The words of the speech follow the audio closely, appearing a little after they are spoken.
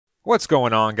What's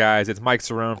going on, guys? It's Mike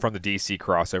Cerrone from the DC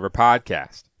Crossover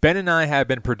Podcast. Ben and I have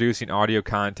been producing audio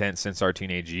content since our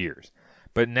teenage years.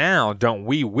 But now, don't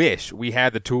we wish we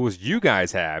had the tools you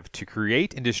guys have to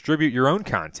create and distribute your own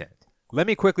content? Let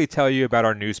me quickly tell you about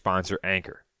our new sponsor,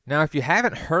 Anchor. Now, if you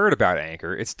haven't heard about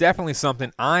Anchor, it's definitely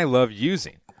something I love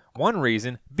using. One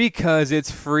reason, because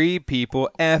it's free, people,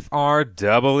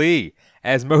 F-R-E-E.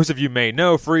 As most of you may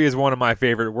know, free is one of my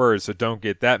favorite words, so don't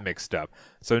get that mixed up.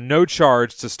 So no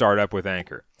charge to start up with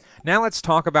Anchor. Now let's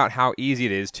talk about how easy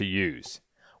it is to use.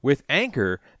 With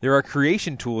Anchor, there are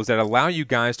creation tools that allow you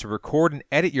guys to record and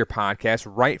edit your podcast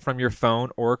right from your phone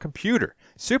or computer.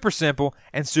 Super simple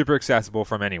and super accessible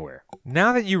from anywhere.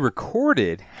 Now that you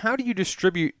recorded, how do you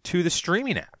distribute to the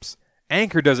streaming apps?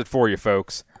 Anchor does it for you,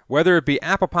 folks. Whether it be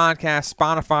Apple Podcasts,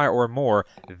 Spotify, or more,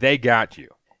 they got you.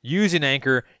 Using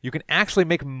Anchor, you can actually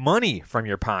make money from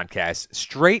your podcast.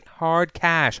 Straight hard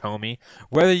cash, homie.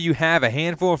 Whether you have a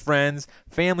handful of friends,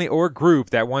 family, or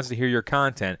group that wants to hear your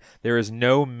content, there is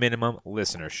no minimum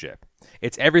listenership.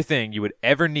 It's everything you would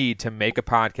ever need to make a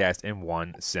podcast in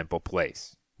one simple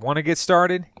place. Want to get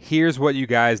started? Here's what you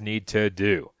guys need to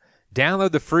do.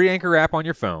 Download the free Anchor app on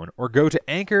your phone or go to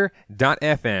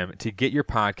anchor.fm to get your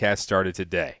podcast started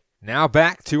today. Now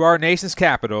back to our nation's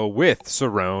capital with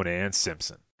Cerrone and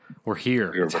Simpson. We're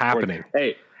here. It's happening.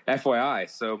 Hey, FYI,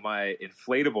 so my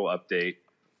inflatable update.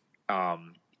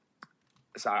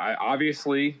 So I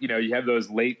obviously, you have those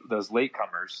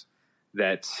latecomers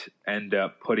that end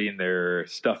up putting their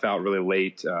stuff out really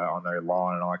late on their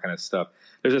lawn and all that kind of stuff.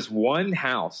 There's this one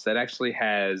house that actually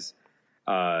has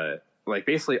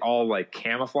basically all like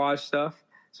camouflage stuff.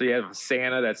 So you have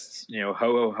Santa that's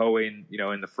ho-ho-hoing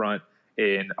in the front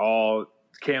in all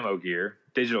camo gear,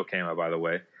 digital camo by the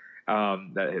way.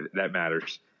 That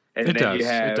matters. And it then does. You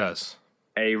have it does.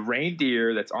 A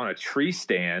reindeer that's on a tree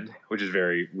stand, which is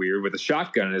very weird, with a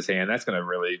shotgun in his hand. That's going to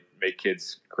really make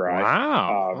kids cry.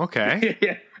 Wow. Okay.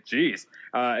 Yeah. Jeez.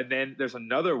 And then there's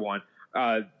another one.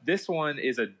 This one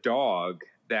is a dog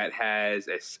that has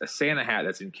a Santa hat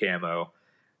that's in camo,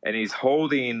 and he's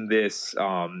holding this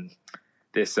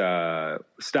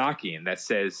stocking that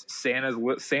says Santa's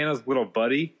little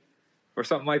buddy or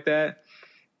something like that.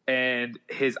 And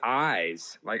his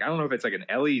eyes, I don't know if it's like an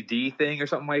LED thing or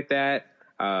something like that,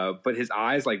 but his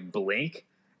eyes blink,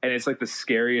 and it's like the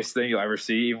scariest thing you'll ever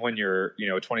see, even when you're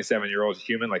a 27-year-old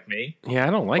human like me. Yeah, I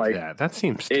don't like that. That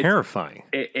seems terrifying.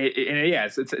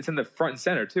 It's in the front and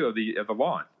center too of the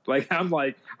lawn. I'm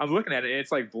looking at it, and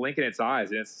it's blinking its eyes,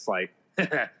 and it's just like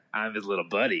I'm his little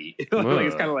buddy.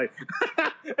 It's kind of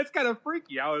it's kind of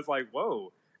freaky. I was like,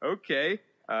 whoa, okay.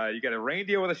 You got a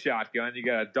reindeer with a shotgun. You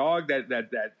got a dog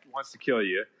that wants to kill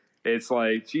you. It's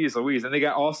like, geez Louise. And they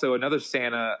got also another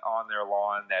Santa on their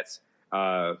lawn that's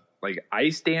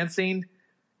ice dancing.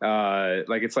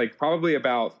 It's probably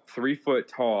about 3 foot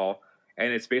tall,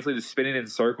 and it's basically just spinning in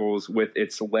circles with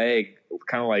its leg,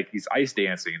 kind of like he's ice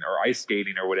dancing or ice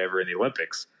skating or whatever in the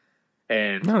Olympics.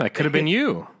 And no, that could have been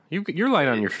you. You're light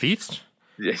on your feet.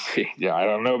 Yeah, I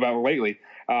don't know about lately.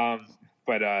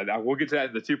 But we'll get to that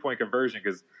in the 2-point conversion,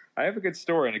 because I have a good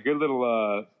story and a good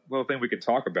little thing we could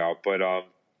talk about. But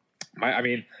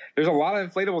there's a lot of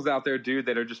inflatables out there, dude,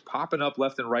 that are just popping up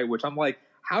left and right. Which I'm like,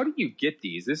 how do you get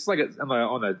these? This is on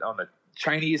the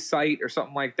Chinese site or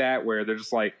something like that, where they're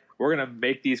just like, we're gonna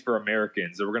make these for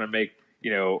Americans, or we're gonna make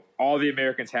all the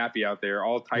Americans happy out there.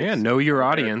 All types. Yeah, know your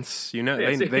audience. They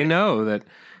know that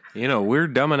we're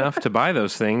dumb enough to buy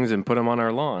those things and put them on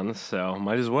our lawns, so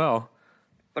might as well.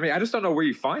 I just don't know where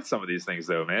you find some of these things,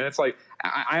 though, man. It's like,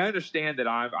 I understand that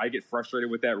I get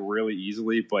frustrated with that really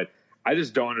easily, but I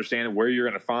just don't understand where you're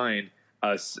going to find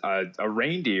a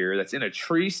reindeer that's in a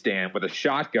tree stand with a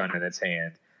shotgun in its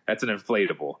hand. That's an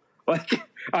inflatable. What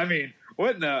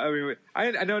in the?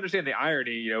 I don't understand the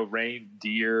irony.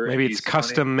 Reindeer. Maybe it's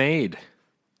custom made.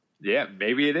 Yeah,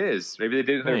 maybe it is. Maybe they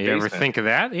did it in their You basement. ever think of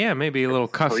that? Yeah, maybe a little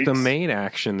custom made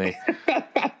action. They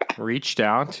reached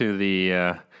out to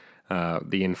the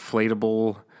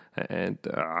inflatable, and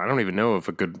I don't even know of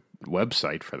a good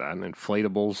website for that.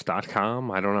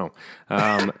 Inflatables.com. I don't know.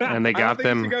 And they got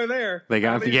them. You should go there. They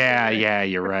got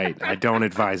you're right. I don't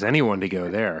advise anyone to go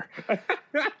there.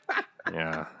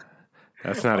 Yeah,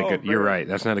 that's not a good. You're right.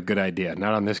 That's not a good idea.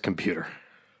 Not on this computer.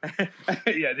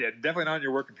 yeah, definitely not on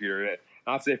your work computer.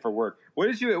 Not safe for work. What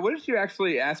did you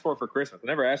actually ask for Christmas? I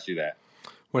never asked you that.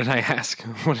 What did I ask?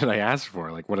 What did I ask for?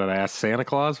 What did I ask Santa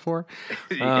Claus for?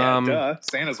 Yeah, duh.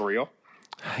 Santa's real.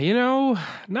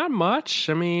 Not much.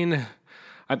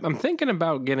 I I'm thinking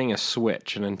about getting a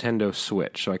Nintendo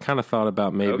Switch. So I kind of thought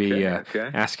about maybe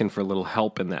asking for a little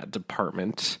help in that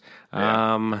department.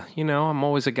 Yeah. I'm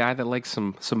always a guy that likes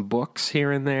some books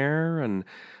here and there, and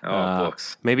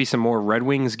books. Maybe some more Red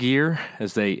Wings gear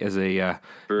as they gear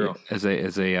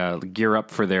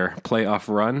up for their playoff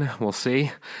run. We'll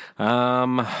see.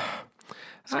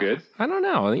 It's good. I don't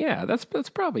know. Yeah, that's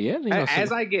probably it.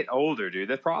 As I get older, dude,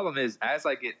 the problem is as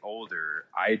I get older,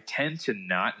 I tend to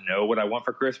not know what I want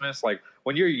for Christmas. Like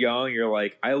when you're young, you're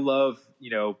like, I love,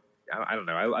 I don't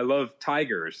know, I love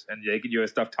tigers, and they give you a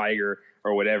stuffed tiger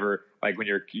or whatever. Like when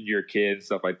you're a kid and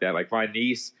stuff like that. Like my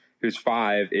niece, who's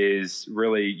 5, is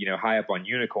really high up on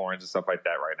unicorns and stuff like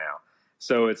that right now.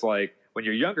 So it's like when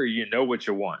you're younger, you know what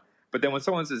you want. But then when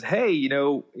someone says, "Hey,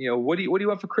 what do you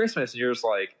want for Christmas?" and you're just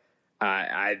like,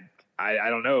 I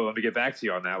don't know. Let me get back to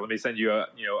you on that. Let me send you a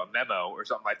memo or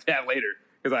something like that later,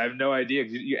 because I have no idea.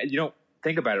 You don't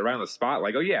think about it right on the spot.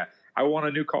 Like, oh yeah, I want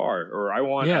a new car, or I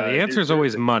want. Yeah, the answer is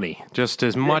always money. Just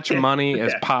as much money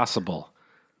as possible.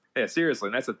 Yeah, seriously.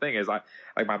 And that's the thing is,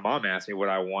 my mom asked me what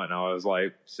I want, and I was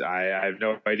like, I have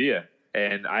no idea.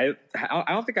 And I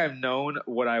don't think I've known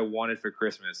what I wanted for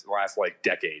Christmas the last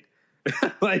decade.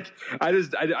 Like I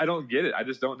don't get it. I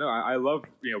just don't know. I love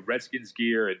Redskins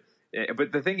gear,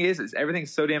 but the thing is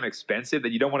everything's so damn expensive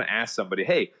that you don't want to ask somebody,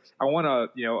 hey, I want a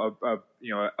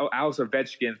Alex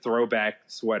Ovechkin throwback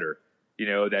sweater.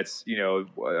 That's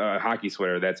a hockey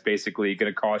sweater that's basically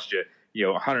going to cost you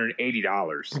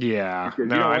 $180. Yeah,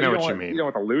 I know what you mean. You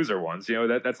don't want the loser ones.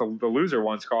 The loser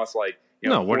ones cost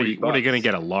no. What are you going to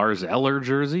get, a Lars Eller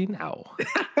jersey? No.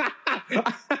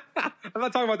 I'm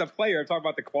not talking about the player. I'm talking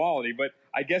about the quality. But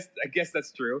I guess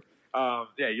that's true.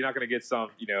 Yeah, you're not going to get some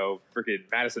freaking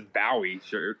Madison Bowie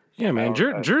shirt. Yeah, man.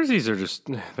 Jerseys are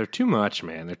they're too much,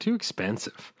 man. They're too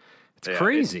expensive. It's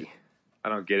crazy. I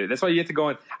don't get it. That's why you have to go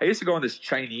on. I used to go on this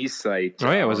Chinese site.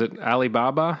 Oh yeah, was it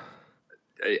Alibaba?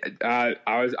 I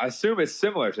assume it's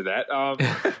similar to that.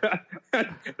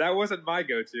 That wasn't my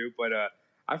go-to, but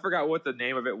I forgot what the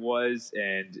name of it was,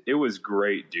 and it was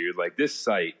great, dude. Like this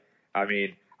site, I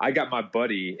mean, I got my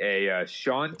buddy a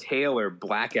Sean Taylor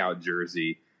blackout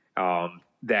jersey.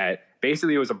 That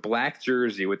basically it was a black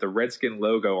jersey with the Redskin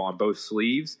logo on both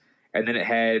sleeves, and then it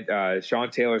had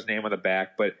Sean Taylor's name on the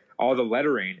back, but all the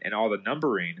lettering and all the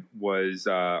numbering was,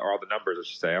 or all the numbers, I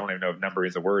should say. I don't even know if numbering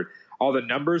is a word. All the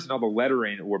numbers and all the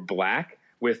lettering were black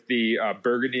with the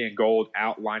burgundy and gold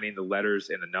outlining the letters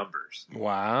and the numbers.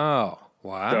 Wow.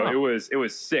 So it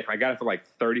was sick. I got it for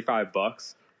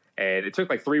 $35, and it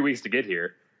took 3 weeks to get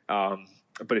here.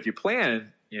 But if you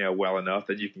plan, well enough,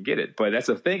 then you can get it. But that's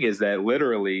the thing is that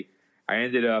literally I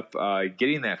ended up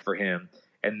getting that for him,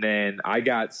 and then I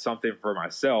got something for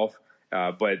myself.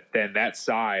 But then that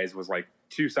size was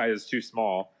 2 sizes too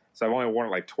small, so I've only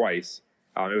worn it twice.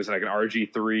 It was an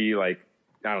RG3, I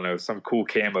don't know, some cool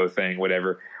camo thing,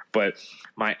 whatever. But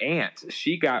my aunt,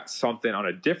 she got something on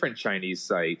a different Chinese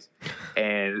site,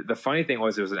 and the funny thing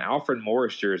was it was an Alfred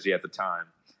Morris jersey at the time,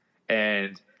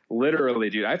 and literally,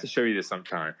 dude, I have to show you this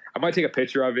sometime. I might take a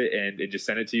picture of it and just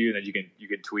send it to you, and then you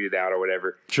can tweet it out or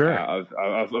whatever. Sure.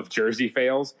 Of jersey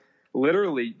fails.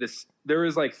 Literally, there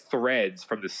was threads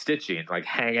from the stitching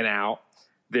hanging out.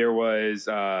 There was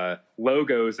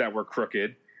logos that were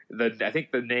crooked. I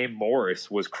think the name Morris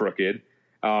was crooked.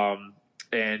 And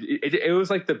it was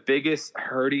the biggest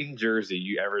hurting jersey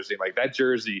you ever seen. That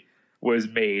jersey was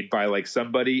made by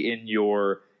somebody in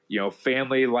your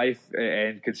family life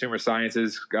and consumer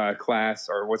sciences class,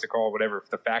 or what's it called, whatever,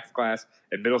 the facts class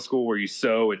in middle school where you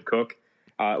sew and cook.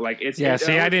 I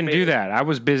didn't do that. I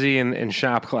was busy in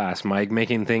shop class, Mike,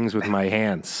 making things with my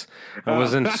hands. I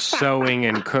wasn't sewing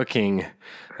and cooking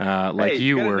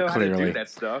you were clearly. Do that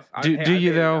stuff. Do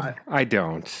you though? I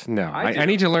don't. No, I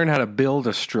need to learn how to build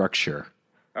a structure.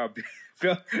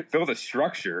 Build a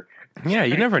structure. Yeah,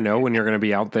 you never know when you're going to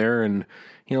be out there, and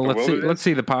let's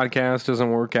see the podcast doesn't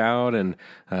work out, and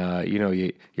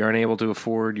you're unable to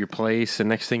afford your place, and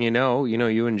next thing you know,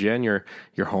 you and Jen, you're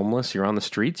homeless, you're on the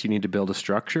streets, you need to build a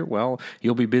structure. Well,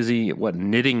 you'll be busy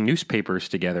knitting newspapers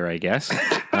together, I guess.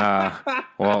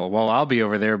 While I'll be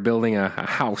over there building a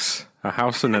house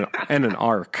and an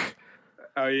ark.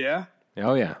 Oh yeah.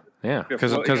 Oh yeah. Yeah.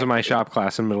 Because of my shop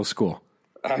class in middle school.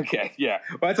 Okay, yeah.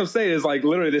 Well, that's what I'm saying is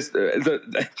literally this.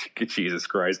 Jesus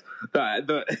Christ,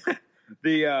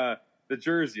 the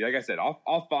jersey. Like I said,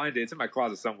 I'll find it. It's in my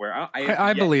closet somewhere.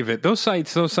 I believe it. Those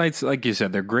sites, like you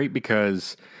said, they're great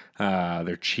because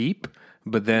they're cheap.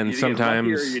 But then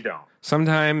sometimes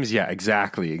Sometimes, yeah,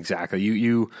 exactly.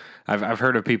 I've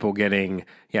heard of people getting,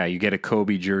 you get a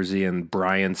Kobe jersey and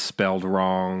Bryant spelled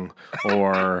wrong,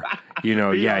 or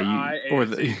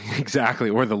exactly,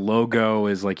 or the logo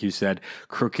is, like you said,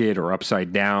 crooked or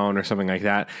upside down or something like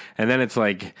that, and then it's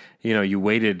like, you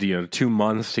waited 2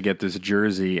 months to get this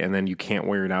jersey, and then you can't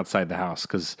wear it outside the house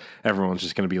because everyone's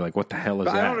just going to be like, "What the hell is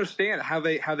that?" I don't understand how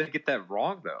they get that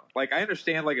wrong though. Like, I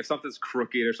understand like if something's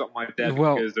crooked or something like that.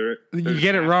 Well, because you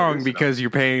get it wrong because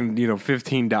you're paying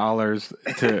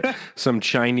 $15 to some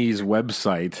Chinese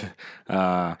website.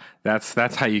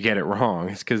 That's how you get it wrong.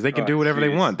 It's because they can do whatever they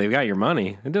want. They've got your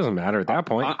money. It doesn't matter at that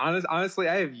point. Honestly,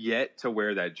 I have yet to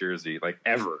wear that jersey, like,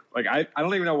 ever. Like, I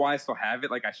don't even know why I still have it.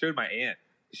 Like, I showed my aunt.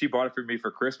 She bought it for me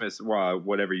for Christmas,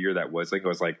 whatever year that was. I think it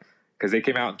was like, because they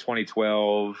came out in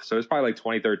 2012, so it's probably like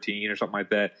 2013 or something like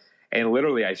that. And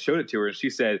literally, I showed it to her, and she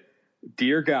said,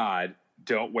 "Dear God,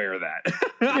 don't wear that."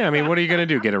 Yeah, I mean, what are you going to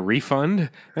do? Get a refund?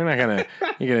 They're not going to.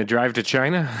 You're going to drive to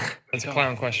China? That's a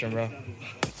clown question, bro.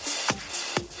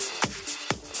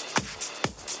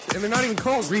 And they're not even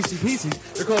called Reese's Pieces.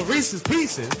 They're called Reese's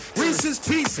Pieces. Reese's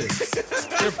Pieces.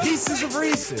 They're pieces of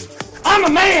Reese's. I'm a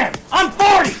man. I'm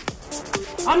 40.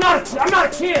 I'm not a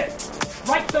kid.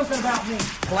 Write something about me.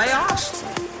 Playoffs?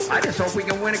 I just hope we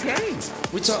can win a game.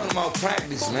 We're talking about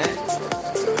practice, man.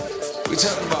 We're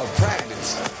talking about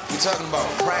practice. We're talking about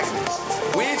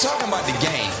practice. We ain't talking about the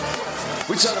game.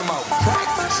 We're talking about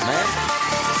practice, man.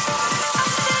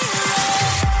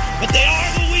 But they are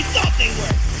who we thought they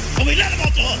were. And we let them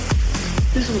off the hook.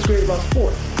 This is what's great about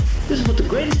sports. This is what the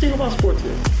greatest thing about sports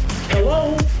is.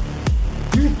 Hello?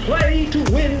 You play to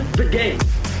win the game.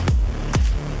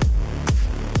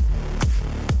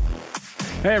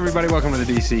 Hey everybody, welcome to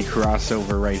the DC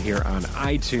Crossover right here on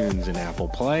iTunes and Apple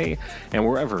Play and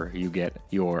wherever you get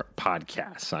your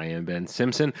podcasts. I am Ben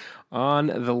Simpson. On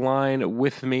the line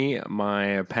with me,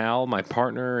 my pal, my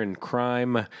partner in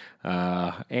crime,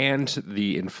 and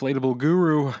the inflatable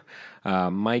guru,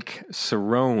 Mike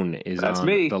Cerrone is on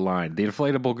the line. The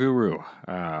inflatable guru,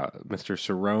 Mr.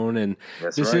 Cerrone. And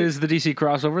this is the DC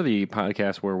Crossover, the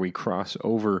podcast where we cross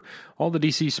over all the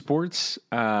DC sports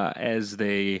as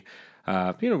they...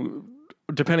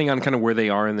 depending on kind of where they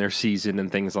are in their season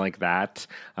and things like that.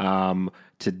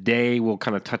 Today we'll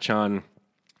kind of touch on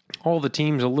all the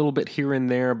teams a little bit here and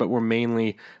there, but we're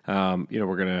mainly, we're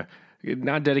going to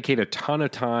not dedicate a ton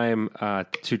of time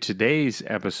to tonight's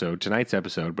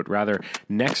episode, but rather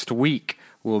next week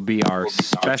will be our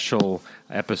special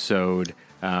episode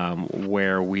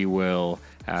where we will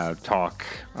talk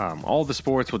all the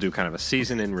sports. We'll do kind of a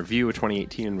season in review, a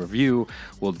 2018 in review.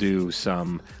 We'll do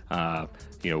some,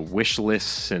 wish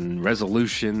lists and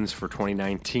resolutions for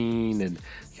 2019 and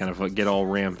kind of get all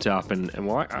ramped up. And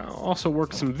we'll also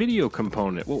work some video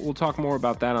component. We'll talk more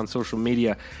about that on social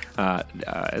media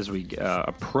as we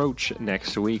approach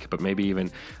next week, but maybe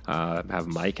even have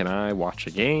Mike and I watch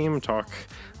a game, talk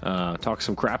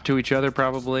some crap to each other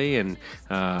probably, and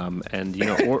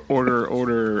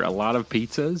order a lot of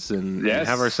pizzas and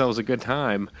have ourselves a good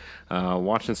time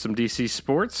watching some DC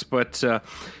sports. But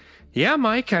yeah,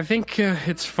 Mike, I think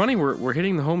it's funny. We're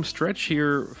hitting the home stretch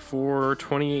here for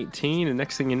 2018, and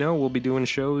next thing you know, we'll be doing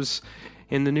shows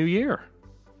in the new year.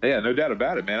 Yeah, no doubt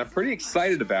about it, man. I'm pretty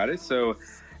excited about it. So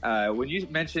when you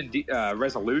mentioned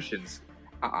resolutions,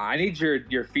 I need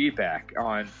your feedback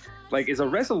on, like, is a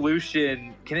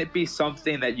resolution, can it be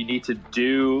something that you need to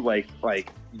do, like I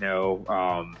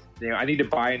need to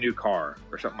buy a new car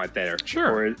or something like that?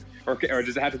 Sure. Or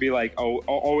does it have to be like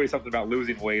always something about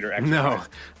losing weight or exercise?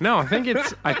 No.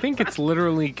 I think it's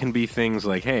literally can be things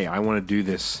like, hey, I want to do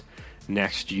this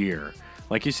next year.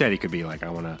 Like you said, it could be like, I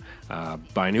want to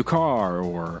buy a new car,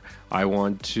 or I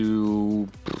want to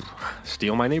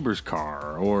steal my neighbor's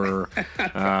car, or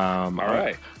I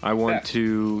want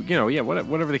to,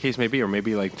 whatever the case may be, or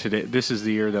maybe like today, this is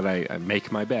the year that I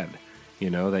make my bed.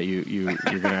 That you're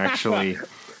going to actually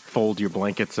fold your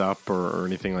blankets up or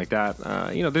anything like that.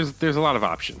 There's a lot of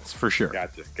options for sure.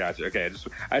 Gotcha. Okay, I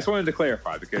just wanted to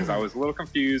clarify because I was a little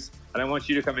confused. I don't want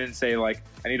you to come in and say, like,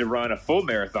 I need to run a full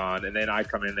marathon, and then I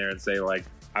come in there and say, like,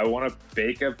 I want to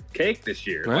bake a cake this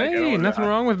year. Hey, nothing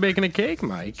wrong with baking a cake,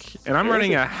 Mike. And I'm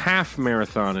running a half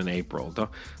marathon in April.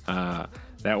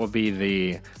 That will be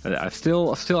the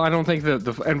still. I don't think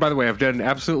the. And by the way, I've done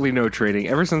absolutely no training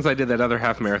ever since I did that other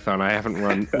half marathon. I haven't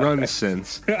run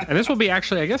since. And this will be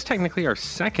actually, I guess, technically our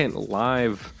second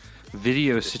live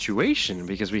video situation,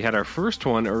 because we had our first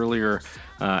one earlier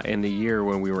in the year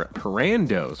when we were at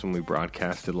Perando's, when we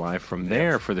broadcasted live from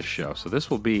there for the show. So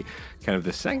this will be kind of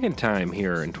the second time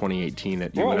here in 2018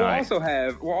 that you and I.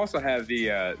 We'll also have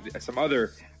the some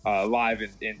other live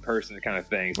in person kind of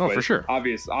things. Oh, but for sure.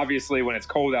 Obviously, when it's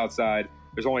cold outside,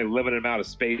 there's only a limited amount of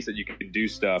space that you can do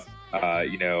stuff, out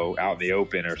in the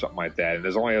open or something like that. And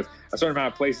there's only a certain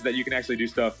amount of places that you can actually do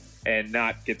stuff and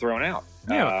not get thrown out.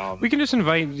 Yeah, we can just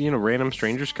invite random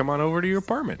strangers to come on over to your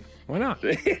apartment. Why not?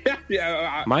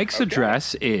 Mike's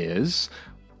address is.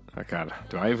 Oh God,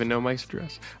 do I even know Mike's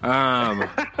address?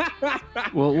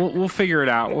 We'll figure it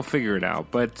out. We'll figure it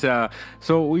out. But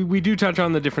so we do touch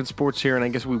on the different sports here, and I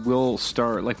guess we will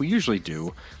start like we usually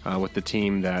do with the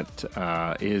team that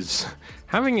is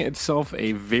having itself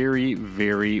a very,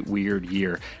 very weird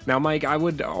year. Now, Mike, I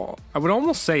would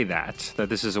almost say that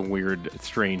this is a weird,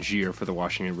 strange year for the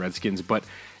Washington Redskins, but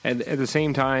at the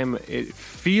same time, it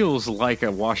feels like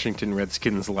a Washington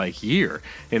Redskins-like year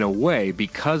in a way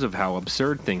because of how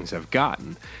absurd things have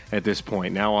gotten at this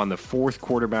point. Now on the fourth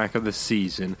quarterback of the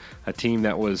season, a team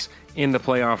that was in the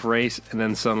playoff race, and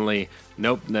then suddenly,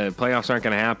 nope, the playoffs aren't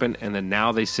going to happen, and then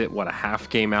now they sit, a half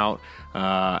game out,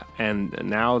 and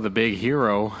now the big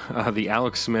hero, the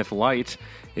Alex Smith light,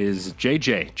 is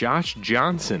Josh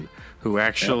Johnson, who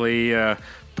actually...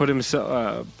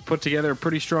 put together a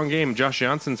pretty strong game. Josh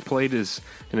Johnson's played in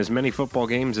as many football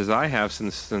games as I have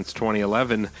since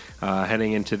 2011,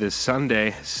 heading into this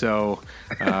Sunday. So,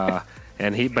 but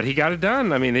he got it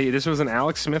done. I mean, this was an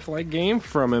Alex Smith-like game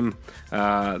from him.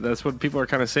 That's what people are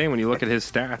kind of saying when you look at his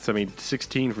stats. I mean,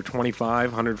 16 for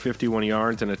 25, 151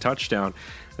 yards, and a touchdown.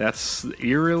 That's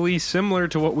eerily similar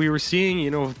to what we were seeing,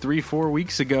 3-4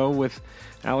 weeks ago with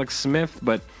Alex Smith.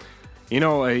 But,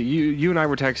 you and I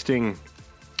were texting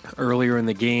earlier in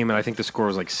the game, and I think the score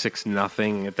was like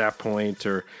 6-0 at that point,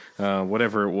 or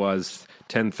whatever it was,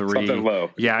 10-3. Something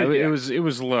low. Yeah, it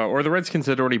was low. Or the Redskins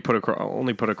had already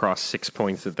only put across 6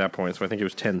 points at that point, so I think it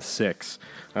was 10-6.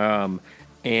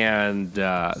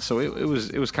 So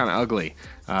it was kind of ugly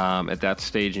at that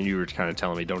stage, and you were kind of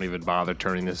telling me, don't even bother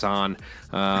turning this on.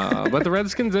 But the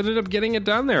Redskins ended up getting it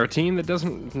done there. A team that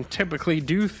doesn't typically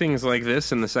do things like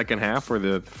this in the second half or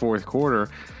the fourth quarter.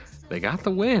 They got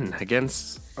the win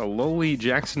against a lowly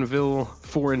Jacksonville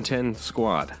 4-10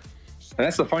 squad. And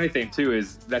that's the funny thing, too,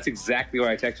 is that's exactly what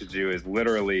I texted you, is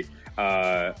literally,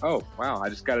 oh, wow, I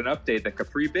just got an update that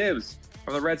Capri Bibbs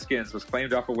from the Redskins was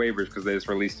claimed off of waivers because they just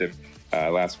released him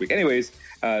last week. Anyways,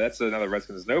 that's another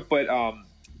Redskins note. But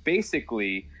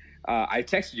basically, I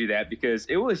texted you that because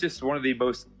it was just one of the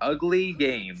most ugly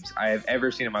games I have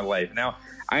ever seen in my life. Now,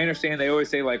 I understand they always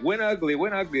say, like, win ugly,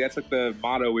 win ugly. That's like the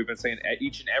motto we've been saying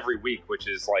each and every week, which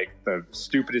is like the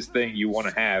stupidest thing you want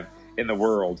to have in the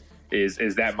world is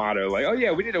that motto. Like, oh,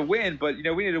 yeah, we need to win, but,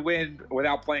 we need to win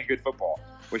without playing good football,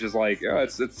 which is like,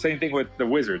 it's the same thing with the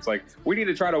Wizards. Like, we need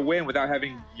to try to win without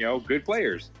having, good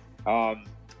players.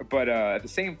 But at the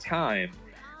same time,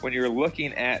 when you're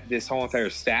looking at this whole entire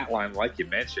stat line, like you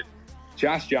mentioned,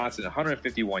 Josh Johnson,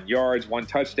 151 yards, 1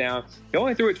 touchdown. He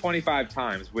only threw it 25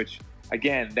 times, which,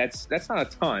 again, that's not a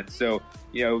ton. So,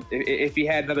 if he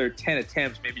had another 10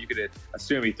 attempts, maybe you could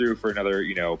assume he threw for another,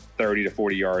 30 to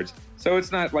 40 yards. So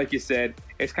it's not, like you said,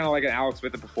 it's kind of like an Alex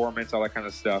Smith performance, all that kind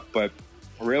of stuff. But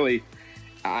really,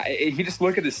 you just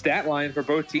look at the stat line for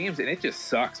both teams, and it just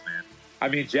sucks, man. I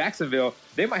mean, Jacksonville,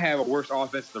 they might have a worse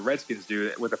offense than the Redskins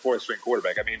do with a fourth-string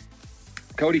quarterback. I mean,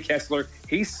 Cody Kessler,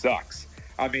 he sucks.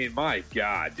 I mean, my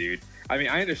God, dude. I mean,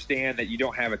 I understand that you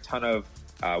don't have a ton of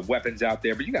weapons out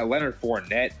there, but you got Leonard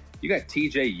Fournette, you got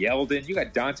TJ Yeldon, you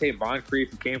got Dante Moncrief,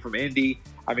 who came from Indy.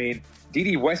 I mean,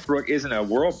 D.D. Westbrook isn't a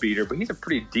world beater, but he's a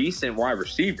pretty decent wide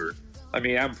receiver. I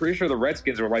mean, I'm pretty sure the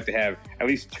Redskins would like to have at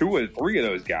least 2 or 3 of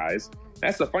those guys.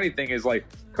 That's the funny thing is, like,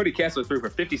 Cody Kessler threw for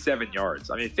 57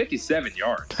 yards. I mean, 57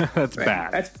 yards. That's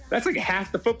bad. That's like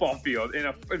half the football field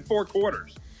in 4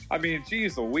 quarters. I mean,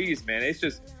 geez Louise, man. It's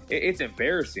just, it's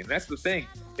embarrassing. That's the thing,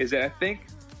 is that I think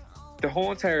the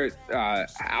whole entire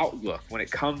outlook when it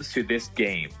comes to this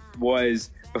game was,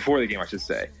 before the game, I should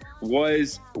say,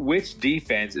 was which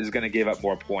defense is going to give up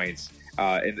more points,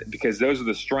 because those are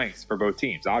the strengths for both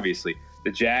teams, obviously.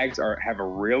 The Jags have a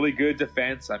really good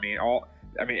defense. I mean,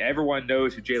 everyone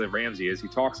knows who Jalen Ramsey is. He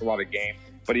talks a lot of game,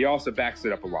 but he also backs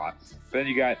it up a lot. But then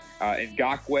you got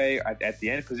Ngakoue at the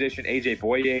end position, A.J.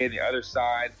 Boye on the other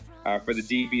side for the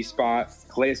DB spot.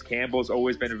 Calais Campbell's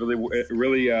always been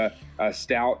really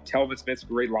stout. Telvin Smith's a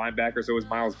great linebacker, so is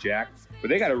Miles Jack. But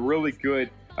they got a really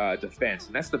good defense.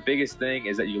 And that's the biggest thing,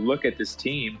 is that you look at this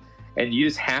team and you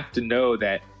just have to know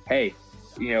that, hey,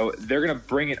 they're going to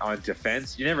bring it on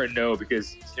defense. You never know,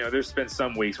 because, there's been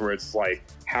some weeks where it's like,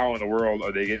 how in the world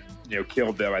are they getting,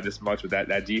 killed by this much with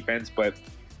that defense? But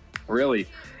really,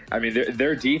 I mean,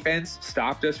 their defense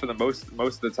stopped us for the most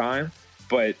of the time,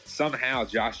 but somehow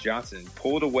Josh Johnson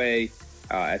pulled away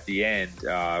at the end.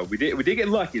 We did get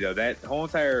lucky though. That whole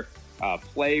entire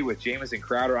play with Jamison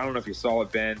Crowder. I don't know if you saw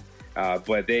it, Ben,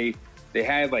 but they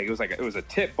had it was a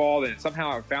tip ball, and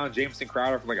somehow it found Jamison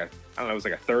Crowder for it was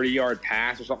like a 30-yard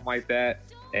pass or something like that,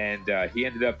 and he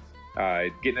ended up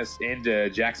getting us into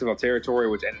Jacksonville territory,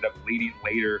 which ended up leading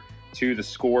later to the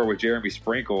score with Jeremy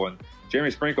Sprinkle. And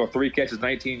Jeremy Sprinkle, 3 catches,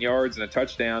 19 yards, and a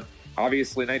touchdown.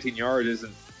 Obviously, 19 yards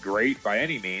isn't great by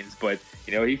any means, but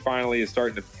he finally is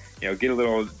starting to get a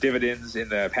little dividends in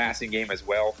the passing game as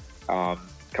well,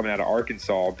 coming out of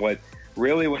Arkansas. But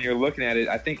really, when you're looking at it,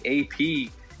 I think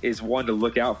AP is one to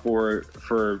look out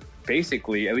for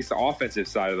basically at least the offensive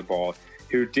side of the ball,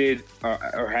 who did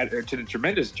a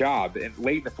tremendous job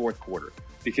late in the fourth quarter.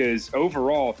 Because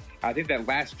overall, I think that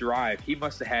last drive, he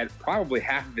must have had probably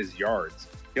half of his yards.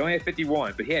 He only had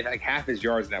 51, but he had like half his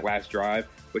yards in that last drive,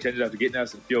 which ended up getting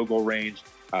us in field goal range,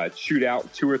 shoot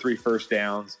out 2 or 3 first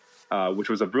downs, which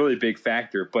was a really big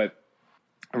factor. But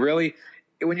really,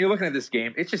 when you're looking at this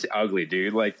game, it's just ugly,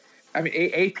 dude.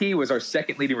 AP was our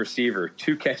second leading receiver,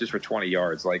 2 catches for 20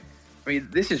 yards.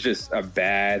 This is just a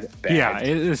bad. Yeah,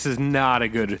 this is not a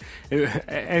good.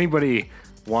 This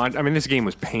game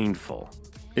was painful.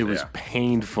 It was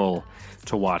painful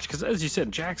to watch because, as you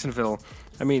said, Jacksonville.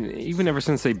 Even ever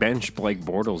since they benched Blake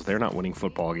Bortles, they're not winning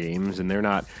football games, and they're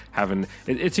not having.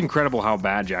 It's incredible how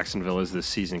bad Jacksonville is this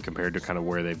season compared to kind of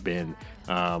where they've been,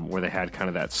 where they had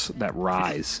kind of that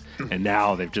rise, and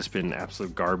now they've just been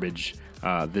absolute garbage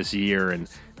this year. And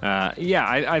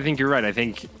I think you're right. I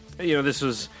think this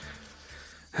was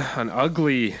an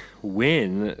ugly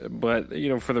win, but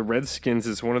for the Redskins,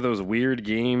 it's one of those weird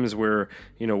games where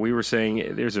we were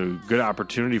saying there's a good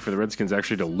opportunity for the Redskins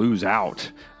actually to lose out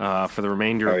for the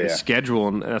remainder of the schedule,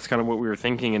 and that's kind of what we were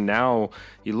thinking. And now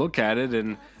you look at it,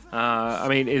 and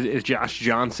is Josh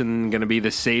Johnson going to be the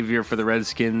savior for the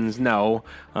Redskins? No,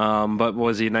 but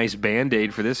was he a nice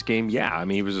Band-Aid for this game? Yeah,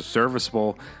 he was a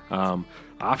serviceable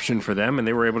option for them, and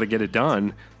they were able to get it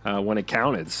done when it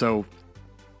counted. So.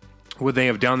 Would they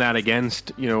have done that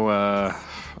against,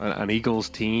 an Eagles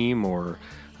team or,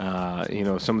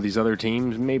 some of these other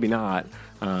teams? Maybe not.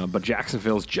 But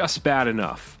Jacksonville's just bad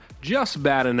enough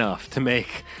to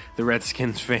make the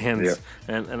Redskins fans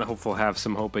and hopefully have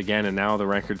some hope again. And now the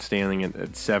record's standing at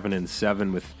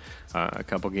 7-7 with a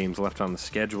couple games left on the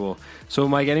schedule. So,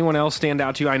 Mike, anyone else stand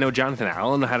out to you? I know Jonathan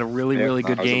Allen had a really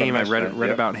good game. I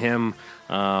read about him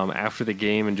after the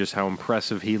game and just how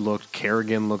impressive he looked.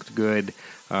 Kerrigan looked good.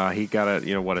 He got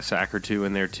a sack or 2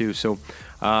 in there too. So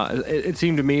it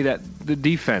seemed to me that the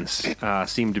defense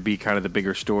seemed to be kind of the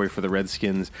bigger story for the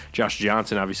Redskins. Josh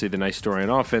Johnson, obviously the nice story on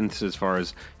offense as far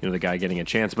as the guy getting a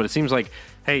chance. But it seems like,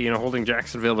 hey, holding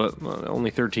Jacksonville to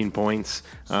only 13 points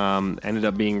ended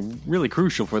up being really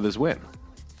crucial for this win.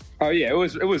 Oh yeah, it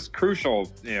was crucial.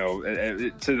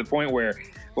 To the point where,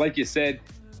 like you said,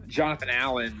 Jonathan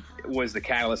Allen was the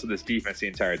catalyst of this defense the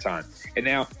entire time. And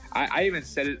now I even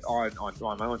said it on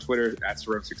my own Twitter at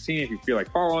Jerome16. If you feel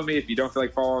like following me, if you don't feel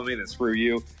like following me, then screw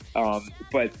you.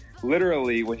 But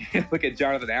literally, when you look at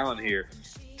Jonathan Allen here,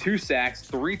 2 sacks,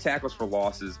 3 tackles for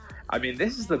losses.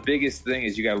 This is the biggest thing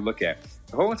is you got to look at.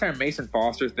 The whole entire Mason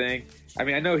Foster thing.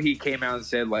 I know he came out and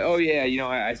said oh yeah,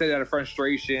 I said that out of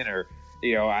frustration, or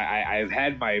I've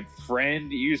had my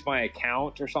friend use my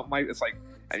account or something like that. It's like,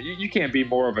 you can't be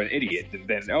more of an idiot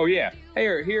than oh yeah,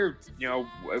 hey, here,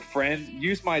 friend,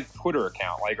 use my Twitter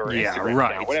account, or Instagram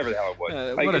account, whatever the hell it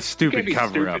was. What a stupid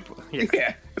cover up.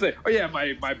 Yeah. It's like, oh yeah,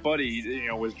 my buddy,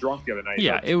 was drunk the other night.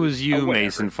 Yeah, it was you,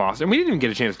 Mason Foster, and we didn't even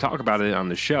get a chance to talk about it on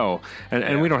the show,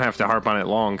 and we don't have to harp on it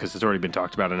long because it's already been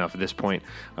talked about enough at this point.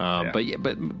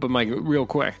 But Mike, real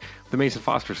quick, the Mason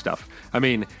Foster stuff.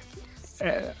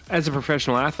 As a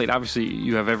professional athlete, obviously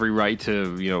you have every right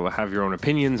to have your own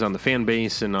opinions on the fan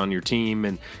base and on your team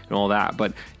and all that,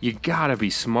 but you gotta be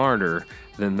smarter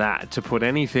than that to put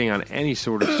anything on any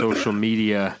sort of social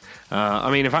media.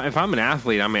 If I'm an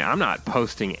athlete, I'm not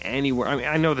posting anywhere.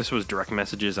 I know this was direct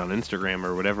messages on Instagram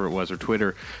or whatever it was, or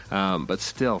Twitter, but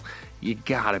still, you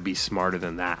gotta be smarter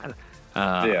than that.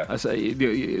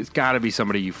 It's got to be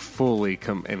somebody you fully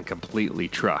and completely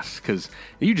trust, because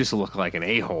you just look like an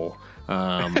a-hole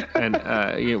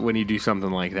when you do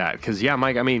something like that. Because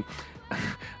Mike,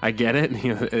 I get it.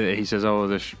 He says, "Oh,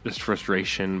 this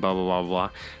frustration, blah blah blah blah."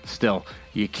 Still,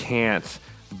 you can't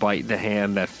bite the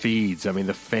hand that feeds.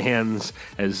 The fans,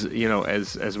 as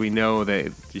we know, they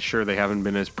haven't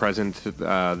been as present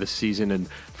this season, and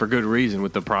for good reason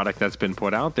with the product that's been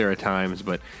put out there at times,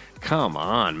 but. Come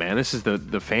on, man. This is the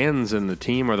fans and the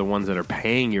team are the ones that are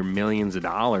paying your millions of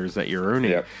dollars that you're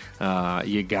earning. Yep.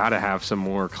 You got to have some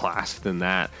more class than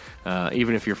that.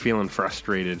 even if you're feeling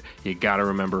frustrated, you got to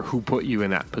remember who put you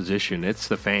in that position. It's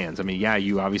the fans. I mean, yeah,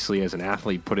 you obviously as an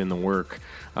athlete put in the work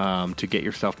to get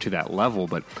yourself to that level,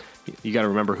 but you got to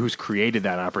remember who's created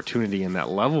that opportunity and that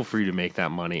level for you to make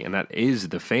that money, and that is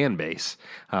the fan base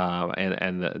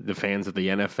and the fans of the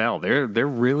NFL. They're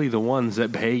really the ones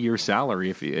that pay your salary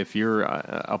if you're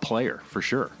a player, for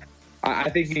sure.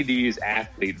 I think you need to use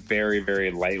athlete very,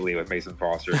 very lightly with Mason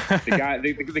Foster.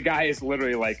 The guy is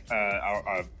literally like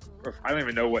I don't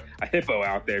even know what a hippo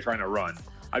out there trying to run.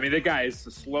 I mean, the guy is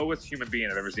the slowest human being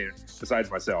I've ever seen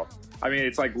besides myself. I mean,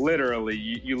 it's like literally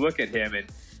you look at him and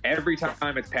every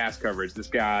time it's pass coverage, this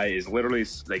guy is literally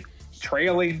like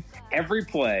trailing every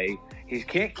play. He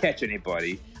can't catch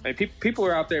anybody. I mean, people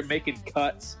are out there making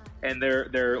cuts and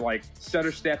they're like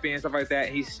stutter stepping and stuff like that.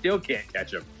 And he still can't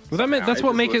catch them. Well, that's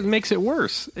what makes it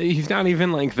worse. He's not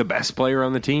even like the best player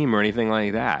on the team or anything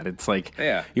like that. It's like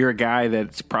you're a guy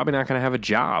that's probably not going to have a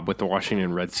job with the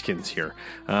Washington Redskins here.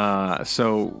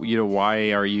 So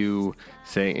why are you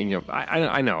saying?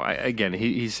 I know. Again,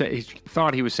 he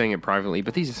thought he was saying it privately,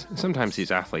 but sometimes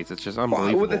these athletes, it's just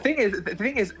unbelievable. Well, the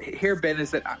thing is here, Ben,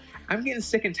 is that I'm getting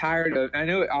sick and tired of. I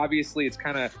know obviously it's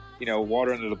kind of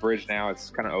water under the bridge now. It's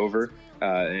kind of over.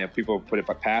 People put it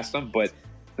past them, but.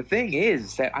 The thing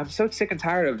is that I'm so sick and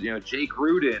tired of Jay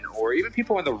Gruden or even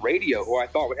people on the radio who I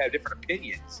thought would have different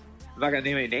opinions. I'm not going to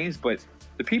name any names, but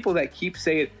the people that keep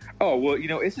saying, "Oh, well,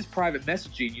 this is private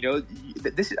messaging.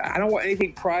 I don't want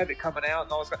anything private coming out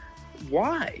and all this stuff."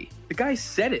 Why? The guy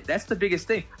said it. That's the biggest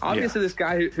thing. Obviously, this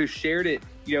guy who shared it,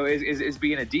 is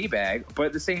being a d-bag. But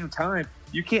at the same time,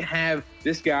 you can't have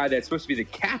this guy that's supposed to be the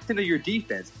captain of your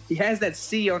defense. He has that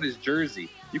C on his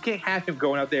jersey. You can't have him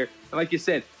going out there and, like you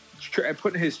said,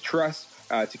 putting his trust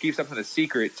to keep something a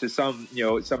secret to some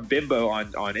bimbo on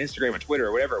Instagram or Twitter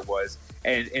or whatever it was,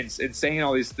 and saying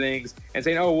all these things and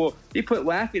saying, "Oh, well, he put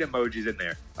laughing emojis in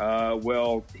there."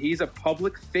 Well, he's a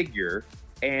public figure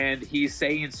and he's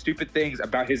saying stupid things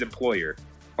about his employer,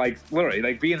 like literally,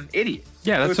 like being an idiot.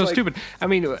 Yeah, that's so stupid. I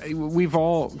mean, we've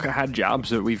all had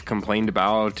jobs that we've complained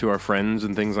about to our friends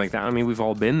and things like that. I mean, we've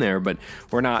all been there, but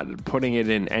we're not putting it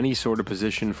in any sort of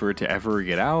position for it to ever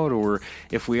get out. Or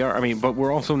if we are, but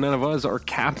we're also, none of us are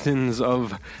captains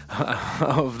of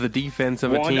the defense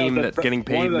of a team that's getting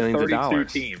paid millions of dollars. One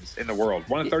of the 32 teams in the world.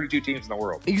 One of the 32 teams in the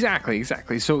world. Exactly.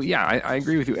 So, yeah, I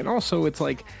agree with you. And also, it's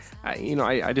like,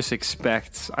 I just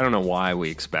expect, I don't know why we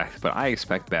expect, but I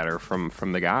expect better from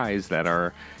the guys that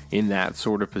are in that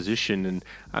sort of position. And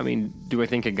I mean, do I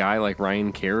think a guy like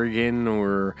Ryan Kerrigan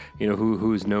or,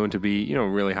 who's known to be,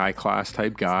 really high class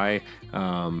type guy,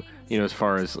 as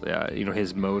far as,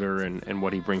 his motor and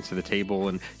what he brings to the table.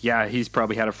 And yeah, he's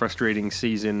probably had a frustrating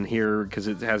season here because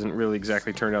it hasn't really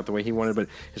exactly turned out the way he wanted. But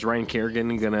is Ryan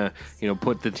Kerrigan going to,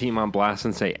 put the team on blast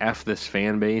and say F this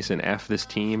fan base and F this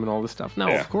team and all this stuff?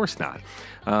 No, of course not.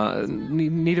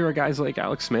 Neither are guys like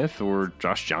Alex Smith or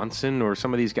Josh Johnson or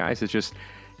some of these guys. It's just,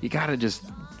 you got to just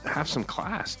have some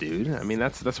class, dude. I mean,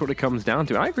 that's what it comes down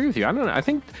to. I agree with you. I don't know. I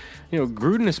think,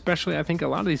 Gruden especially, I think a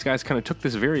lot of these guys kind of took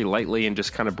this very lightly and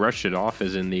just kind of brushed it off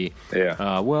as in the,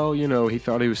 he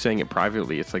thought he was saying it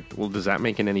privately. It's like, well, does that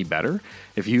make it any better?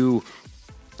 If you,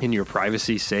 in your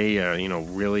privacy, say,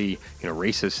 really,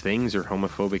 racist things or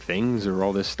homophobic things or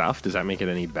all this stuff, does that make it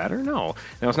any better? No.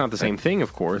 Now, it's not the same thing,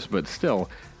 of course, but still,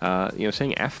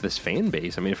 saying F this fan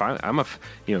base. I mean, if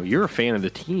you're a fan of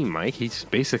the team, Mike, he's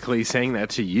basically saying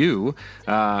that to you.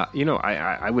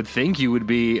 I would think you would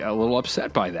be a little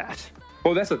upset by that.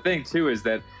 Well, that's the thing, too, is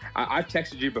that I've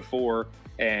texted you before,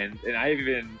 and I've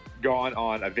even gone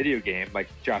on a video game like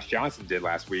Josh Johnson did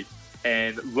last week,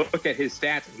 and look at his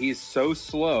stats. He's so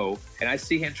slow, and I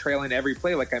see him trailing every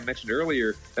play, like I mentioned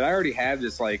earlier, that I already have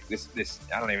this I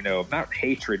don't even know, not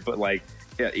hatred, but like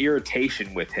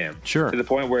irritation with him. Sure. To the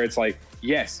point where it's like,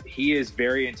 yes, he is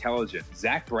very intelligent.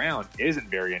 Zach Brown isn't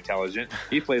very intelligent.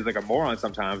 He plays like a moron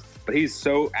sometimes, but he's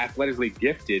so athletically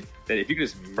gifted that if you could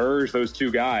just merge those two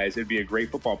guys, it'd be a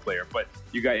great football player. But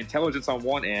you got intelligence on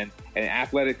one end and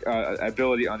athletic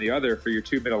ability on the other for your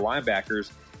two middle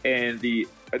linebackers, and the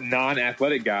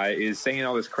non-athletic guy is saying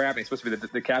all this crap and he's supposed to be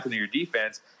the captain of your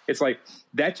defense. It's like,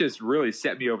 that just really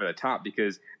set me over the top,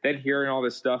 because then hearing all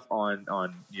this stuff on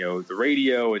the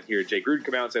radio and hear Jay Gruden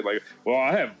come out and say, like, well,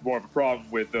 I have more of a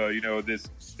problem with this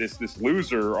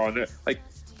loser on it. Like,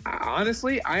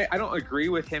 honestly, I don't agree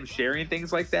with him sharing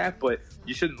things like that, but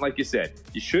you shouldn't, like you said,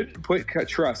 you shouldn't put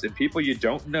trust in people you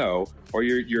don't know or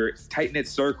your tight-knit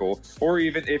circle, or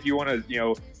even if you want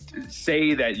to,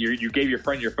 say that you gave your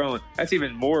friend your phone. That's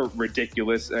even more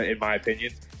ridiculous, in my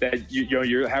opinion. that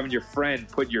you're having your friend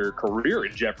put your career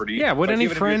in jeopardy. Yeah, would any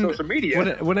friend social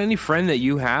media? Would any friend that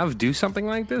you have do something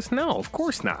like this? No, of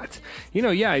course not.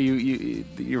 Yeah, you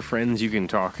your friends, you can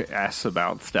ask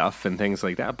about stuff and things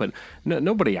like that, but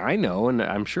nobody I know, and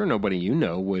I'm sure nobody you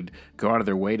know, would go out of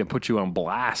their way to put you on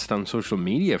blast on social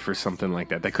media for something like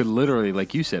that. That could literally,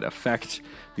 like you said, affect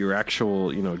your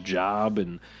actual job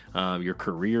and your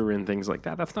career and things like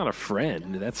that. That's not a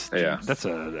friend. That's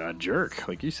a jerk,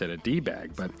 like you said, a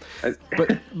D-bag. But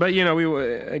we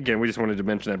just wanted to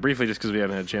mention that briefly, just because we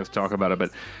haven't had a chance to talk about it.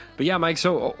 But yeah, Mike.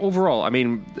 So overall, I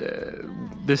mean,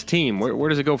 this team, where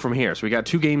does it go from here? So we got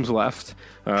 2 games left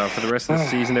for the rest of the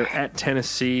season. They're at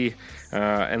Tennessee,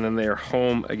 and then they're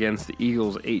home against the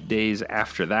Eagles 8 days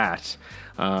after that.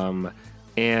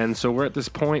 And so we're at this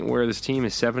point where this team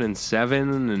is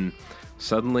 7-7, and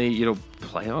suddenly,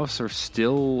 playoffs are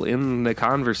still in the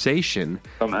conversation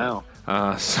somehow.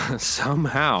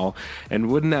 Somehow, and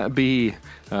wouldn't that be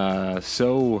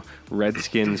so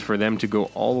Redskins for them to go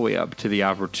all the way up to the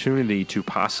opportunity to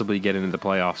possibly get into the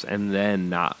playoffs and then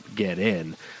not get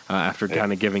in after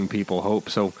kind of giving people hope?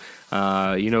 So,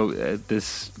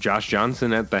 this Josh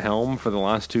Johnson at the helm for the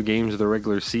last 2 games of the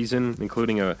regular season,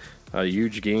 including a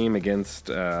huge game against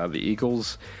the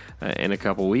Eagles in a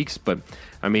couple weeks. But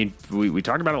I mean, we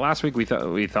talked about it last week. We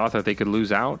thought that they could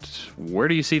lose out. Where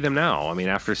do you see them now? I mean,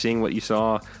 after seeing what you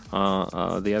saw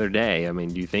the other day, I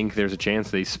mean, do you think there's a chance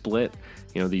they split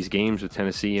these games with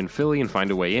Tennessee and Philly and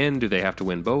find a way in? Do they have to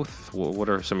win both? What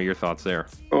are some of your thoughts there?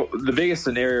 Well, the biggest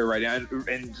scenario right now,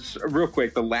 and just real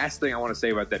quick, the last thing I want to say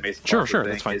about that Mason Parker sure,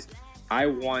 thing that's fine. is I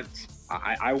want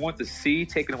the C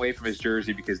taken away from his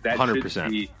jersey, because that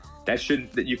 100%.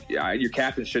 Your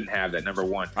captain shouldn't have that, number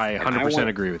one. I 100%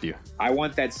 agree with you. I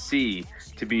want that C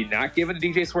to be not given to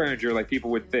DJ Swearinger like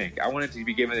people would think. I want it to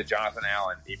be given to Jonathan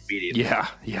Allen immediately.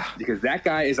 Yeah. Because that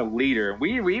guy is a leader.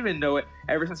 We even know it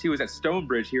ever since he was at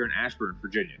Stonebridge here in Ashburn,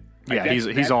 Virginia.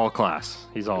 He's all class.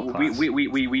 He's all class.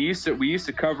 We used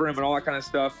to cover him and all that kind of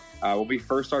stuff when we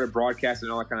first started broadcasting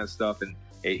and all that kind of stuff. And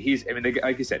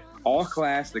like you said, all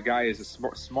class. The guy is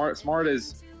smart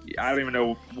as. I don't even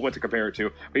know what to compare it to,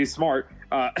 but he's smart.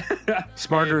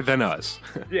 Smarter than us.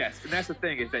 Yes, and that's the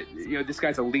thing, is that this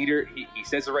guy's a leader. He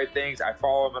says the right things. I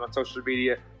follow him on social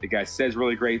media. The guy says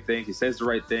really great things. He says the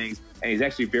right things, and he's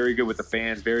actually very good with the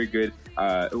fans. Very good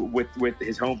with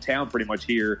his hometown, pretty much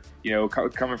here.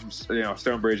 Coming from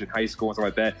Stonebridge in high school and stuff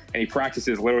like that, and he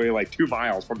practices literally like 2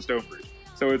 miles from Stonebridge.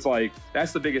 So it's like,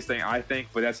 that's the biggest thing, I think,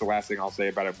 but that's the last thing I'll say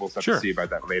about it. We'll have to see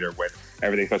about that later when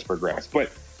everything starts to progress.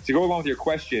 But to go along with your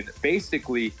question,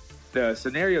 basically the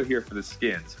scenario here for the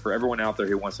Skins, for everyone out there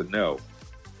who wants to know,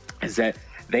 is that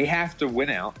they have to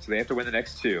win out. So they have to win the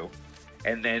next 2.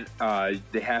 And then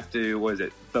they have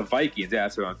to, the Vikings,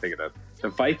 that's what I'm thinking of. The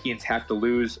Vikings have to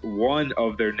lose one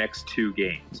of their next 2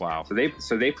 games. Wow.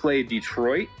 So they play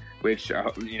Detroit, which,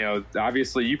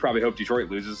 obviously you probably hope Detroit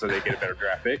loses so they get a better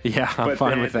draft pick. Yeah, I'm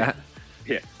fine with that.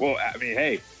 Yeah, well, I mean,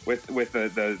 hey, with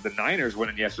the Niners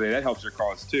winning yesterday, that helps their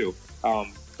cause too.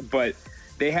 But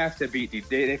they have to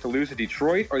they have to lose to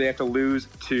Detroit, or they have to lose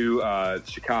to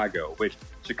Chicago, which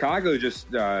Chicago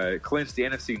just clinched the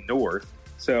NFC North,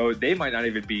 so they might not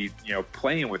even be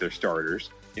playing with their starters.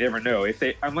 You never know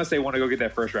unless they want to go get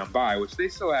that first round bye, which they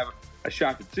still have a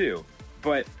shot to do.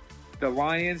 But the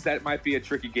Lions, that might be a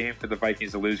tricky game for the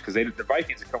Vikings to lose, because the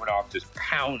Vikings are coming off just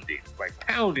pounding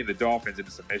the Dolphins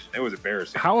into submission. It was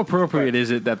embarrassing. How appropriate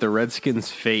is it that the Redskins'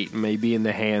 fate may be in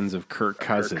the hands of Kirk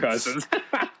Cousins?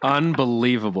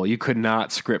 Unbelievable. You could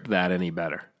not script that any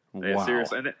better. Yeah, wow.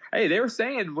 Seriously. And, hey, they were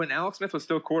saying when Alex Smith was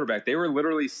still quarterback, they were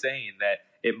literally saying that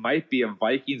it might be a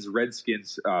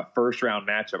Vikings-Redskins first-round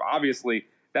matchup. Obviously,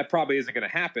 that probably isn't going to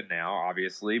happen now,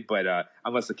 obviously, but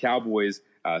unless the Cowboys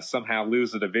somehow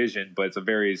lose the division, but it's a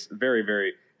very, very,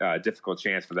 very difficult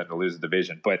chance for them to lose the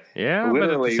division. But yeah, but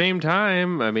at the same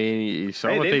time, I mean, you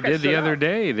saw what they did the other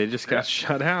day. They just got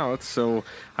shut out. So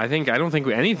I don't think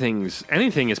anything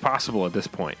is possible at this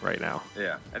point right now.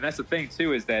 Yeah, and that's the thing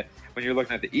too, is that when you're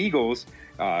looking at the Eagles,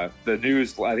 the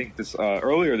news I think this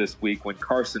earlier this week, when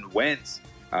Carson Wentz.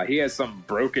 He has some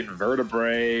broken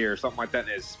vertebrae or something like that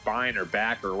in his spine or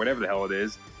back or whatever the hell it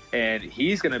is. And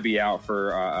he's going to be out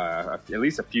for at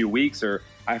least a few weeks, or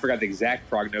I forgot the exact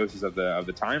prognosis of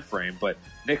the time frame. But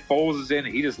Nick Foles is in.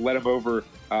 He just led him over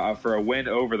for a win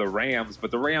over the Rams.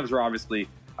 But the Rams are obviously,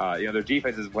 their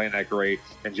defense isn't playing that great.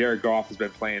 And Jared Goff has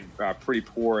been playing pretty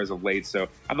poor as of late. So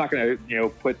I'm not going to,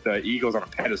 put the Eagles on a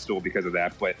pedestal because of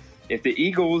that. But if the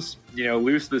Eagles,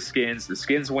 lose to the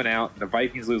Skins win out, the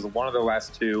Vikings lose one of their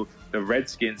last 2, the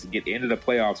Redskins get into the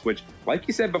playoffs, which, like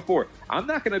you said before, I'm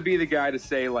not going to be the guy to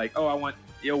say, like, oh, I want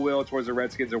ill will towards the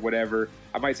Redskins or whatever.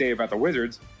 I might say about the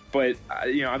Wizards, but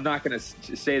I'm not going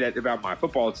to say that about my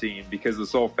football team because of the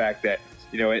sole fact that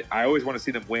I always want to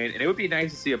see them win, and it would be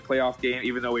nice to see a playoff game,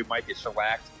 even though we might get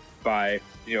shellacked by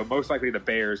most likely the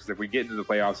Bears. Because if we get into the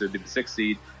playoffs, it would be the 6th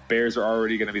seed. Bears are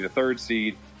already going to be the 3rd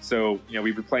seed, so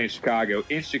we'd be playing Chicago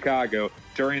in Chicago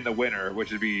during the winter,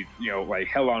 which would be like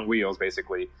hell on wheels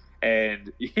basically.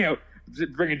 And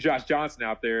bringing Josh Johnson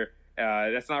out there.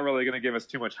 That's not really going to give us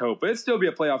too much hope, but it'd still be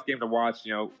a playoff game to watch.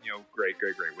 Great,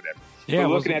 whatever. Yeah,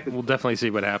 we'll definitely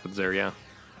see what happens there. Yeah,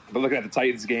 but looking at the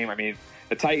Titans game, I mean,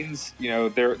 the Titans,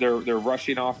 their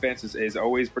rushing offense is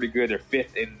always pretty good. They're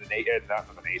 5th in the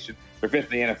nation. They're 5th in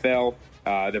the NFL.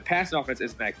 Their passing offense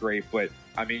isn't that great, but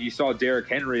I mean, you saw Derrick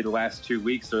Henry the last 2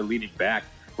 weeks. Their leading back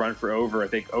run for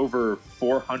over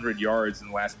 400 yards in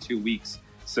the last 2 weeks.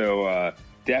 So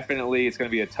definitely, it's going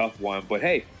to be a tough one. But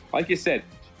hey, like you said.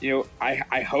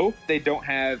 I hope they don't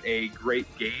have a great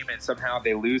game and somehow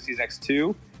they lose these next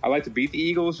 2. I like to beat the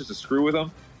Eagles just to screw with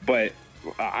them, but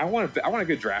I want a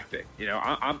good draft pick.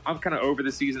 I'm kind of over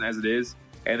the season as it is,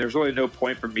 and there's really no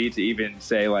point for me to even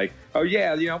say like, oh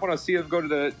yeah, I want to see them go to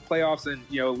the playoffs and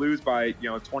lose by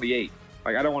 28.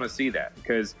 Like I don't want to see that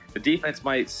because the defense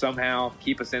might somehow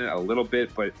keep us in it a little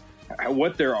bit, but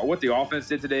what the offense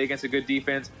did today against a good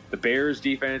defense, the Bears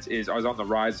defense is on the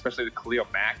rise, especially the Khalil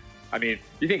Mack. I mean,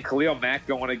 you think Khalil Mack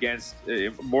going against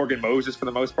Morgan Moses for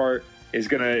the most part is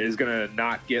gonna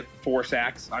not get 4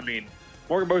 sacks? I mean,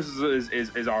 Morgan Moses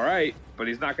is all right, but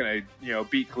he's not gonna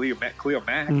beat Khalil Mack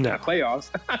in the playoffs.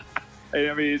 I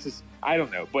mean, it's just I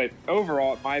don't know. But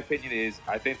overall, my opinion is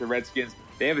I think the Redskins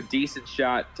they have a decent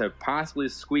shot to possibly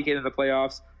squeak into the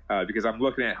playoffs because I'm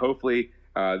looking at hopefully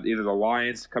either the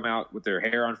Lions come out with their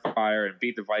hair on fire and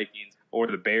beat the Vikings, or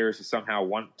the Bears to somehow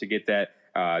want to get that.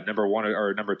 Number 1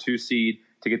 or number 2 seed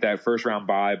to get that first round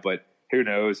bye, but who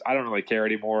knows? I don't really care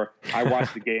anymore. I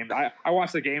watched the game. I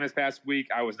watched the game this past week.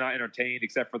 I was not entertained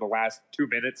except for the last 2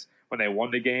 minutes when they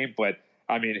won the game. But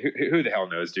I mean, who the hell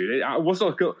knows, dude? We'll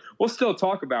still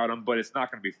talk about them, but it's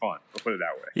not going to be fun. We'll put it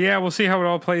that way. Yeah, we'll see how it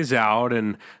all plays out,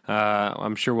 and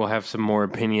I'm sure we'll have some more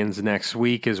opinions next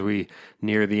week as we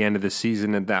near the end of the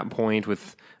season. At that point,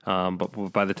 but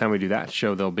by the time we do that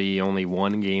show, there'll be only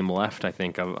 1 game left, I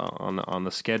think, on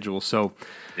the schedule. So,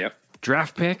 yep.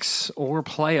 Draft picks or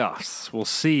playoffs. We'll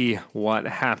see what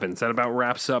happens. That about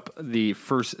wraps up the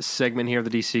first segment here of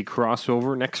the DC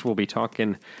crossover. Next, we'll be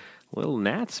talking little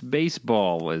Nats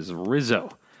baseball as Rizzo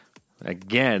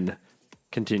again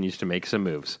continues to make some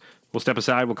moves. We'll step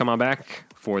aside. We'll come on back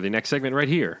for the next segment right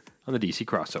here on the DC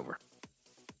crossover.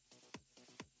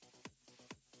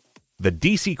 The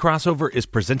DC crossover is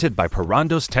presented by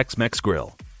Perando's Tex-Mex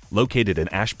Grill. Located in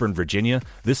Ashburn, Virginia,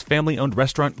 this family-owned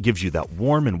restaurant gives you that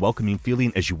warm and welcoming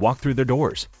feeling as you walk through their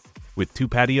doors. With 2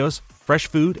 patios, fresh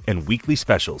food, and weekly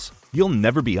specials, you'll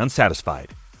never be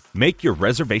unsatisfied. Make your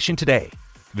reservation today.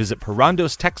 Visit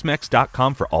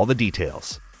perandostexmex.com for all the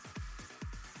details.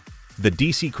 The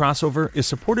DC crossover is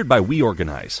supported by We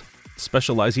Organize.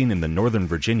 Specializing in the Northern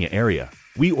Virginia area,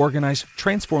 We Organize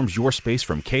transforms your space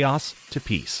from chaos to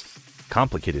peace,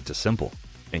 complicated to simple,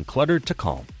 and cluttered to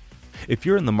calm. If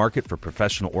you're in the market for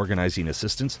professional organizing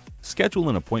assistance, schedule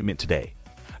an appointment today.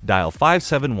 Dial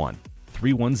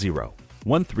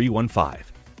 571-310-1315.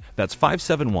 That's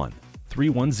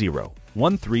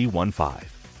 571-310-1315.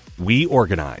 We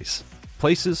Organize.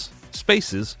 Places,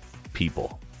 spaces,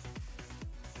 people.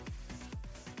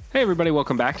 Hey everybody,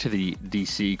 welcome back to the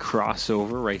DC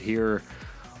crossover right here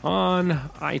on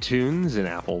iTunes and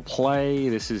Apple Play.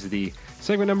 This is the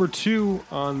segment number 2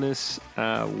 on this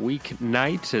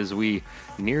weeknight as we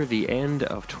near the end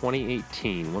of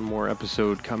 2018. One more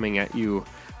episode coming at you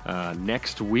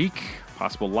next week.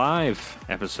 Possible live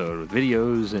episode with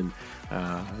videos and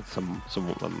some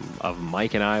of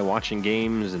Mike and I watching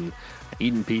games and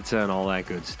eating pizza and all that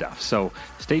good stuff. So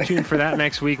stay tuned for that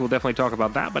next week. We'll definitely talk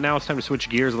about that. But now it's time to switch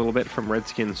gears a little bit from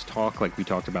Redskins talk like we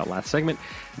talked about last segment.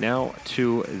 Now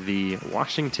to the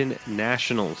Washington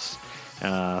Nationals.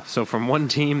 So from one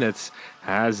team that's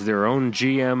has their own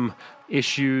GM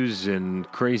issues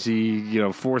and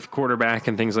crazy, fourth quarterback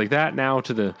and things like that, now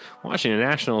to the Washington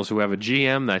Nationals, who have a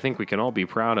GM that I think we can all be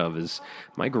proud of, is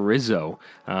Mike Rizzo.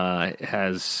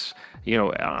 Has,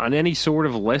 on any sort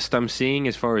of list I'm seeing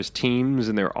as far as teams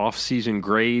and their off-season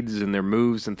grades and their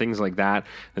moves and things like that,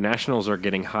 the Nationals are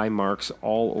getting high marks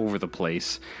all over the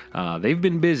place. They've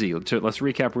been busy. Let's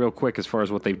recap real quick as far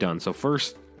as what they've done. So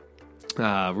first,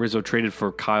 Rizzo traded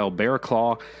for Kyle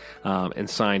Bearclaw and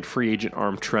signed free agent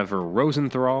arm Trevor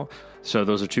Rosenthal. So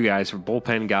those are two guys for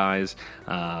bullpen guys.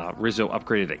 Rizzo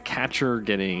upgraded at catcher,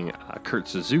 getting Kurt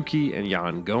Suzuki and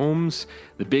Yan Gomes.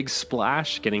 The big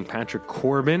splash, getting Patrick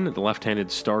Corbin, the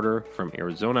left-handed starter from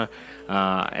Arizona.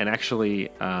 And actually,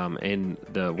 in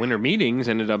the winter meetings,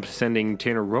 ended up sending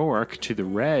Tanner Roark to the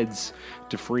Reds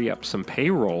to free up some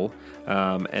payroll.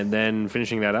 And then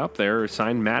finishing that up there,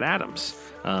 signed Matt Adams.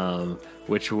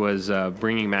 Which was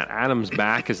bringing Matt Adams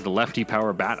back as the lefty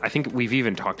power bat. I think we've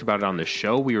even talked about it on the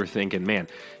show. We were thinking, man,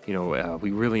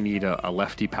 we really need a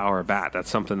lefty power bat.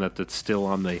 That's something that's still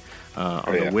on the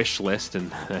the wish list,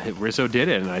 and Rizzo did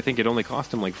it, and I think it only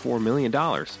cost him like $4 million,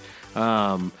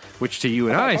 which to you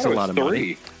and I is a lot of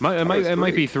money. It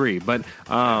might be three, but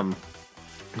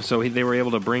so they were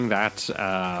able to bring that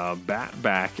bat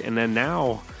back, and then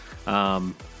now,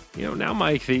 now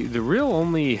Mike,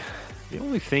 the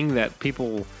only thing that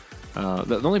people,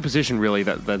 the only position really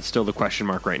that's still the question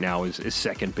mark right now is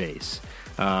second base.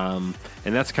 And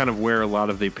that's kind of where a lot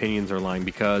of the opinions are lying,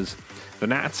 because the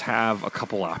Nats have a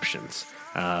couple options.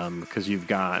 Because you've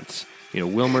got,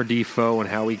 Wilmer Defoe and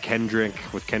Howie Kendrick.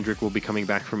 With Kendrick will be coming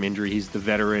back from injury. He's the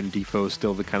veteran. Defoe's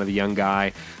still the kind of the young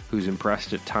guy who's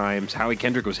impressed at times. Howie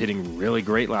Kendrick was hitting really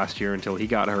great last year until he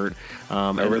got hurt.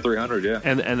 Over 300, yeah.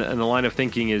 And the line of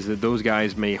thinking is that those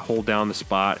guys may hold down the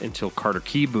spot until Carter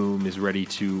Keyboom is ready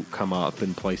to come up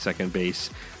and play second base.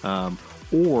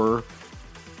 Or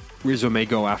Rizzo may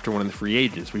go after one of the free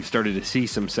agents. We've started to see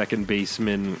some second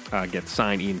basemen get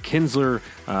signed. Ian Kinsler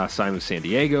signed with San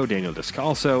Diego. Daniel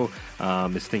Descalso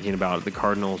is thinking about the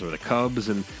Cardinals or the Cubs.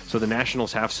 And so the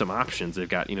Nationals have some options. They've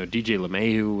got, DJ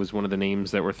LeMahieu was one of the names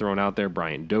that were thrown out there.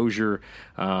 Brian Dozier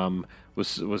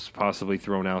was possibly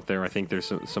thrown out there. I think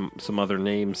there's some other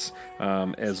names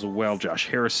as well. Josh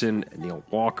Harrison, Neil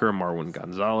Walker, Marwin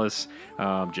Gonzalez,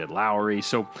 Jed Lowry.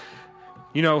 So,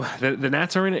 the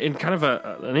Nats are in kind of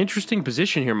an interesting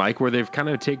position here, Mike, where they've kind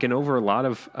of taken over a lot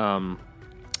of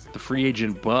the free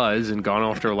agent buzz and gone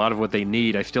after a lot of what they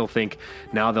need. I still think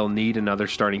now they'll need another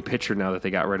starting pitcher now that they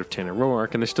got rid of Tanner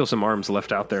Roark, and there's still some arms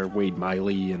left out there, Wade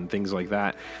Miley and things like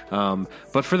that.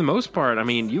 But for the most part, I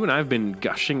mean, you and I have been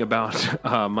gushing about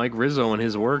Mike Rizzo and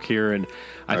his work here, and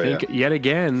I think yet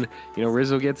again,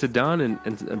 Rizzo gets it done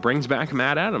and brings back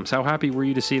Matt Adams. How happy were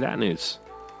you to see that news?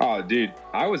 Oh, dude,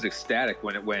 I was ecstatic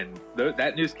when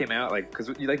that news came out. Because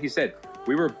like you said,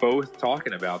 we were both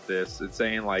talking about this and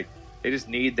saying they just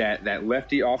need that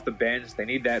lefty off the bench. They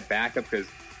need that backup because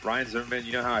Ryan Zimmerman,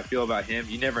 you know how I feel about him.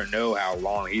 You never know how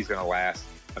long he's going to last.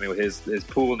 I mean, with his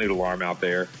pool noodle arm out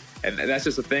there, and that's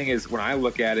just the thing is when I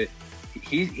look at it,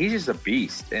 he's just a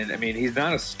beast. And I mean, he's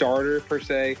not a starter per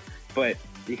se, but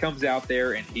he comes out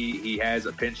there and he has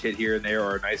a pinch hit here and there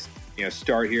or a nice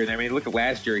start here and there. I mean, look at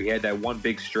last year. He had that one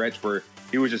big stretch where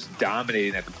he was just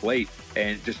dominating at the plate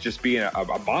and just being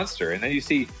a monster. And then you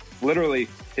see literally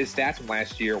his stats from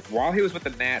last year while he was with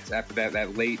the Nats after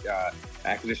that late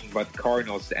acquisition by the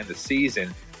Cardinals to end the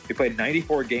season. He played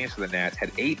 94 games for the Nats,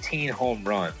 had 18 home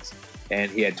runs,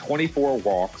 and he had 24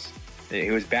 walks.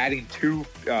 He was batting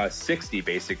 .260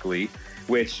 basically,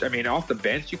 which, I mean, off the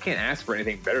bench, you can't ask for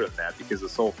anything better than that because of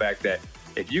the sole fact that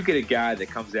if you get a guy that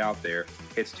comes out there,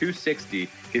 hits .260,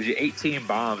 gives you 18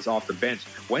 bombs off the bench,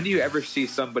 when do you ever see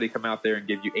somebody come out there and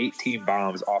give you 18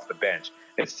 bombs off the bench?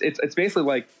 It's basically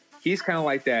like he's kind of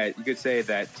like that, you could say,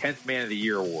 that 10th Man of the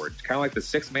Year award. It's kind of like the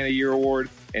 6th Man of the Year award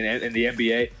in the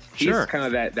NBA. He's kind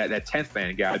of that 10th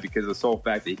man guy because of the sole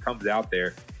fact that he comes out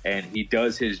there and he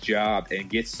does his job and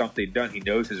gets something done. He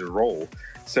knows his role.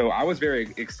 So I was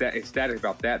very ecstatic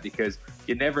about that because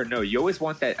you never know. You always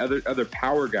want that other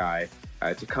power guy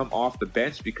to come off the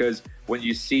bench because when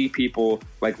you see people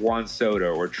like Juan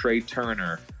Soto or Trey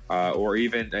Turner or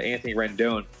even Anthony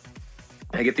Rendon,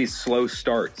 they get these slow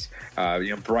starts.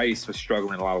 Bryce was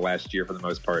struggling a lot last year for the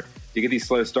most part. You get these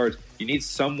slow starts. You need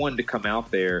someone to come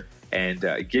out there and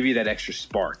give you that extra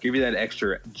spark, give you that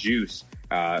extra juice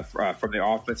from the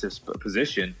offensive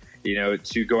position,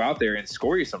 to go out there and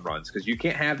score you some runs because you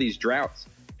can't have these droughts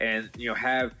and,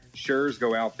 have Scherz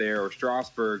go out there or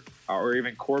Strasburg or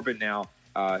even Corbin now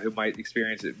who might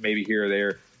experience it maybe here or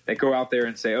there that go out there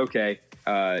and say, okay,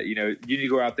 you need to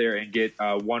go out there and get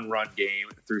a one-run game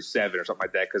through 7 or something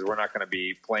like that because we're not going to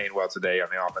be playing well today on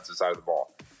the offensive side of the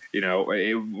ball.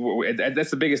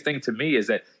 That's the biggest thing to me is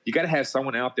that you got to have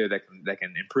someone out there that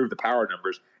can improve the power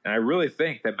numbers, and I really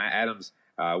think that Matt Adams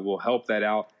will help that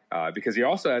out because he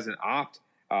also has an option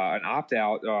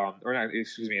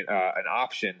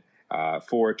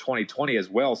for 2020 as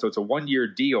well. So it's a 1-year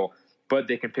deal, but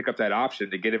they can pick up that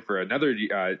option to get him for another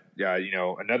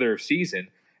another season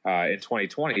in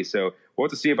 2020. So we'll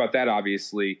have to see about that,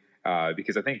 obviously,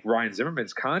 because I think Ryan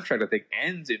Zimmerman's contract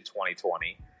ends in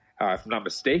 2020. if I'm not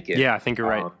mistaken. Yeah, I think you're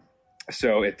right.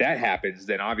 So if that happens,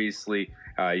 then obviously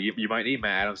you might need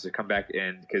Matt Adams to come back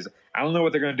in, because I don't know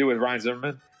what they're going to do with Ryan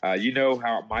Zimmerman. You know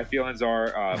how my feelings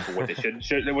are for what they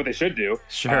should do.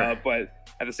 Sure. But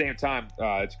at the same time,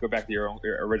 to go back to your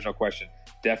original question,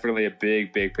 definitely a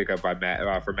big pickup by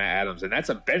Matt for Matt Adams, and that's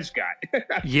a bench guy.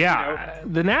 Yeah,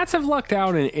 the Nats have lucked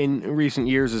out in recent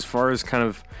years as far as kind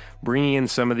of bringing in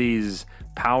some of these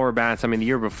power bats. I mean, the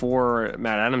year before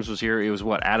Matt Adams was here, it was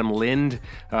Adam Lind,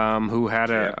 who had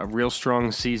a real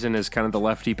strong season as kind of the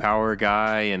lefty power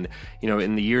guy. And,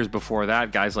 in the years before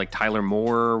that, guys like Tyler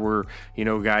Moore were,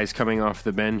 guys coming off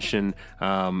the bench and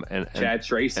Chad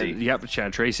Tracy.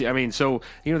 Chad Tracy. I mean, so,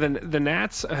 the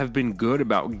Nats have been good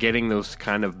about getting those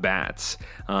kind of bats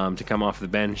to come off the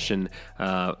bench. And,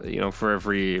 for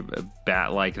every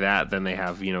bat like that, then they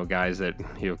have, guys that,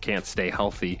 can't stay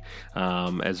healthy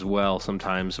as well sometimes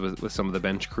with some of the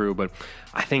bench crew. But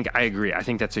I agree. I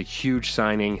think that's a huge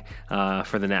signing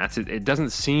for the Nats. It doesn't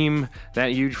seem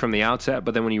that huge from the outset,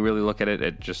 but then when you really look at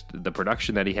it just the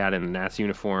production that he had in the Nats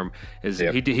uniform is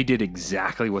he did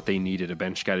exactly what they needed a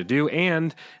bench guy to do.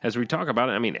 And as we talk about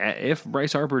it, I mean, if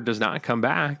Bryce Harper does not come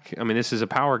back, I mean, this is a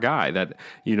power guy that,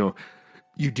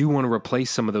 you do want to replace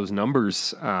some of those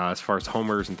numbers as far as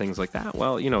homers and things like that.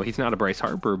 Well, he's not a Bryce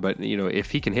Harper, but,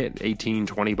 if he can hit 18,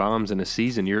 20 bombs in a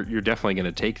season, you're definitely going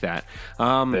to take that.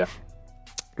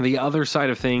 The other side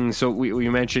of things, so we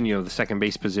mentioned, the second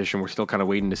base position. We're still kind of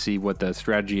waiting to see what the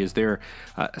strategy is there.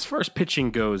 As far as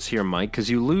pitching goes here, Mike, because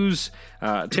you lose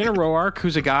Tanner Roark,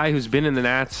 who's a guy who's been in the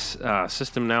Nats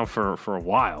system now for a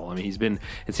while. I mean,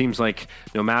 it seems like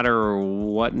no matter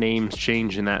what names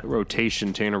change in that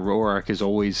rotation, Tanner Roark is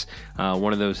always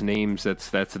one of those names that's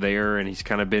there, and he's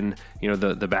kind of been,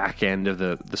 the back end of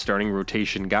the starting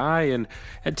rotation guy. And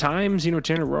at times,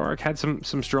 Tanner Roark had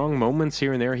some strong moments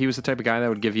here and there. He was the type of guy that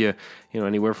would give you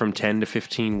anywhere from 10 to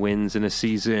 15 wins in a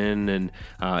season, and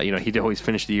he'd always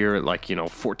finish the year at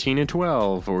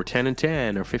 14-12 or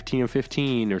 10-10 or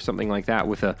 15-15 or something like that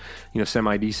with a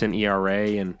semi-decent ERA.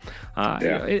 And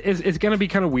it's going to be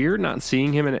kind of weird not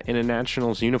seeing him in a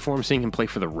Nationals uniform, seeing him play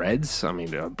for the Reds. I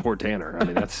mean, poor Tanner. I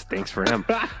mean, that stinks for him.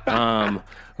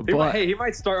 But he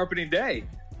might start opening day.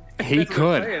 He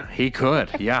could.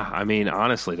 Yeah. I mean,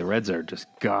 honestly, the Reds are just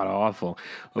god awful.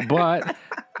 But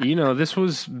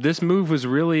this move was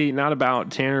really not about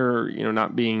Tanner,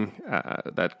 not being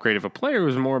that great of a player. It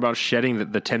was more about shedding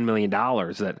the $10 million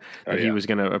that he was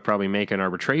going to probably make in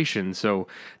arbitration. So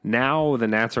now the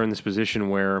Nats are in this position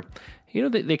where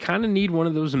they kind of need one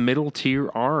of those middle-tier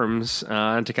arms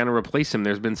to kind of replace him.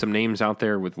 There's been some names out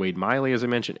there with Wade Miley, as I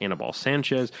mentioned, Anibal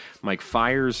Sanchez, Mike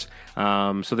Fiers.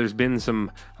 So there's been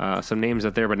some names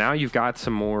out there, but now you've got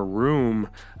some more room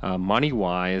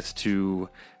money-wise to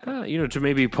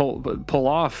maybe pull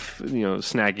off,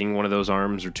 snagging one of those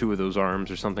arms or two of those arms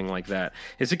or something like that.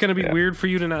 Is it going to be weird for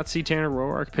you to not see Tanner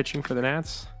Roark pitching for the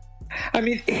Nats? I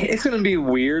mean, it's going to be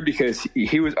weird because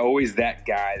he was always that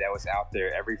guy that was out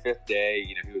there every fifth day.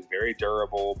 He was very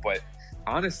durable. But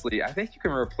honestly, I think you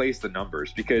can replace the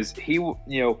numbers because he,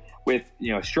 with,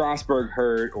 Strasburg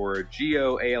hurt or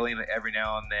Gio ailing every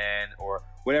now and then or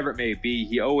whatever it may be,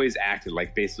 he always acted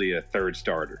like basically a third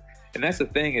starter. And that's the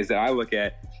thing is that I look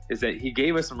at is that he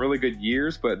gave us some really good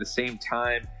years, but at the same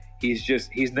time,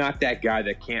 he's not that guy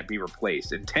that can't be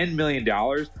replaced. And $10 million,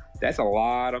 that's a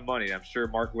lot of money. I'm sure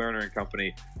Mark Lerner and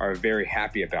company are very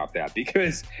happy about that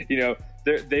because,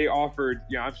 they offered,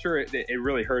 I'm sure it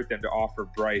really hurt them to offer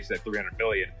Bryce at $300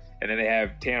 million. And then they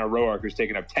have Tanner Roark who's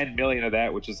taking up $10 million of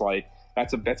that, which is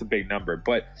that's a big number.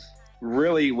 But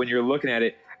really, when you're looking at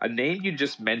it, a name you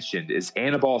just mentioned is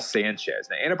Anibal Sanchez.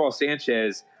 Now, Anibal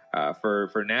Sanchez,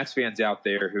 for Nats fans out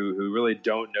there who really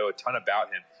don't know a ton about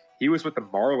him, he was with the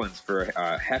Marlins for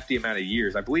a hefty amount of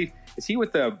years. I believe, is he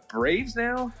with the Braves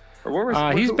now? Or what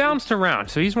was, he's bounced around.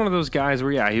 So he's one of those guys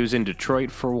where, he was in Detroit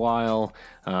for a while.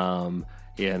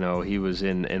 He was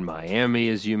in Miami,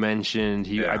 as you mentioned.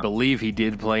 I believe he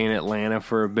did play in Atlanta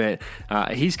for a bit.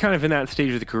 He's kind of in that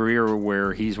stage of the career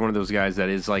where he's one of those guys that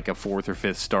is like a fourth or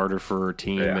fifth starter for a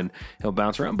team, and he'll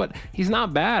bounce around. But he's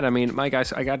not bad. I mean, Mike,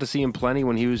 I got to see him plenty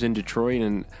when he was in Detroit,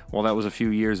 and while that was a few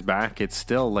years back, it's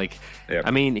still I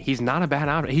mean, he's not a bad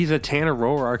option. He's a Tanner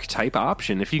Roark type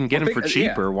option. If you can get him for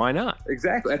cheaper, why not?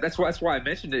 Exactly. That's why I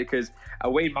mentioned it, because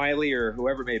Wade Miley or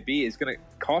whoever it may be is going to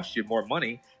cost you more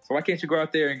money. So why can't you go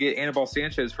out there and get Anibal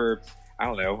Sanchez for, I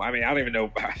don't know. I mean, I don't even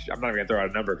know. I'm not even going to throw out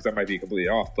a number because I might be completely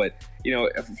off. But,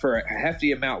 for a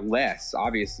hefty amount less,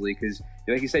 obviously, because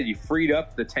like you said, you freed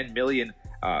up the $10 million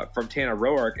from Tanner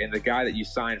Roark, and the guy that you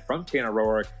signed from Tanner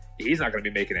Roark, he's not going to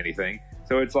be making anything.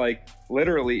 So it's like,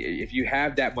 literally, if you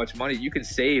have that much money, you can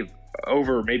save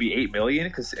over maybe $8 million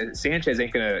because Sanchez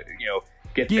ain't gonna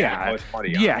get that much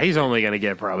money. Yeah, he's only going to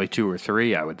get probably 2 or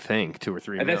 3, I would think, 2 or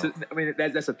 3 And mil.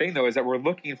 that's the thing though, is that we're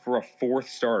looking for a fourth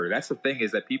starter. That's the thing,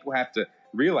 is that people have to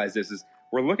realize this is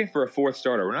we're looking for a fourth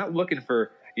starter. We're not looking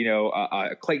for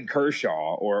a Clayton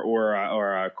Kershaw or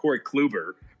a Corey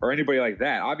Kluber or anybody like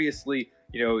that. Obviously,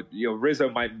 Rizzo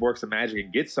might work some magic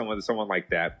and get someone like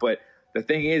that, but the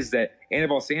thing is that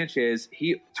Anibal Sanchez,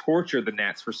 he tortured the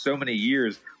Nats for so many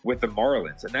years with the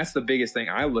Marlins. And that's the biggest thing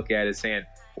I look at, is saying,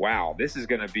 wow, this is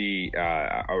going to be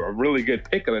a really good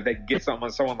pickup if they can get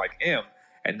someone like him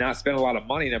and not spend a lot of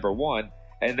money, number one.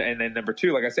 And then number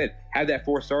two, like I said, have that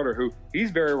fourth starter who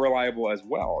he's very reliable as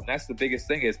well. And that's the biggest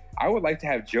thing, is I would like to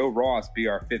have Joe Ross be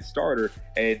our fifth starter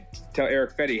and tell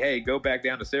Eric Fetty, hey, go back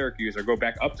down to Syracuse or go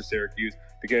back up to Syracuse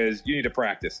because you need to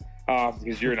practice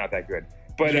because you're not that good.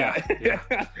 But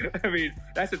I mean,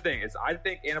 that's the thing, is I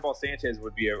think Anibal Sanchez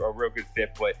would be a real good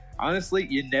fit. But honestly,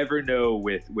 you never know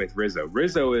with Rizzo.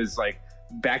 Rizzo is like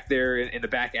back there in the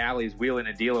back alleys wheeling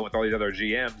and dealing with all these other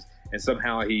GMs, and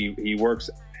somehow he works.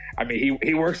 I mean,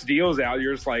 he works deals out.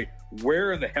 You're just like,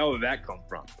 where in the hell did that come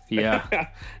from? Yeah.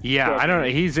 I don't know.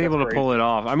 He's able to pull it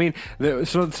off. I mean,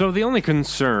 so the only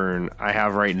concern I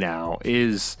have right now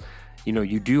is,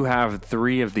 you do have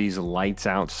 3 of these lights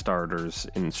out starters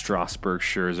in Strasburg,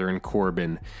 Scherzer, and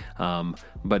Corbin.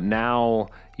 But now,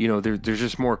 there's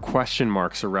just more question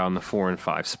marks around the 4 and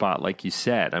 5 spot, like you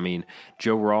said. I mean,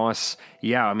 Joe Ross,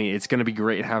 it's going to be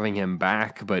great having him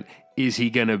back, but is he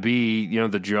going to be,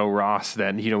 the Joe Ross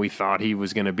that, we thought he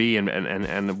was going to be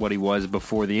and what he was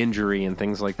before the injury and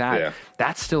things like that? Yeah.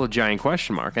 That's still a giant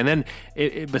question mark. And then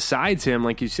besides him,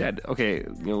 like you said, okay,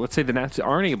 let's say the Nats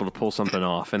aren't able to pull something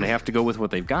off and they have to go with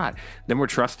what they've got. Then we're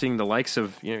trusting the likes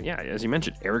of, as you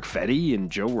mentioned, Eric Fetty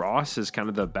and Joe Ross as kind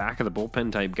of the back of the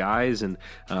bullpen type guys. And,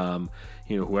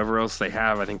 whoever else they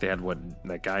have, I think they had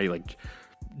that guy like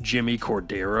Jimmy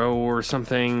Cordero or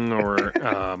something, or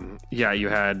you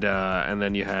had and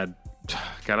then you had,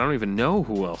 God, I don't even know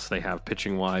who else they have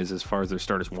pitching wise as far as their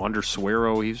starters. Wander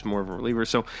Suero, he's more of a reliever,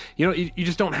 so you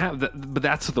just don't have that. But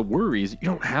that's the worry, is you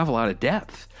don't have a lot of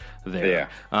depth there.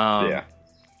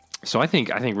 So I think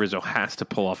Rizzo has to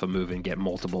pull off a move and get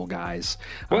multiple guys.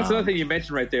 Well, that's another thing you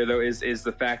mentioned right there, though, is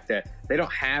the fact that they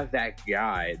don't have that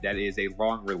guy that is a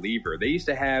long reliever. They used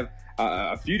to have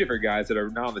a few different guys that are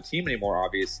not on the team anymore,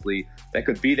 obviously, that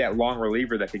could be that long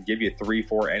reliever that could give you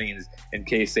 3-4 innings in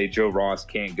case, say, Joe Ross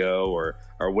can't go or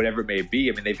whatever it may be.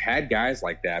 I mean, they've had guys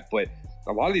like that, but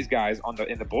a lot of these guys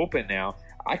in the bullpen now,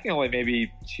 I can only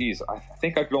I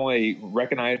think I can only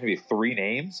recognize maybe 3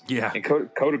 names. Yeah. And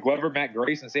Coda Glover, Matt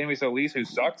Grace, and Sammy Solis, who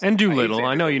sucks. And Doolittle.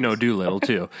 I know you know Doolittle,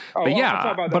 too. I'm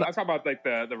talking about like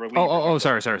the reliever.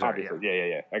 Sorry.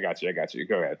 Yeah. I got you.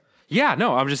 Go ahead. Yeah,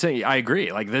 no, I'm just saying, I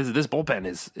agree. Like, this bullpen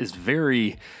is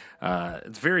very...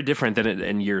 it's very different than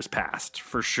in years past,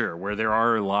 for sure, where there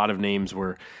are a lot of names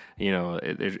where,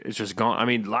 it's just gone. I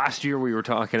mean, last year we were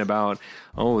talking about,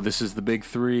 this is the big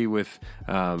 3 with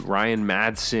Ryan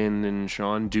Madsen and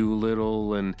Sean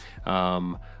Doolittle and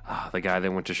the guy that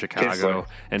went to Chicago.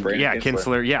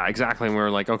 Kinsler. Yeah, exactly. And we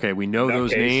were like, okay, we know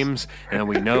those names, and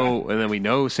we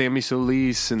know Sammy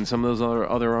Solis and some of those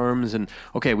other arms, and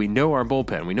okay, we know our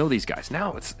bullpen. We know these guys.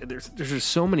 Now there's just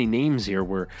so many names here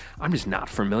where I'm just not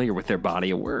familiar with their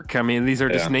body of work. I mean, these are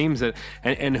just names that,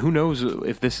 and who knows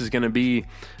if this is going to be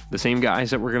the same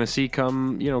guys that we're going to see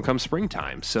come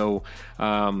springtime. So,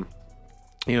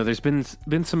 there's been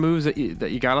some moves that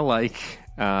you gotta like.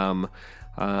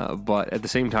 But at the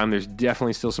same time, there's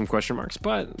definitely still some question marks.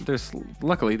 But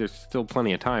luckily there's still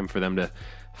plenty of time for them to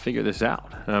figure this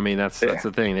out. I mean, that's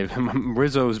the thing.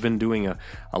 Rizzo's been doing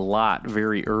a lot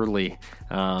very early,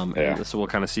 and so we'll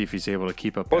kind of see if he's able to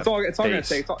keep up. Well, it's all going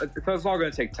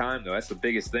to take time, though. That's the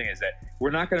biggest thing, is that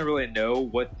we're not going to really know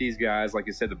what these guys, like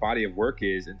you said, the body of work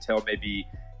is until maybe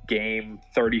game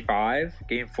 35,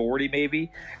 game 40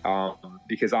 maybe,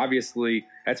 because obviously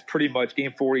that's pretty much,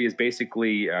 game 40 is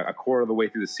basically a quarter of the way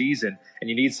through the season, and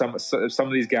you need some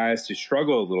of these guys to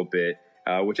struggle a little bit,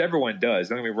 which everyone does.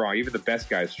 Don't get me wrong, even the best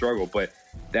guys struggle, but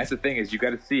that's the thing, is you got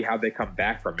to see how they come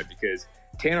back from it, because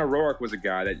Tanner Roark was a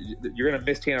guy that you're going to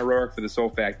miss. Tanner Roark for the sole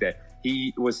fact that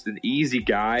he was an easy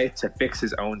guy to fix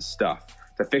his own stuff,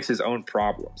 to fix his own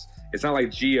problems. It's not like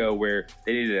Gio, where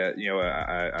they needed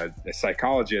a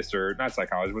psychologist, or not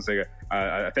psychologist, let's say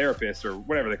a therapist or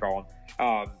whatever they call him,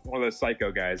 one of those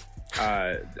psycho guys,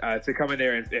 to come in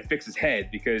there and fix his head,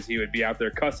 because he would be out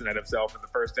there cussing at himself in the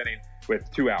first inning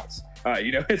with 2 outs.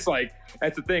 It's like,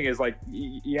 that's the thing, is like,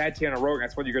 you had Tanner Roark,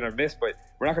 that's what you're going to miss, but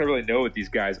we're not going to really know what these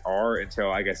guys are until,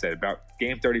 like I said, about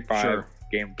game 35. Sure.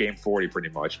 game 40 pretty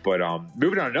much. But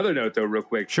moving on another note though, real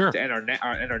quick, sure. To end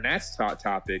our Nats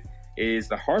topic is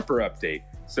the Harper update.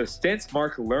 So since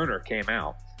Mark Lerner came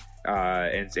out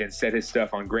and said his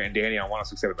stuff on Grant and Danny on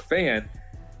 106.7 The Fan,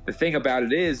 the thing about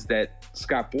it is that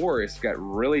Scott Boras got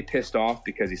really pissed off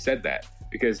because he said that,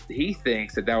 because he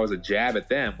thinks that was a jab at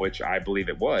them, which I believe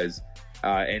it was,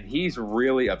 and he's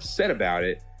really upset about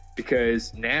it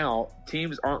because now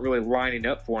teams aren't really lining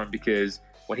up for him, because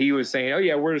when he was saying, oh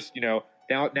yeah, we're just,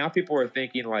 now people are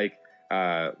thinking like,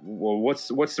 well, what's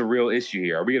the real issue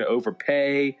here? Are we going to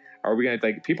overpay? Are we going to,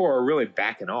 like, people are really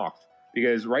backing off,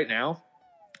 because right now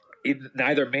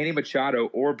neither Manny Machado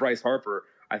or Bryce Harper,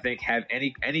 I think, have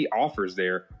any offers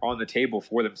there on the table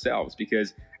for themselves,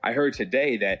 because I heard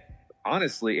today that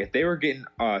honestly, if they were getting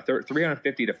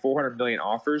 350 to 400 million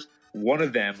offers, one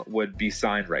of them would be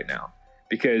signed right now,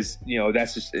 because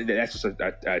that's just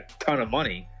a ton of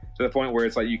money, to the point where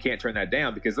it's like you can't turn that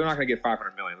down, because they're not going to get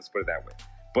 500 million. Let's put it that way.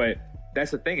 But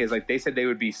that's the thing, is like they said they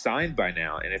would be signed by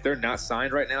now, and if they're not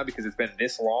signed right now because it's been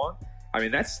this long, I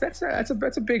mean that's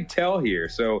a big tell here.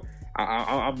 So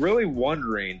I'm really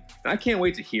wondering, and I can't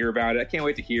wait to hear about it. I can't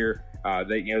wait to hear that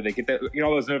they get that,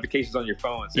 all those notifications on your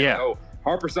phone saying, oh,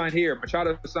 Harper signed here,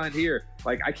 Machado signed here.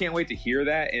 Like, I can't wait to hear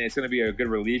that, and it's going to be a good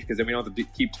relief, because then we don't have to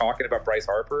keep talking about Bryce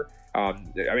Harper. I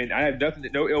mean, I have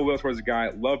no ill will towards the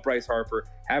guy. Love Bryce Harper.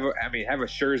 Have a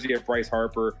jersey of Bryce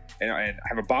Harper, and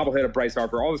have a bobblehead of Bryce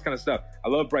Harper. All this kind of stuff. I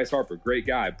love Bryce Harper, great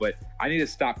guy, but I need to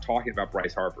stop talking about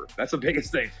Bryce Harper. That's the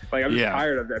biggest thing. Like, I'm just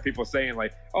tired of that. People saying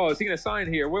like, "Oh, is he going to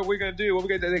sign here? What are we going to do? What are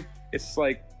we going to do?" It's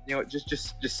like,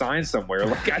 just sign somewhere.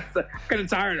 Like, I'm kind of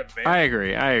tired of it, man. I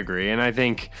agree, and I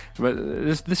think, but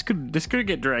this could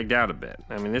get dragged out a bit.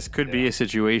 I mean, this could be a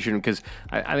situation, because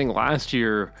I think last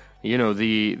year,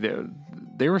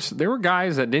 there were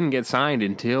guys that didn't get signed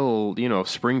until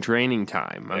spring training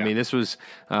time. I mean, this was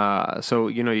so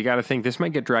you got to think this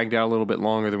might get dragged out a little bit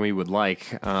longer than we would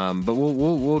like. But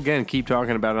we'll again keep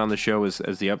talking about it on the show as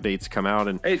the updates come out.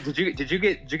 And hey, did you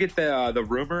get the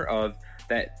rumor of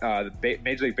that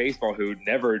Major League Baseball, who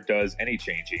never does any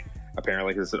changing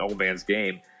apparently because it's an old man's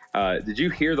game? Did you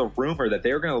hear the rumor that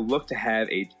they were going to look to have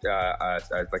a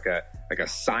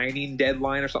signing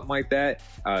deadline or something like that,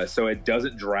 so it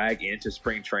doesn't drag into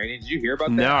spring training? Did you hear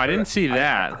about that? No, I didn't see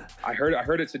that. I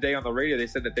heard it today on the radio. They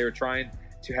said that they were trying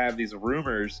to have these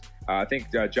rumors. I think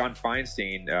John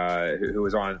Feinstein, who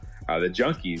was on the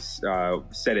Junkies,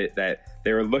 said it, that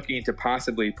they were looking to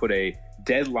possibly put a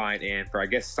deadline in for, I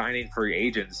guess, signing free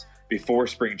agents before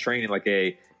spring training, like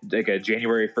a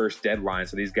January 1st deadline,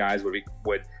 so these guys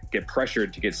would get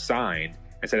pressured to get signed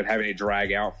instead of having to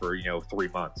drag out for 3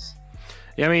 months.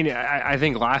 Yeah, I mean, I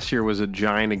think last year was a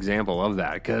giant example of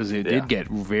that, because it did get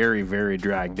very, very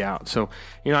dragged out. So,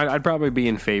 I'd probably be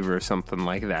in favor of something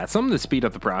like that, something to speed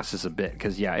up the process a bit,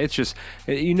 because, it's just,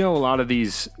 a lot of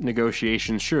these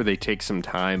negotiations, sure, they take some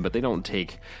time, but they don't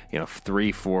take,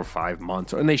 3, 4, 5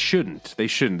 months, and they shouldn't. They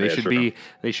should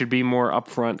be more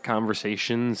upfront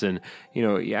conversations, and,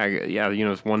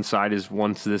 one side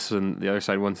wants this and the other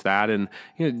side wants that, and,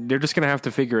 they're just going to have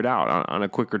to figure it out on a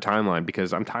quicker timeline,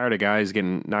 because I'm tired of guys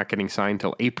not getting signed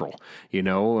till April. I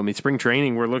mean, spring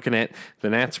training, we're looking at the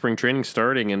Nats spring training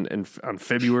starting on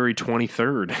February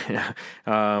 23rd.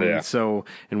 So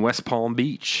in West Palm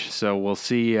Beach. So we'll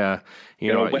see,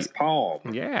 West Palm.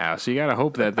 Yeah. So you got to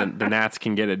hope that the Nats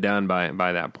can get it done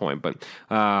by that point. But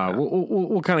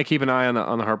we'll kind of keep an eye on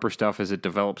the Harper stuff as it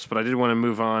develops. But I did want to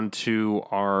move on to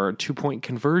our 2-point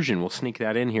conversion. We'll sneak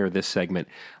that in here this segment.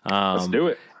 Let's do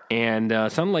it. And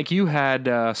sounded like you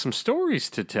had some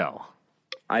stories to tell.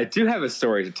 I do have a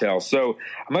story to tell. So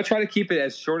I'm going to try to keep it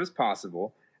as short as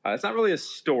possible. It's not really a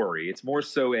story. It's more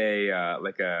so a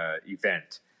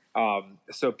event.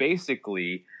 So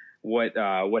basically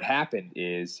what happened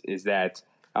is that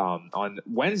on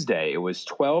Wednesday, it was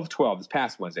 12/12, this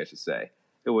past Wednesday, I should say.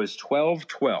 It was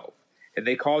 12/12, and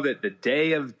they called it the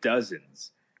Day of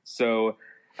Dozens. So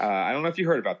I don't know if you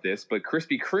heard about this, but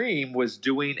Krispy Kreme was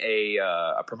doing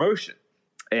a promotion.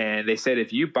 And they said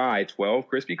if you buy 12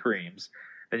 Krispy Kremes,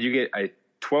 then you get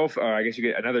you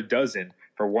get another dozen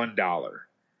for $1.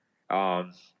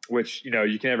 Which, you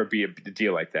can never beat a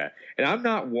deal like that. And I'm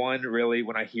not one really,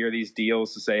 when I hear these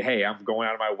deals, to say, hey, I'm going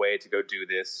out of my way to go do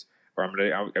this, or I'm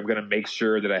gonna make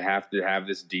sure that I have to have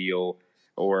this deal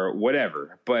or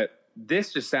whatever. But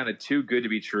this just sounded too good to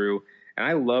be true. And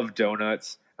I love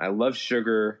donuts. I love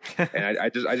sugar, and I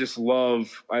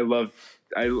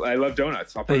love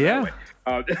donuts. I'll put it that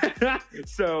way.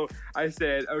 So I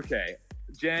said, okay,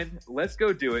 Jen, let's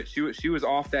go do it. She was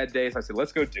off that day, so I said,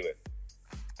 let's go do it.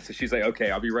 So she's like, okay,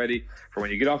 I'll be ready for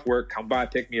when you get off work. Come by,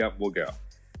 pick me up, we'll go.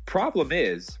 Problem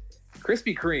is,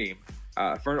 Krispy Kreme,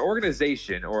 for an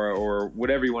organization or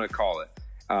whatever you want to call it,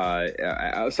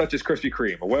 such as Krispy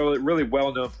Kreme, a really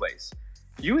well-known place,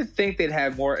 you would think they'd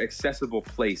have more accessible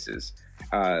places.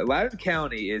 Loudoun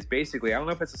County is basically, I don't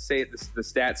know if it's the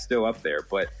stat's still up there,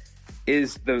 but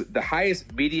is the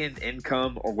highest median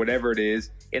income or whatever it is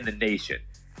in the nation.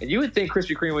 And you would think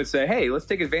Krispy Kreme would say, hey, let's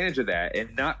take advantage of that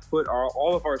and not put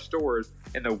all of our stores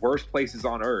in the worst places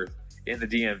on earth in the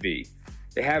DMV.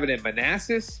 They have it in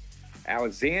Manassas,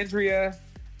 Alexandria,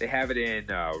 they have it in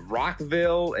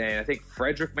Rockville, and I think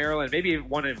Frederick, Maryland, maybe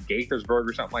one in Gaithersburg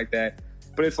or something like that.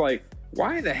 But it's like,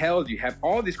 why in the hell do you have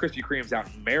all these Krispy Kremes out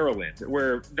in Maryland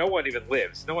where no one even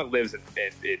lives? No one lives in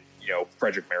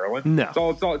Frederick, Maryland. No.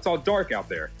 It's all dark out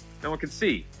there. No one can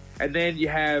see. And then you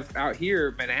have out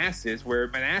here Manassas, where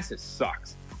Manassas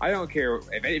sucks. I don't care.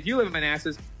 If you live in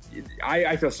Manassas,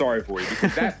 I feel sorry for you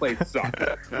because that place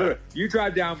sucks. Literally, you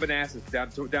drive down Manassas, down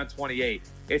 28.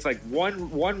 It's like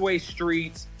one-way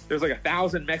streets. There's like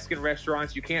 1,000 Mexican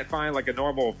restaurants. You can't find like a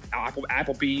normal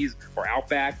Applebee's or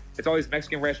Outback. It's all these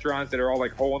Mexican restaurants that are all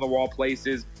like hole-in-the-wall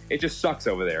places. It just sucks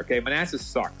over there, okay? Manassas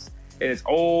sucks. And it's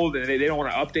old, and they don't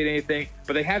want to update anything.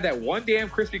 But they have that one damn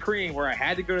Krispy Kreme where I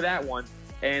had to go to that one.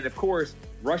 And, of course,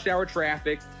 rush hour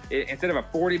traffic. Instead of a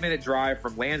 40-minute drive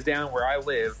from Lansdowne, where I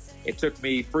live, it took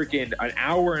me freaking an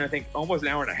hour and I think almost an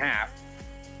hour and a half.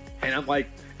 And I'm like,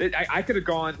 I could have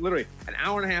gone literally an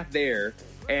hour and a half there.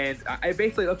 And I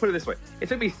basically, let's put it this way. It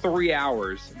took me 3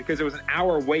 hours because it was an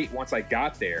hour wait once I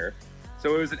got there.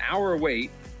 So it was an hour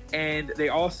wait. And they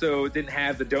also didn't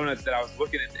have the donuts that I was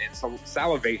looking at and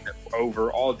salivating over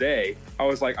all day. I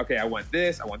was like, okay, I want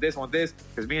this.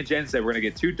 Because me and Jen said we're going to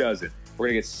get 2 dozen. We're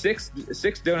going to get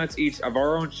six donuts each of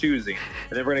our own choosing.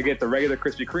 And then we're going to get the regular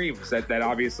Krispy Kremes that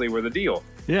obviously were the deal.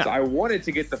 Yeah. So I wanted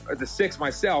to get the 6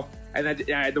 myself. And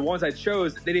the ones I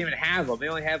chose, they didn't even have them. They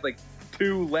only had like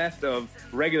 2 left of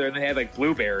regular, and they had like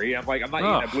blueberry. I'm like, I'm not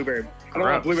eating a blueberry. I don't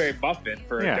want a blueberry muffin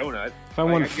for a donut. If I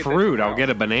want fruit, I'll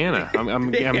get a banana.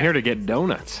 I'm here to get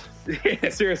donuts. Yeah,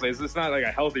 seriously, it's not like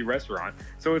a healthy restaurant.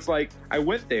 So it's like, I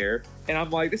went there, and I'm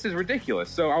like, this is ridiculous.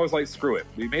 So I was like, screw it.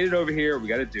 We made it over here. We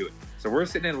got to do it. So we're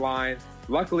sitting in line.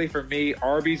 Luckily for me,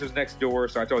 Arby's was next door,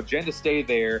 so I told Jen to stay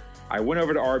there. I went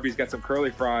over to Arby's, got some curly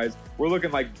fries. We're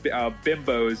looking like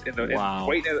bimbos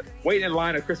waiting in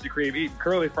line at Krispy Kreme, eating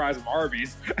curly fries from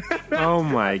Arby's. Oh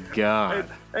my god!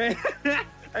 And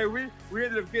we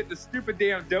ended up getting the stupid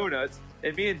damn donuts.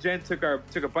 And me and Jen took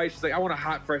a bite. She's like, "I want a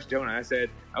hot fresh donut." I said,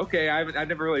 "Okay, I've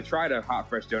never really tried a hot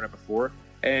fresh donut before."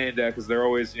 And because they're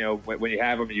always, when you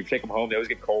have them and you take them home, they always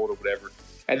get cold or whatever.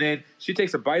 And then she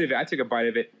takes a bite of it. I took a bite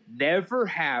of it. Never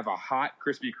have a hot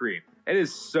Krispy Kreme. It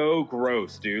is so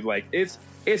gross, dude. Like it's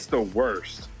the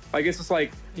worst. Like it's just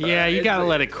like you gotta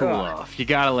let it cool off. You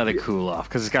gotta let it cool off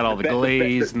because it's got all the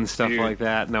glaze and stuff like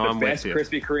that. No, I'm with you. The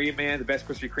best Krispy Kreme, man. The best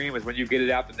Krispy Kreme is when you get it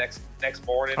out the next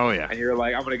morning. Oh yeah. And you're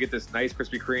like, I'm gonna get this nice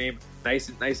Krispy Kreme, nice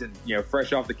and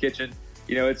fresh off the kitchen.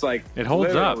 It's like it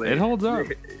holds up. It holds up.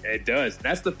 It does.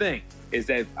 That's the thing. Is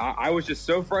that I was just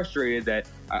so frustrated that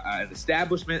an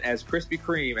establishment as Krispy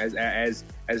Kreme,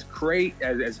 as great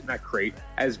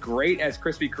as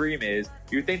Krispy Kreme is,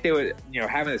 you'd think they would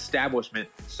have an establishment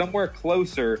somewhere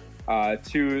closer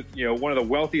to one of the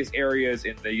wealthiest areas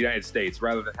in the United States,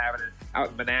 rather than having it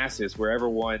out in Manassas where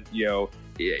everyone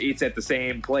eats at the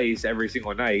same place every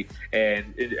single night,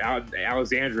 and out in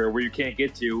Alexandria where you can't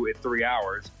get to in 3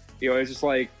 hours. It's just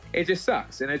like, it just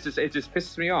sucks, and it just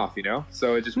pisses me off,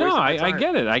 So it just I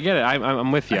get it.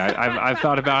 I'm with you. I've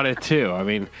thought about it too. I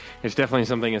mean, it's definitely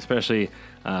something, especially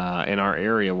in our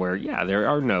area, where there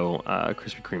are no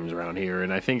Krispy Kremes around here,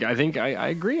 and I think I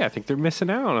agree. I think they're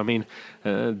missing out. I mean,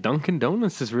 Dunkin'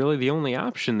 Donuts is really the only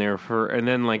option there and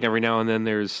then like every now and then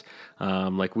there's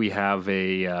like we have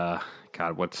a.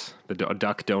 What's the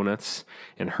Duck Donuts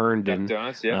in Herndon? Duck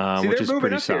Donuts, yeah. Which is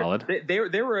pretty solid.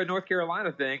 They were a North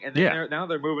Carolina thing, and then now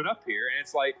they're moving up here, and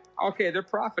it's like, okay, they're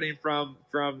profiting from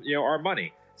our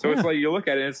money. So it's like you look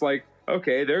at it, and it's like,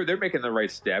 okay, they're making the right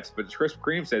steps, but Krispy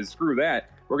Kreme says, screw that.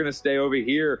 We're going to stay over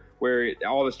here where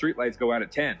all the streetlights go out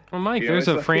at 10. Well, Mike, there's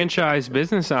a franchise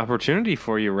business opportunity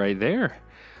for you right there.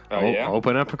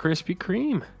 Open up a Krispy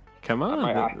Kreme. Come on,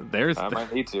 I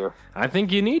might need to. I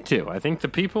think you need to. I think the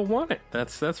people want it.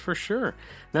 That's for sure.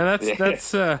 Now that's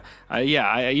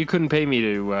you couldn't pay me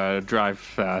to drive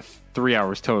 3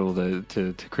 hours total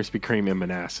to Krispy Kreme in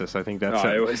Manassas. I think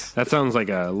that sounds like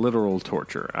a literal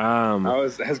torture. I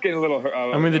was getting a little.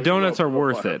 I mean, the donuts are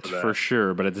worth it for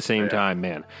sure, but at the same time,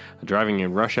 man, driving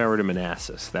in rush hour to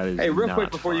Manassas, that is. Hey, real not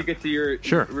quick before fun. you get to your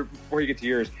before you get to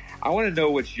yours, I want to know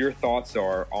what your thoughts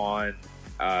are on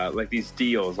like these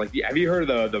deals. Like, have you heard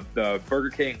of the Burger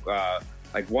King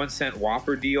like 1 cent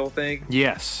Whopper deal thing?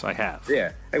 Yes, I have.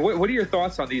 Yeah. Like, what are your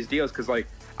thoughts on these deals? Because like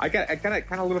I got kind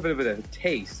of a little bit of a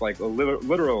taste, like a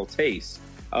literal taste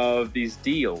of these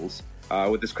deals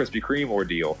with this Krispy Kreme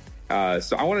ordeal.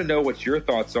 So I want to know what your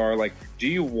thoughts are. Like, do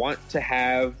you want to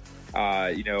have,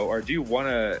 or do you want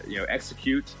to,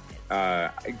 execute?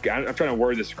 I'm trying to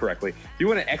word this correctly. Do you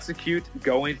want to execute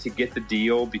going to get the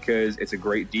deal because it's a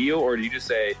great deal, or do you just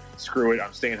say, screw it,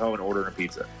 I'm staying home and ordering a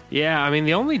pizza? Yeah, I mean,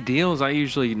 the only deals I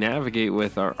usually navigate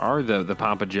with are the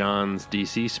Papa John's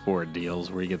DC Sport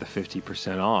deals where you get the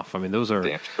 50% off. I mean, those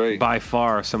are by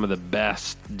far some of the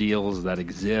best deals that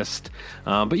exist.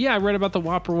 But yeah, I read about the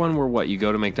Whopper one where you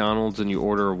go to McDonald's and you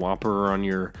order a Whopper on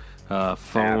your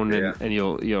phone, and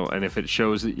you'll and if it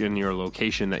shows that in your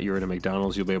location that you're at a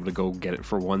McDonald's, you'll be able to go get it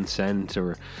for 1 cent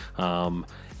or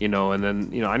and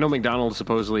then I know McDonald's,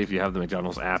 supposedly if you have the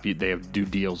McDonald's app, they do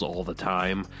deals all the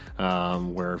time,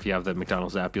 where if you have the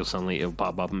McDonald's app, it'll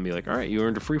pop up and be like, all right, you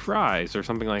earned a free fries or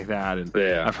something like that. And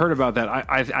I've heard about that.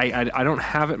 I don't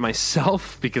have it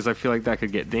myself because I feel like that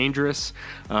could get dangerous.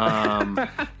 And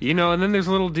then there's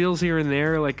little deals here and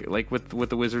there, like with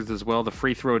the Wizards as well. The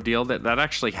free throw deal that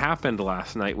actually happened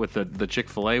last night with the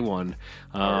Chick-fil-A one.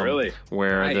 Really?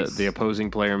 Where nice. the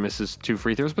opposing player misses 2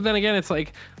 free throws. But then again, it's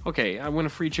like, okay, I win a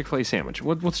free Chick-fil-A sandwich.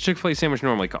 What's a Chick-fil-A sandwich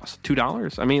normally cost?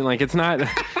 $2? I mean, like, it's not...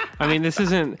 I mean, this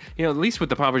isn't... at least with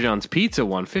the Papa John's pizza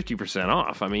one, 50%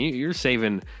 off. I mean, you're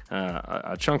saving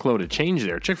a chunk load of change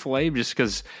there. Chick-fil-A, just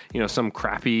because, some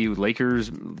crappy Lakers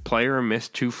player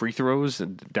missed 2 free throws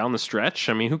down the stretch,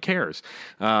 I mean, who cares?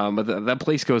 But that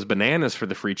place goes bananas for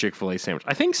the free Chick-fil-A sandwich.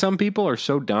 I think some people are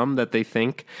so dumb that they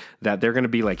think that they're going to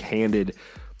be, like, handed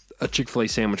a Chick-fil-A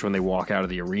sandwich when they walk out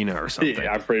of the arena or something.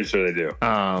 Yeah, I'm pretty sure they do.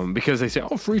 Because they say,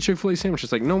 free Chick-fil-A sandwich.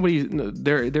 It's like,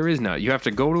 there is not. You have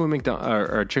to go to a McDonald's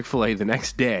or a Chick-fil-A the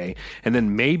next day, and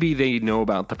then maybe they know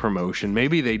about the promotion.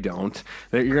 Maybe they don't.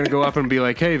 You're going to go up and be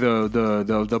like, hey,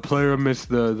 the player missed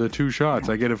the 2 shots.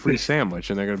 I get a free sandwich.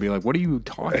 And they're going to be like, what are you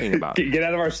talking about? Get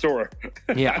out of our store.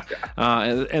 Yeah.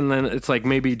 And then it's like,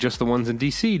 maybe just the ones in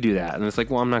D.C. do that. And it's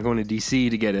like, well, I'm not going to D.C.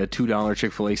 to get a $2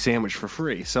 Chick-fil-A sandwich for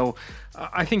free. So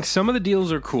I think some of the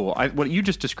deals are cool. What you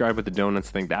just described with the donuts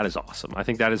thing, that is awesome. I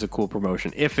think that is a cool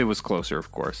promotion, if it was closer,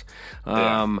 of course.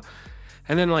 And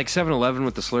then like 7-Eleven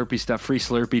with the Slurpee stuff, free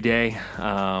Slurpee day.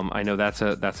 I know that's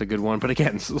a good one. But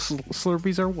again,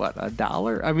 Slurpees are what,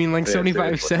 $1? I mean, like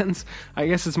 75 cents. I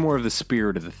guess it's more of the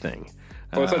spirit of the thing.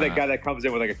 Well, it's like that guy that comes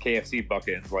in with like a KFC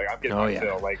bucket and is like, I'm getting my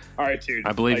fill. Like, all right, dude.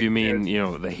 I believe like, you mean,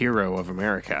 the hero of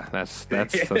America. That's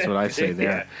what I say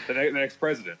there. Yeah, the next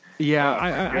president. Yeah,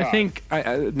 I think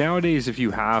nowadays, if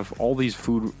you have all these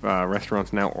food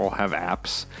restaurants now all have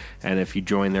apps, and if you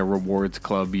join their rewards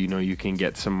club, you can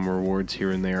get some rewards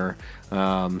here and there.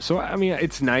 So I mean,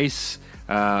 it's nice.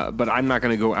 But I'm not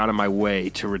going to go out of my way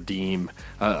to redeem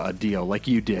a deal like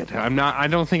you did. I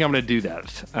don't think I'm going to do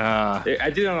that. I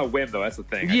did it on a whim, though. That's the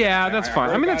thing. Yeah, that's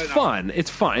fine. I mean, it's fun. It's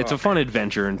fun. It's a fun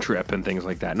adventure and trip and things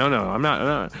like that. No, I'm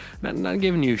not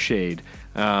giving you shade.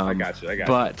 I got you.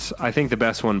 But I think the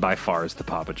best one by far is the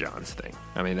Papa John's thing.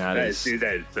 I mean, that is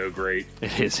so great.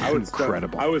 It is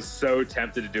incredible. I was so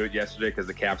tempted to do it yesterday because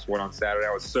the Caps won on Saturday.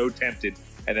 I was so tempted,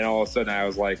 and then all of a sudden I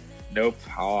was like, nope.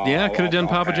 Could have done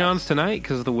Papa John's tonight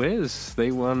because the Wiz,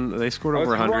 they won. They scored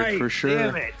over 100 for sure.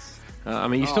 Damn it. I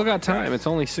mean, you still got time. Gosh. It's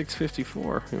only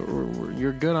 6:54.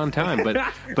 You're good on time, but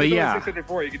yeah,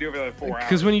 6:54. You can do it for like 4 hours.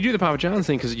 Because when you do the Papa John's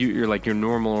thing, because you're like your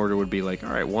normal order would be like, all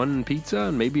right, 1 pizza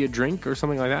and maybe a drink or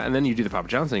something like that, and then you do the Papa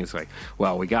John's thing. It's like,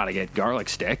 well, we got to get garlic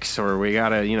sticks, or we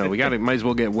gotta might as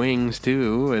well get wings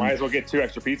too, and might as well get 2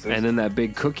 extra pizzas, and then that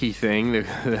big cookie thing,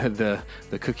 the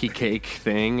cookie cake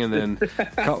thing, and then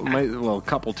a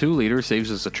couple 2 liters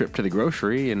saves us a trip to the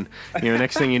grocery, and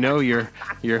next thing you know, you're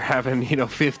having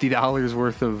 $50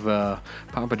 worth of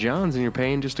Papa John's, and you're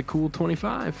paying just a cool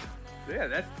 $25. Yeah,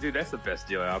 that's the best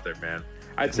deal out there, man.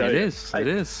 It is.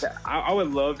 I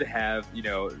would love to have,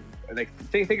 like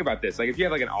think about this. Like if you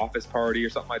have like an office party or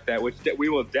something like that, which we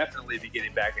will definitely be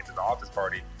getting back into the office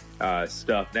party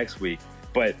stuff next week.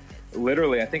 But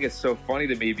literally, I think it's so funny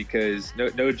to me because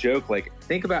no joke. Like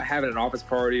think about having an office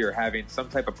party or having some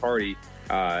type of party,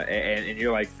 and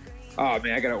you're like, oh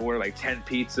man, I gotta order like 10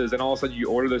 pizzas, and all of a sudden you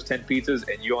order those 10 pizzas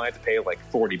and you only have to pay like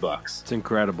 $40. It's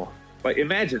incredible. Like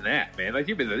imagine that, man. Like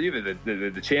you've been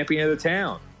the champion of the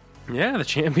town. Yeah, the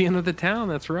champion of the town.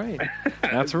 That's right.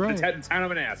 That's right. The town of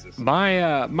Manassas. My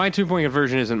 2-point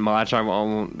conversion isn't much. I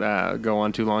won't go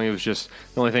on too long. It was just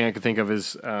the only thing I could think of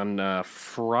is on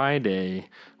Friday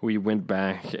we went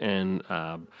back and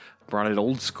brought it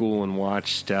old school and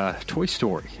watched Toy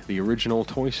Story, the original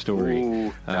Toy Story.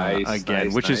 Ooh,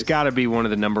 again, which has got to be one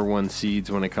of the number one seeds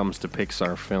when it comes to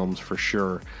Pixar films for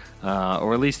sure,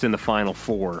 or at least in the final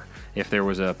four. If there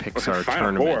was a Pixar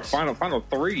tournament, final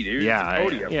three, dude. Yeah.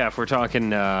 If we're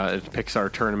talking a Pixar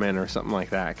tournament or something like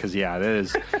that, because that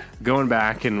is going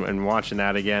back and watching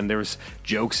that again. There was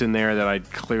jokes in there that I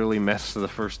clearly missed the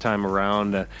first time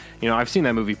around. I've seen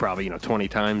that movie probably 20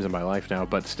 times in my life now,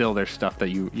 but still, there's stuff that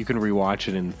you can rewatch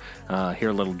it and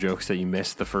hear little jokes that you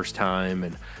missed the first time.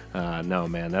 And no,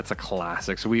 man, that's a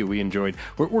classic. So we enjoyed.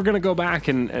 We're gonna go back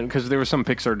and because there was some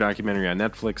Pixar documentary on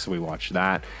Netflix, so we watched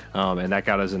that, and that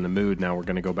got us in the mood. Now we're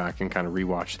going to go back and kind of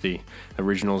rewatch the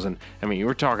originals. And I mean, you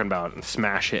were talking about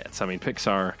smash hits. I mean,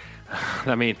 Pixar.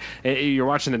 I mean, you're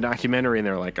watching the documentary and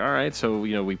they're like, all right, so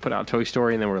we put out Toy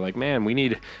Story, and then we're like, man, we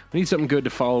need something good to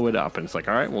follow it up. And it's like,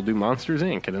 all right, we'll do Monsters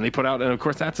Inc. And then they put out, and of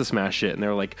course that's a smash hit. And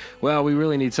they're like, well, we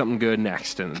really need something good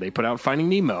next. And they put out Finding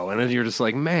Nemo, and then you're just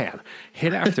like, man,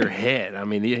 hit after hit. I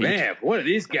mean, man, what are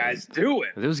these guys doing?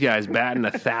 Those guys batting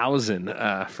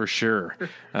 1,000 for sure.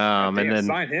 And then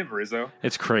sign him, Rizzo.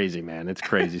 It's crazy, man. It's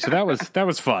crazy. So that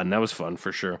was fun. That was fun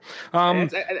for sure.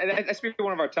 That's going to be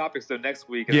one of our topics though next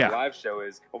week. Live show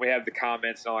is when we have the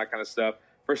comments and all that kind of stuff.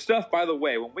 For stuff, by the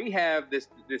way, when we have this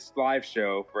live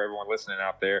show for everyone listening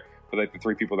out there, for like the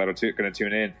three people that are going to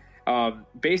tune in,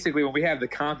 basically when we have the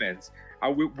comments,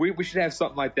 we should have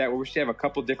something like that where we should have a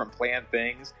couple different planned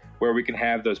things where we can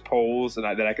have those polls and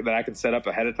that I can set up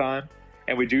ahead of time,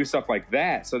 and we do stuff like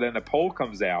that. So then the poll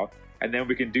comes out, and then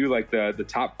we can do like the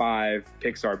top 5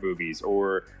 Pixar movies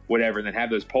or whatever, and then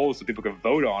have those polls so people can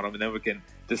vote on them, and then we can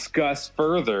discuss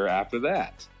further after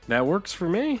that. That works for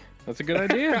me. That's a good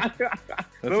idea.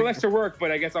 A little extra work,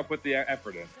 but I guess I'll put the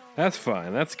effort in. That's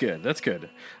fine. That's good.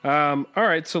 All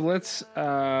right, so let's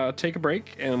take a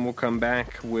break, and we'll come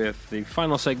back with the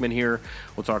final segment here.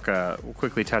 We'll talk. We'll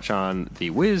quickly touch on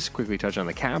the Wiz, quickly touch on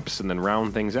the Caps, and then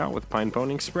round things out with Pine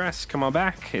Pony Express. Come on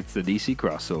back. It's the DC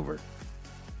crossover.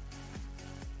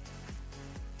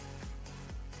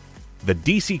 The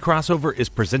DC crossover is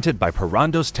presented by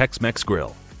Parando's Tex-Mex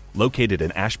Grill. Located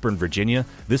in Ashburn, Virginia,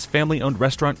 this family-owned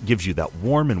restaurant gives you that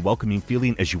warm and welcoming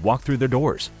feeling as you walk through their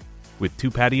doors. With 2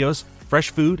 patios, fresh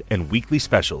food, and weekly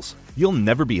specials, you'll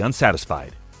never be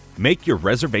unsatisfied. Make your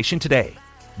reservation today.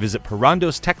 Visit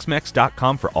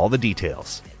ParandosTexMex.com for all the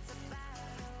details.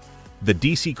 The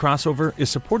DC crossover is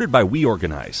supported by We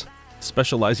Organize.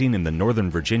 Specializing in the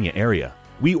Northern Virginia area,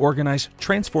 We Organize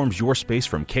transforms your space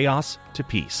from chaos to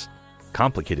peace,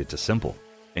 complicated to simple,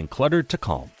 and cluttered to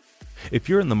calm. If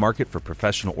you're in the market for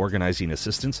professional organizing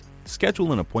assistance,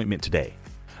 schedule an appointment today.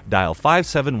 Dial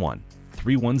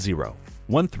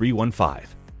 571-310-1315.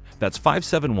 That's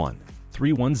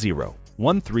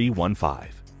 571-310-1315.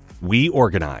 We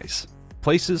Organize.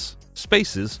 Places,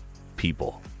 spaces,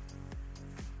 people.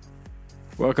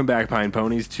 Welcome back, Pine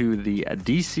Ponies, to the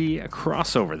DC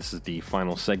crossover. This is the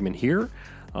final segment here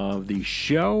of the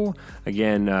show.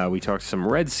 Again, we talked some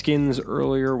Redskins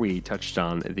earlier. We touched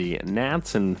on the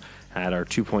Nats and had our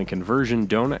 2-point conversion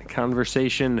donut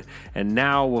conversation. And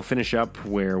now we'll finish up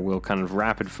where we'll kind of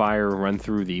rapid fire run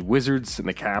through the Wizards and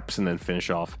the Caps and then finish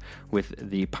off with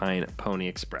the Pine Pony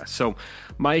Express. So,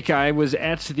 Mike, I was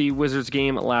at the Wizards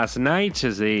game last night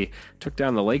as they took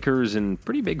down the Lakers in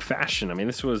pretty big fashion. I mean,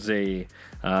 this was a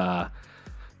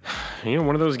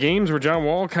one of those games where John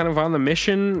Wall kind of on the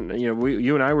mission.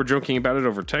 You and I were joking about it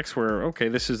over text where, okay,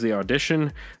 this is the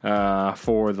audition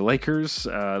for the Lakers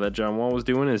that John Wall was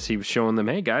doing as he was showing them,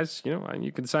 hey, guys,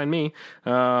 you can sign me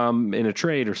in a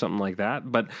trade or something like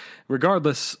that. But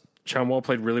regardless, John Wall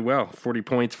played really well. 40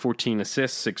 points, 14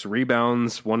 assists, 6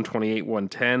 rebounds,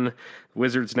 128-110.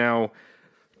 Wizards now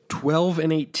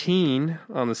 12-18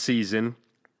 on the season.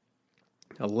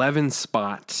 11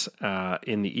 spots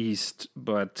in the East,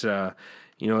 but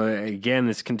again,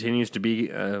 this continues to be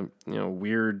a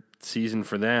weird season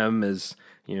for them as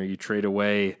you trade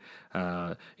away.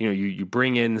 You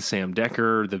bring in Sam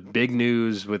Decker. The big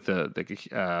news with but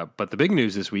the big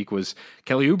news this week was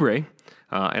Kelly Oubre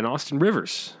and Austin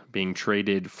Rivers being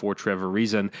traded for Trevor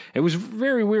Ariza. It was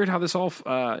very weird how this all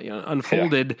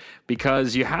unfolded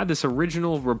because you had this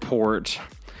original report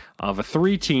of a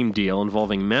 3-team deal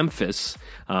involving Memphis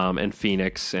and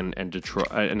Phoenix and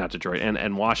Detroit, not Detroit,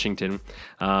 and Washington,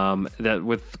 that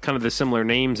with kind of the similar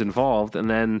names involved. And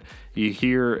then you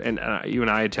hear, and you and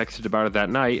I had texted about it that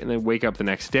night, and then wake up the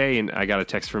next day, and I got a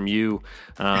text from you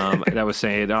that was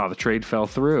saying, oh, the trade fell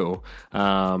through.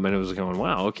 And it was going,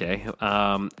 wow, okay.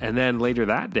 And then later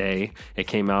that day, it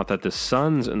came out that the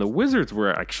Suns and the Wizards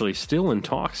were actually still in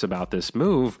talks about this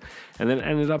move, and then it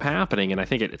ended up happening. And I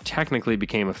think it technically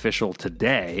became official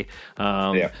today.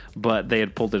 But they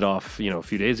had pulled it off, a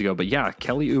few days ago. But yeah,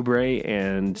 Kelly Oubre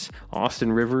and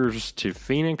Austin Rivers to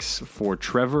Phoenix for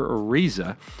Trevor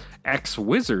Ariza,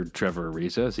 ex-Wizard Trevor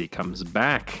Ariza, as he comes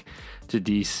back to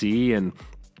DC. And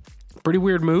pretty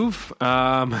weird move.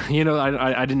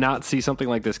 I did not see something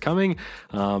like this coming.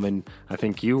 And I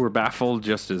think you were baffled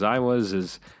just as I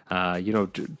was, Trevor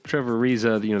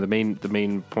Ariza, the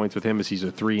main points with him is he's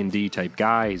a 3-and-D type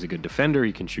guy. He's a good defender.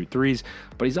 He can shoot threes,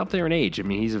 but he's up there in age. I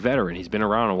mean, he's a veteran. He's been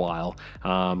around a while.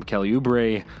 Kelly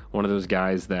Oubre, one of those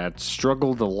guys that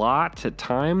struggled a lot at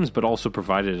times, but also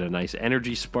provided a nice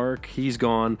energy spark. He's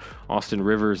gone. Austin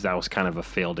Rivers, that was kind of a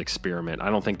failed experiment. I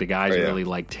don't think the guys really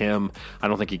liked him. I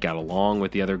don't think he got along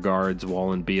with the other guards,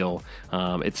 Wall and Beal.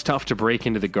 It's tough to break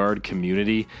into the guard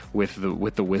community with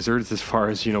the Wizards as far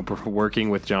as, working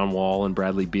with John Wall and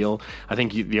Bradley Beal. I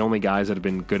think the only guys that have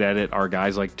been good at it are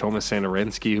guys like Tomas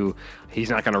Sandorinsky, who he's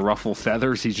not going to ruffle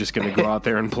feathers. He's just going to go out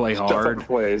there and play hard.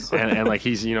 and like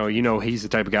he's, he's the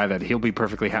type of guy that he'll be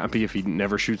perfectly happy if he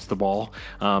never shoots the ball.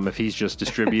 If he's just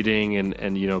distributing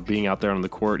and being out there on the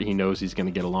court, he knows he's going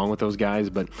to get along with those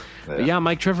guys. But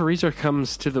Mike Trevor Ariza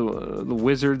comes to the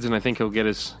Wizards, and I think he'll get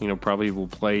his, probably will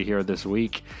play here this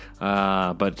week.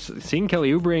 But seeing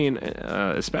Kelly Oubre,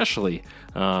 especially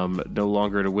no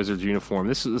longer in a Wizards uniform,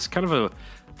 this is kind of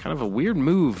a weird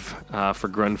move for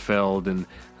Grunfeld, and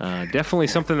definitely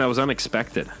something that was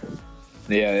unexpected.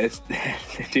 Yeah, it's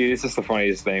just the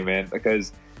funniest thing, man,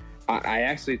 because I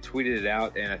actually tweeted it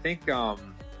out, and I think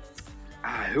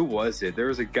who was it? There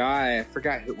was a guy, I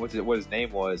forgot what his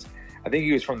name was. I think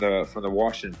he was from the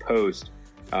Washington Post,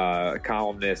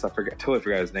 columnist. Totally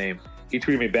forgot his name. He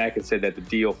tweeted me back and said that the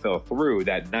deal fell through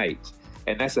that night.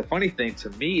 And that's the funny thing to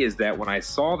me, is that when I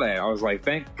saw that, I was like,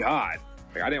 thank God.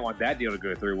 Like, I didn't want that deal to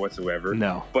go through whatsoever.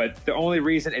 No. But the only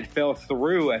reason it fell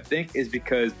through, I think, is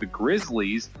because the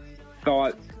Grizzlies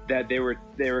thought that they were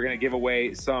going to give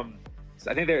away some.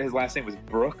 I think his last name was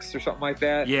Brooks or something like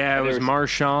that. Yeah, it was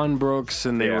Marshawn Brooks,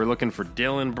 and they were looking for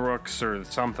Dylan Brooks or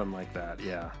something like that.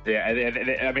 Yeah. Yeah, and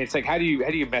I mean, it's like, how do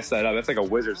you mess that up? That's like a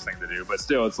Wizards thing to do, but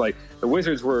still, it's like the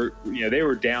Wizards were, they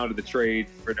were down to the trade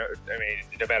for no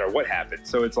matter what happened.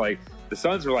 So it's like the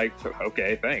Suns were like,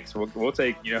 okay, thanks, we'll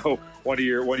take one of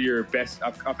your best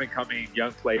up and coming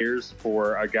young players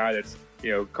for a guy that's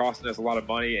costing us a lot of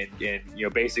money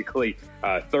and basically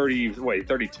 32,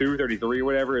 33,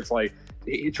 whatever. It's like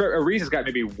Ariza's got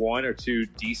maybe 1 or 2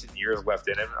 decent years left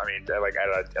in him. I mean, like at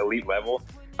an elite level.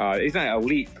 He's not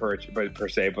elite per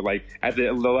se, but like at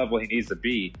the level he needs to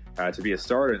be a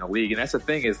starter in the league. And that's the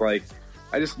thing, is like,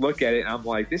 I just look at it and I'm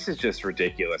like, this is just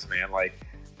ridiculous, man. Like,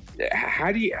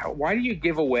 why do you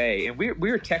give away? And we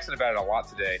were texting about it a lot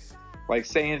today, like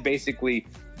saying basically,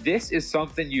 this is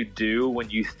something you do when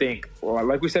you think,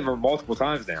 like we said for multiple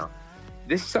times now,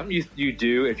 this is something you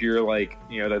do if you're like,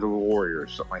 the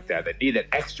Warriors, something like that need that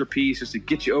extra piece just to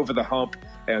get you over the hump,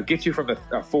 get you from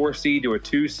a 4 seed to a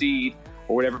 2 seed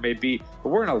or whatever it may be. But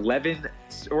we're an 11,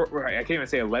 or I can't even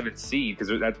say 11 seed, because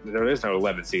there is no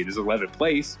 11 seed. There's 11th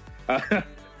place, but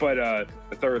the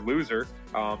third loser.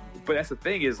 But that's the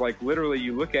thing, is like, literally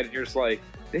you look at it and you're just like,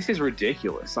 this is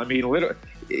ridiculous. I mean, literally,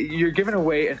 you're giving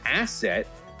away an asset.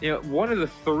 One of the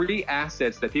 3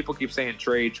 assets that people keep saying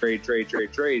trade.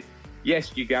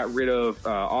 Yes, you got rid of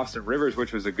Austin Rivers,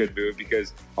 which was a good move,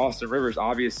 because Austin Rivers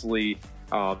obviously,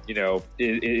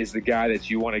 is the guy that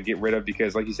you want to get rid of,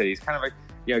 because, like you said, he's kind of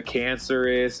like,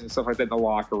 cancerous and stuff like that in the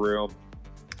locker room,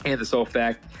 and the sole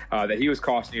fact that he was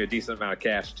costing you a decent amount of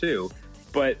cash too.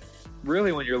 But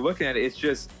really, when you're looking at it, it's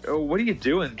just, what are you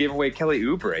doing giving away Kelly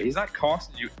Oubre? He's not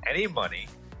costing you any money.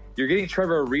 You're getting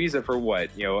Trevor Ariza for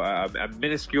what? A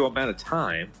minuscule amount of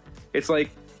time. It's like,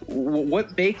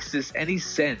 what makes this any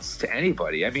sense to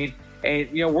anybody? I mean, and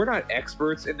we're not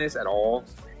experts in this at all.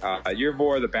 You're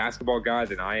more the basketball guy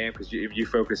than I am, because you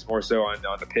focus more so on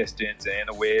the Pistons and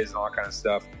the Wiz and all that kind of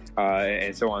stuff,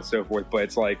 and so on and so forth. But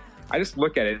it's like, I just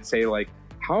look at it and say, like,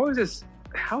 how is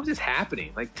this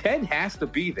happening? Like, Ted has to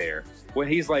be there when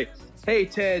he's like, hey,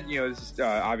 Ted, this is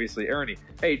obviously Ernie.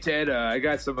 Hey, Ted, I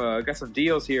got some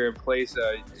deals here in place.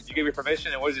 Did you give me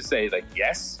permission? And what does it say? Like,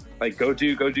 yes. Like, go do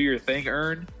your thing,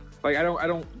 Ern. Like, I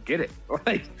don't get it.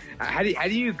 Like, how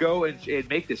do you go and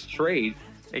make this trade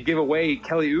and give away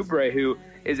Kelly Oubre, who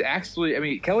is actually, I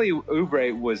mean, Kelly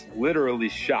Oubre was literally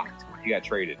shocked when he got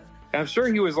traded. And I'm sure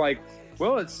he was like,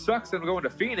 well, it sucks that I'm going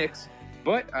to Phoenix,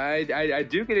 but I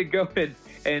do get to go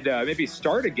and maybe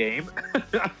start a game,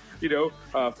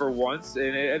 for once.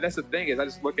 And that's the thing, is I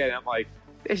just look at it and I'm like,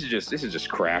 this is just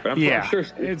crap. And I'm sure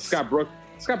Scott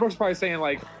Brooks probably saying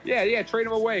like, yeah, trade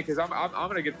him away, because I'm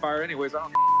gonna get fired anyways. I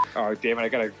don't Oh damn it! I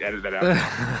gotta edit that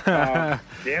out.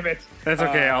 Damn it! That's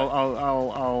okay.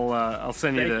 I'll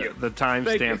send you the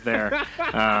timestamp there.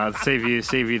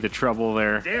 Save you the trouble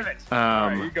there. Damn it! All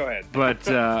right, you go ahead.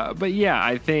 But yeah,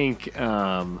 I think it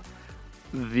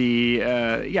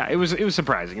was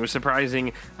surprising. It was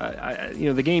surprising.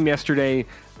 The game yesterday,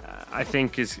 I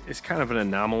think is kind of an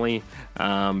anomaly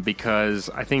because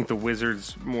I think the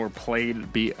Wizards more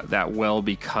played that well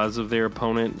because of their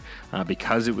opponent,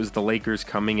 because it was the Lakers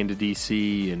coming into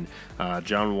DC, and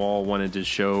John Wall wanted to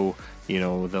show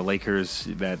the Lakers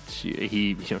that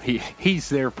he's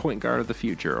their point guard of the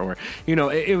future, or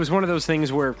it was one of those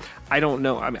things where I don't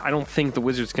know. I don't think the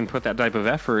Wizards can put that type of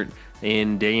effort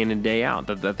in and day out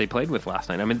that they played with last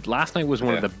night. I mean, last night was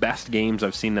one of the best games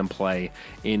I've seen them play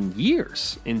in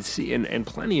years, in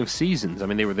plenty of seasons. I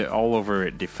mean, they were all over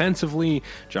it defensively.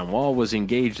 John Wall was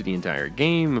engaged the entire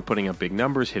game, putting up big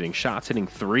numbers, hitting shots, hitting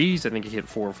threes. I think he hit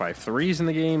 4 or 5 threes in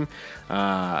the game.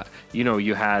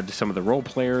 You had some of the role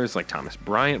players like Thomas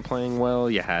Bryant playing well.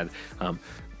 You had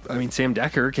Sam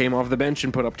Decker came off the bench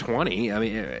and put up 20. And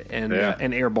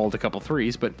airballed a couple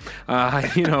threes. But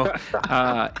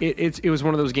it was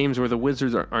one of those games where the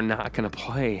Wizards are not going to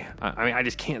play. I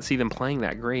just can't see them playing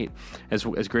that great, as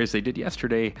great as they did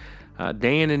yesterday,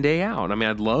 day in and day out. I mean,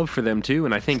 I'd love for them to,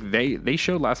 and I think they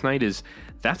showed last night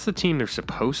that's the team they're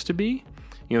supposed to be.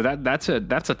 That's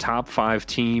a top 5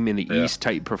 team in the East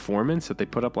type performance that they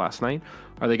put up last night.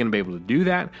 Are they going to be able to do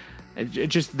that? It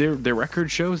just their record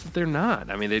shows that they're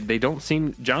not. I mean, they don't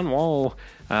seem. John Wall,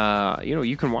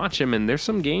 you can watch him, and there's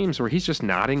some games where he's just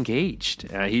not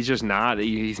engaged. He's just not.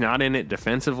 He's not in it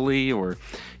defensively, or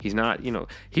he's not.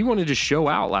 He wanted to show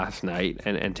out last night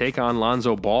and take on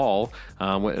Lonzo Ball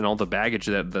and all the baggage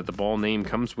that the Ball name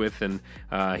comes with, and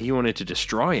he wanted to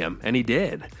destroy him, and he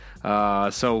did.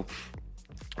 So.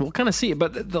 We'll kind of see it,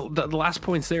 but the last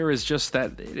points there is just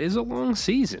that it is a long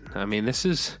season. I mean,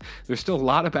 there's still a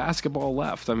lot of basketball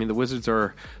left. I mean, the Wizards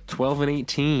are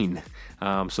 12-18,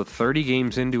 so 30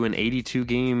 games into an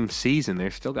 82-game season.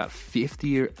 They've still got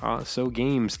 50 or so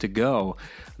games to go.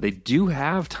 They do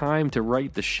have time to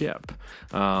right the ship,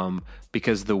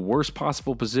 because the worst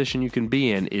possible position you can be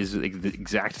in is the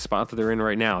exact spot that they're in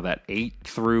right now, that 8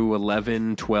 through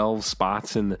 11, 12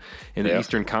 spots in the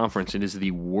Eastern Conference. It is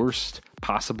the worst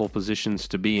possible positions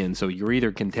to be in. So you're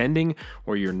either contending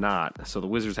or you're not. So the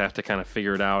Wizards have to kind of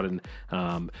figure it out. And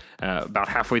about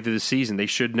halfway through the season, they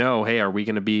should know, hey, are we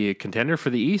going to be a contender for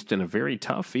the East in a very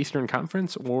tough Eastern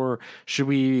Conference? Or should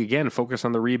we, again, focus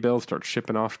on the rebuild, start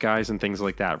shipping off guys and things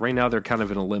like that? Right now, they're kind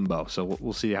of in a limbo. So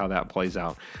we'll see how that plays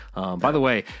out. By the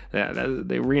way,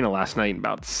 the arena last night,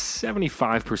 about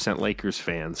 75% Lakers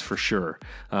fans for sure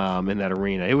in that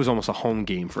arena. It was almost a home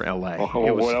game for LA.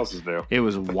 What else is there? It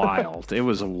was wild. It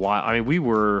was a wild. I mean, we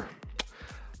were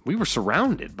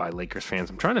surrounded by Lakers fans.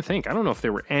 I'm trying to think. I don't know if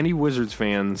there were any Wizards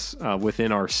fans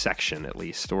within our section, at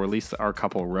least our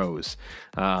couple rows.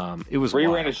 It was. Were you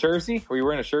wearing a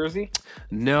jersey?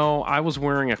 No, I was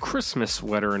wearing a Christmas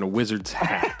sweater and a Wizards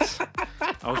hat.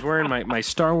 I was wearing my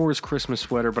Star Wars Christmas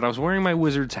sweater, but I was wearing my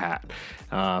Wizards hat.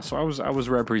 So I was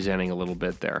representing a little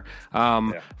bit there.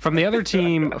 From the other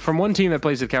team, from one team that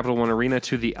plays at Capital One Arena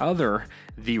to the other,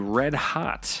 the red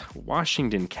hot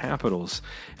Washington Capitals.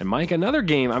 And Mike, another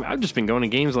game. I've just been going to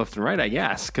games left and right, I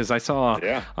guess, because I saw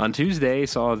on Tuesday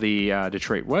the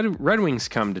Detroit Red Wings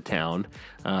come to town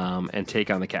and take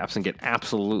on the Caps and get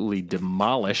absolutely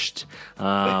demolished.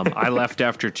 I left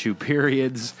after 2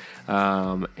 periods,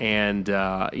 and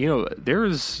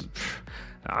there's.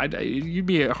 You'd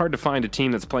be hard to find a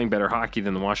team that's playing better hockey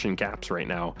than the Washington Caps right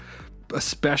now,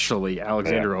 especially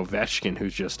Alexander Ovechkin,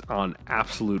 who's just on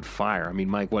absolute fire. I mean,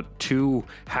 Mike, 2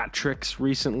 hat tricks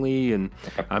recently? And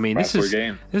I mean, this is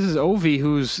Ovi,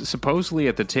 who's supposedly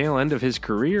at the tail end of his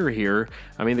career here.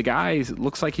 I mean, the guy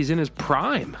looks like he's in his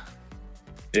prime.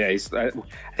 Yeah, I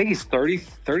think he's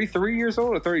 33 years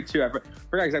old or 32. I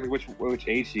forgot exactly which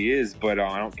age he is, but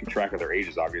I don't keep track of their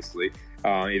ages, obviously.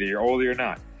 Either you're older or you're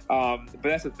not. But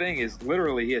that's the thing, is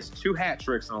literally he has 2 hat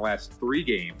tricks in the last 3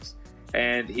 games.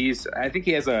 And I think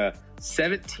he has a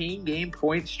 17-game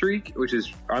point streak, which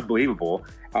is unbelievable.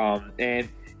 And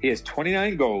he has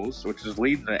 29 goals, which is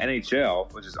leading the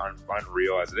NHL, which is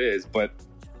unreal as it is. But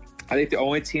I think the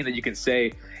only team that you can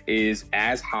say is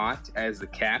as hot as the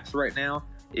Caps right now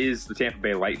is the Tampa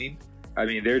Bay Lightning. I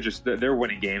mean, they're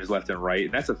winning games left and right.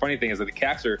 And that's the funny thing, is that the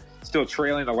Caps are still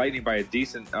trailing the Lightning by a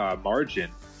decent margin.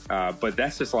 But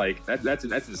that's just like that's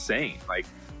insane. Like,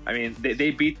 I mean,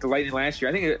 they beat the Lightning last year.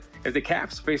 I think if the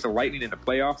Caps face the Lightning in the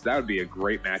playoffs, that would be a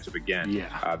great matchup again.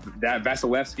 Yeah. That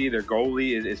Vasilevsky, their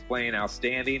goalie, is playing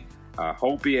outstanding.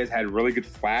 Hopi has had really good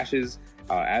flashes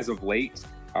as of late.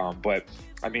 But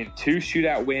I mean, 2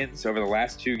 shootout wins over the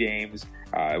last 2 games,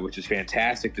 which is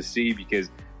fantastic to see because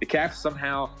the Caps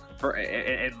somehow,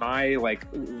 in my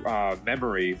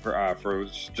memory, for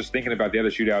just thinking about the other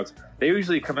shootouts, they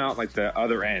usually come out like the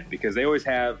other end because they always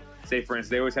have, say for instance,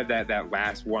 they always have that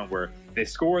last one where they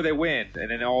score, they win,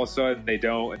 and then all of a sudden they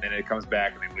don't, and then it comes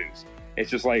back and they lose. It's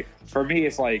just like, for me,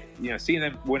 it's like, seeing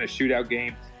them win a shootout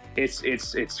game, it's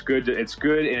good. It's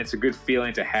good, and it's a good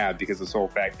feeling to have because of the sole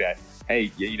fact that, hey,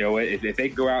 if they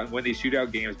can go out and win these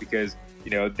shootout games because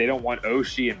they don't want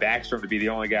Oshie and Backstrom to be the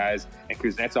only guys and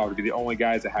Kuznetsov to be the only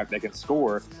guys that can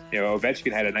score.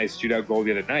 Ovechkin had a nice shootout goal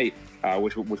the other night,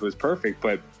 which was perfect,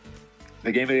 but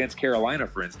the game against Carolina,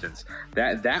 for instance,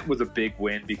 that was a big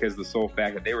win because of the sole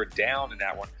fact that they were down in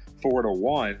that one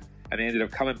 4-1, and they ended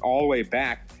up coming all the way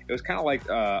back. It was kind of like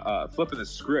flipping the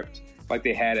script like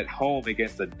they had at home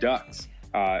against the Ducks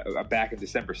back in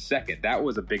December 2nd. That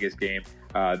was the biggest game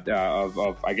of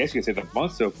I guess you could say the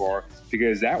month so far,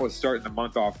 because that was starting the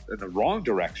month off in the wrong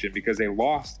direction because they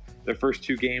lost the first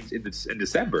 2 games in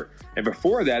December. And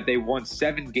before that, they won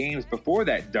 7 games before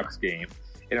that Ducks game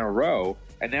in a row.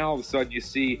 And now all of a sudden you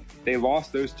see they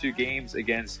lost those 2 games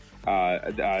against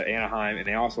Anaheim, and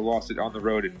they also lost it on the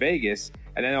road in Vegas.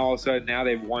 And then all of a sudden now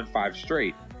they've won 5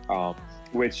 straight,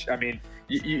 which, I mean,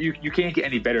 you can't get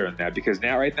any better than that because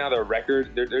right now their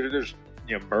record, they're just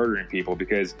murdering people.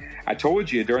 Because I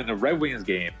told you during the Red Wings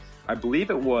game, I believe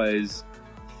it was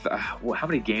how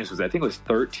many games was that? I think it was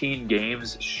 13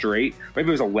 games straight. Maybe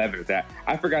it was 11 at that.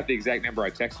 I forgot the exact number I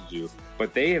texted you,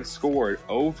 but they have scored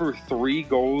over 3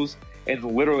 goals in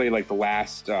literally like the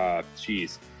last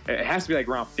it has to be like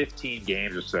around 15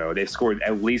 games or so. They've scored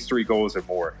at least 3 goals or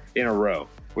more in a row,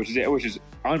 which is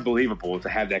unbelievable to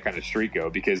have that kind of streak go.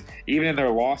 Because even in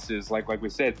their losses, like we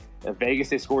said, at Vegas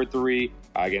they scored 3,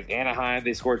 against Anaheim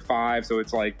they scored 5. So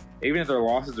it's like even if their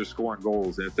losses, they're scoring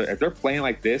goals. And if they're playing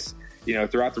like this,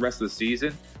 throughout the rest of the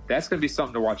season, that's going to be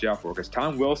something to watch out for. Because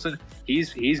Tom Wilson,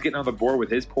 he's getting on the board with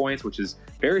his points, which is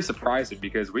very surprising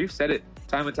because we've said it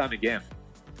time and time again.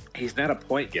 He's not a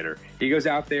point getter. He goes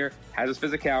out there, has his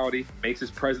physicality, makes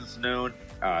his presence known,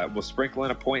 will sprinkle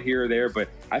in a point here or there. But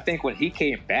I think when he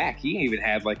came back, he even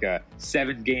had like a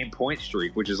 7-game point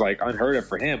streak, which is like unheard of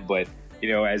for him. But,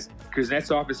 as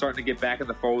Kuznetsov is starting to get back in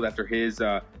the fold after his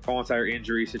whole entire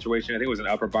injury situation, I think it was an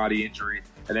upper body injury.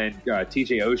 And then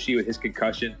TJ Oshie with his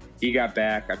concussion, he got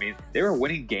back. I mean, they were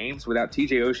winning games without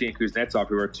TJ Oshie and Kuznetsov,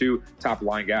 who are 2 top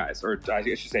line guys, or I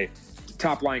should say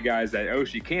top line guys. That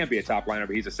Oshie can be a top liner,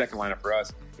 but he's a second liner for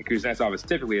us. And Kuznetsov is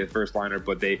typically a first liner,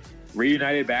 but they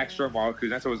reunited Backstrom while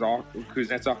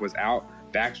Kuznetsov was out.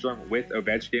 Backstrom with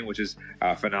Ovechkin, which is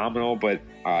phenomenal. But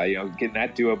getting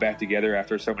that duo back together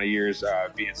after so many years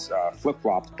being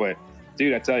flip-flopped. But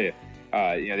dude, I tell you,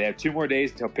 they have 2 more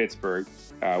days until Pittsburgh,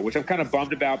 which I'm kind of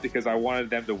bummed about because I wanted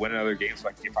them to win another game so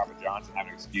I can get Papa John's and have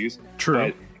an excuse.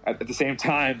 True. But at the same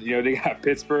time, they got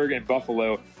Pittsburgh and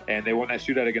Buffalo, and they won that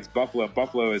shootout against Buffalo.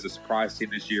 Buffalo is a surprise team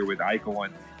this year with Eichel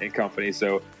and company.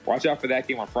 So watch out for that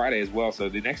game on Friday as well. So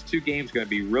the next 2 games are going to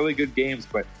be really good games.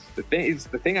 But the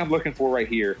thing I'm looking for right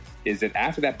here is that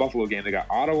after that Buffalo game, they got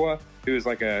Ottawa, who is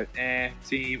like a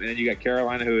team, and then you got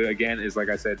Carolina, who again is, like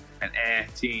I said, an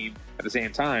team at the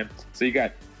same time. So you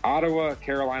got Ottawa,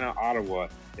 Carolina, Ottawa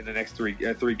in the next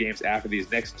 3 games after these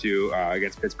next 2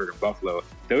 against Pittsburgh and Buffalo.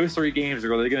 Those 3 games are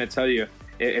really going to tell you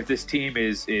if this team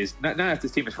is not if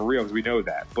this team is for real, because we know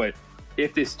that, but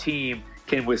if this team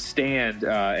can withstand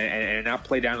and not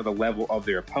play down to the level of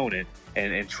their opponent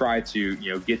and try to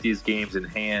get these games in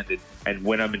hand and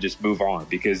win them and just move on.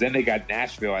 Because then they got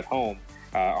Nashville at home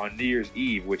on New Year's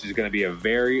Eve, which is going to be a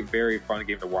very, very fun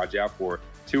game to watch out for.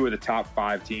 2 of the top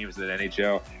 5 teams in the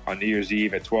NHL on New Year's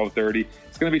Eve at 12:30.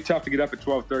 It's going to be tough to get up at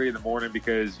 12:30 in the morning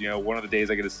because, one of the days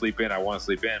I get to sleep in, I want to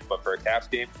sleep in. But for a Caps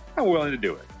game, I'm willing to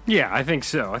do it. Yeah, I think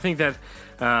so. I think that,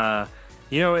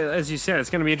 as you said, it's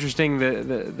going to be interesting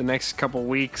the next couple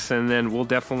weeks, and then we'll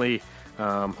definitely,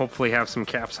 hopefully, have some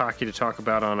Caps hockey to talk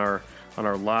about on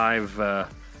our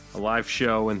live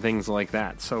show and things like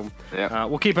that. So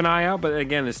we'll keep an eye out. But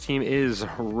again, this team is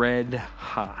red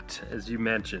hot, as you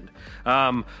mentioned.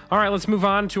 All right, let's move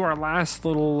on to our last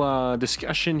little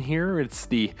discussion here. It's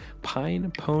the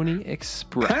Pine Pony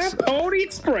Express. Pine Pony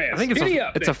Express. I think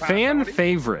it's a fan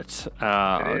favorite.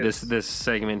 This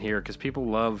segment here, because people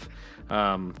love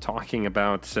talking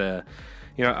about.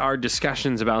 Our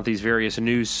discussions about these various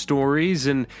news stories,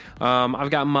 and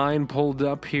I've got mine pulled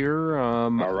up here. All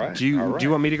right. Do you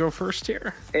want me to go first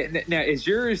here? Now, is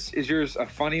yours a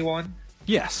funny one?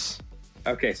 Yes.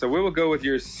 Okay, so we will go with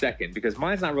yours second because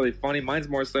mine's not really funny. Mine's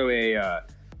more so a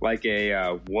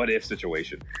what if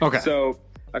situation. Okay. So,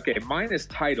 mine is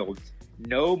titled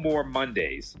no more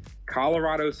Mondays.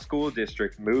 Colorado School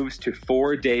District moves to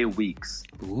 4-day weeks.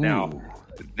 Ooh. Now,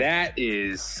 that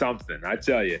is something, I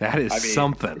tell you. That is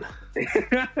something.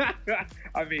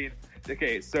 I mean,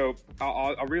 okay, so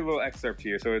I'll read a little excerpt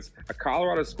here. So it's a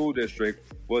Colorado school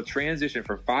district will transition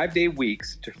from 5-day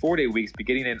weeks to 4-day weeks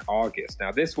beginning in August.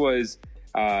 Now, this was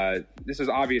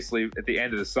obviously at the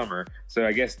end of the summer, so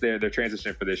I guess they're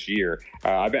transitioning for this year.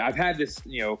 I've had this,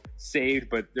 saved,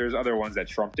 but there's other ones that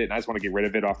trumped it, and I just want to get rid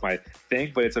of it off my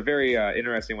thing. But it's a very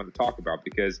interesting one to talk about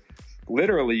because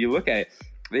literally, you look at it.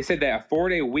 They said that a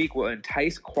 4-day week will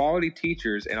entice quality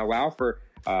teachers and allow for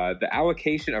the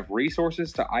allocation of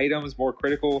resources to items more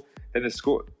critical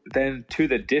than to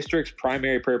the district's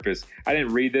primary purpose. I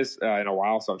didn't read this in a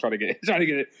while, so I'm trying to get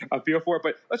a feel for it.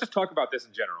 But let's just talk about this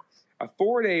in general. A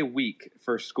 4-day week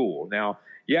for school. Now,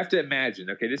 you have to imagine,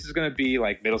 okay, this is going to be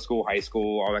like middle school, high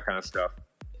school, all that kind of stuff.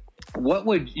 What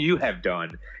would you have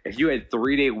done if you had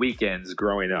 3-day weekends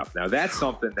growing up? Now, that's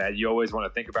something that you always want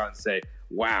to think about and say,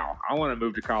 wow, I want to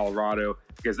move to Colorado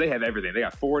because they have everything. They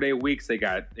got 4-day weeks. They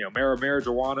got,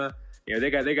 marijuana. They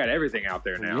got everything out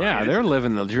there now. Yeah, they're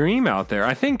living the dream out there.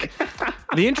 I think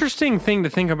the interesting thing to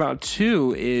think about,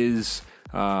 too, is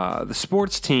the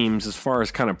sports teams as far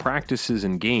as kind of practices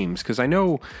and games. Because I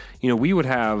know, we would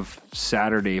have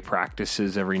Saturday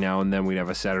practices every now and then. We'd have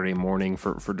a Saturday morning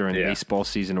for during the baseball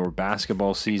season or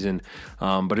basketball season.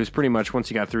 But it was pretty much once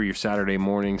you got through your Saturday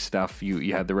morning stuff,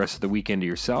 you had the rest of the weekend to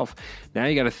yourself. Now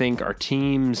you got to think,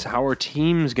 how are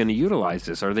teams going to utilize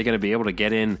this? Are they going to be able to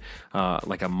get in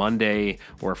like a Monday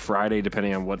or a Friday,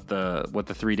 depending on what the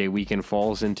 3-day weekend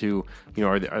falls into?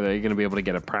 Are they going to be able to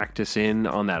get a practice in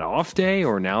on that off day,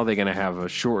 or now they're going to have a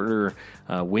shorter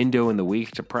window in the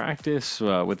week to practice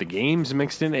with the games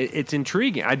mixed in? It's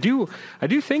intriguing. I do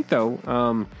think though,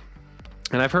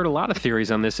 and I've heard a lot of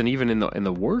theories on this, and even in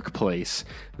the workplace,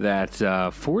 that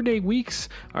 4-day weeks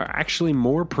are actually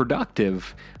more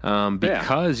productive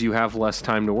because you have less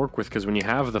time to work with. Because when you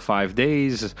have the 5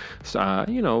 days, there's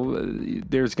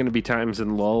going to be times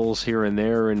and lulls here and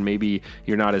there, and maybe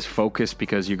you're not as focused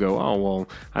because you go, oh well,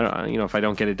 I don't, if I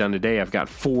don't get it done today, I've got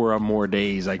 4 more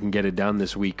days I can get it done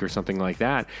this week or something like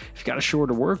that. If you've got a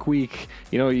shorter work week,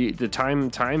 the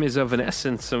time is of an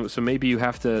essence. So maybe you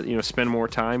have to spend more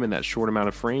time in that short amount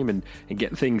of frame and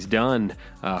get things done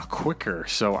quicker.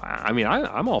 So I mean,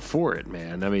 I'm all for it,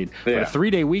 man. I mean, but a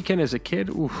 3-day weekend as a kid,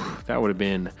 that would have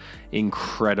been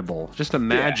incredible. Just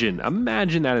imagine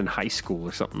that in high school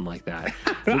or something like that.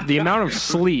 the amount of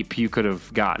sleep you could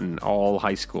have gotten all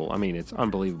high school. I mean, it's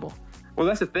unbelievable. Well,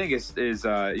 that's the thing is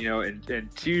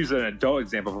and to use an adult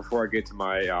example before I get to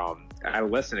my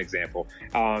adolescent example,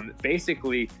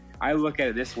 basically, I look at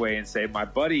it this way and say my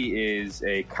buddy is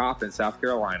a cop in South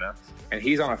Carolina, and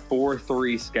he's on a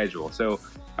 4-3 schedule. So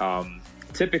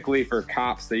typically for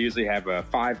cops, they usually have a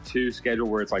 5-2 schedule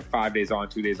where it's like 5 days on,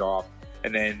 2 days off.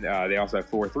 And then they also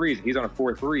have 4-3s. He's on a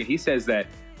 4-3. And he says that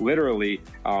literally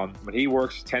when he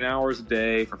works 10 hours a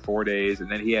day for 4 days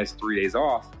and then he has 3 days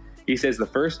off, he says the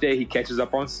first day he catches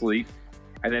up on sleep.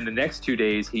 And then the next 2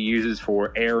 days he uses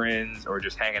for errands or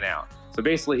just hanging out. So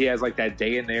basically he has like that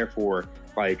day in there for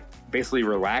like basically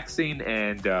relaxing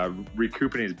and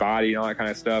recouping his body and all that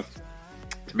kind of stuff.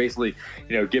 To basically,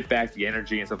 get back the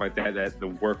energy and stuff like that the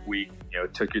work week,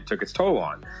 took its toll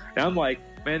on. And I'm like,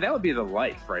 man, that would be the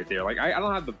life right there. Like, I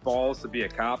don't have the balls to be a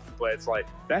cop, but it's like,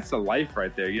 that's the life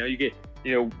right there. You get,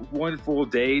 one full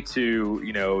day to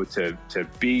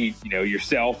be,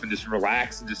 yourself and just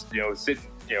relax and just, sit,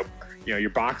 your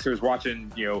boxers watching,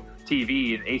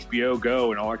 TV and HBO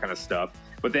Go and all that kind of stuff.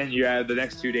 But then you have the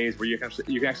next 2 days where you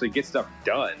can actually get stuff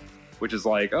done, which is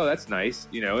like, oh, that's nice.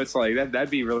 It's like that'd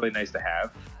be really nice to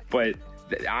have. But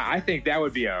I think that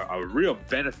would be a real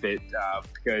benefit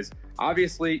because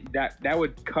obviously that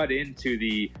would cut into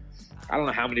the, I don't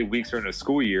know how many weeks are in a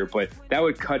school year, but that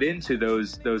would cut into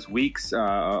those weeks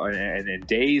and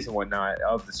days and whatnot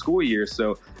of the school year.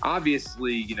 So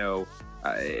obviously,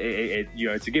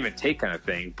 it's a give and take kind of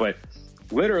thing. But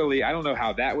literally, I don't know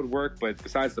how that would work, but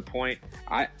besides the point,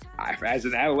 I as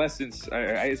an adolescent,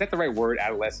 is that the right word,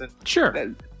 adolescent?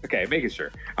 Sure. Okay, making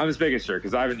sure. I'm just making sure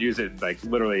because I haven't used it in like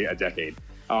literally a decade.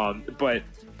 But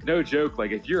no joke,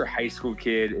 like if you're a high school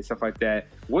kid and stuff like that,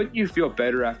 wouldn't you feel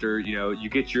better after, you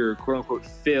get your quote unquote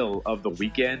fill of the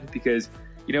weekend? Because,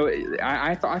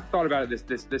 I thought about it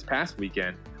this past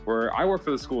weekend where I work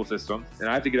for the school system and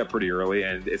I have to get up pretty early,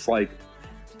 and it's like,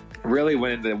 really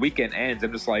when the weekend ends,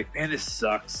 I'm just like, man, this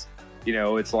sucks.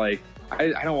 It's like,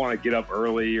 I don't want to get up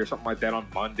early or something like that on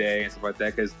Monday and stuff like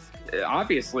that, because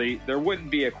obviously there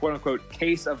wouldn't be a quote unquote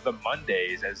case of the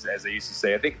Mondays as they used to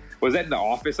say. I think, was that in The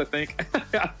Office, I think?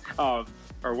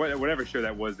 or whatever show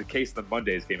that was, The Case of the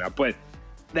Mondays came out. But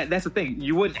that's the thing.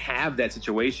 You wouldn't have that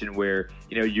situation where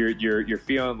you're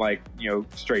feeling like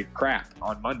straight crap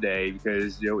on Monday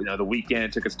because the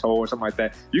weekend took its toll or something like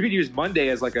that. You could use Monday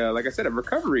as like I said, a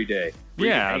recovery day.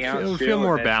 Yeah, it would feel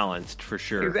more balanced for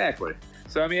sure. Exactly.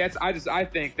 So I mean, I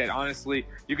think that honestly,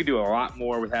 you could do a lot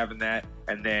more with having that,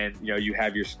 and then you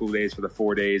have your school days for the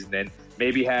 4 days, and then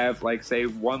maybe have like say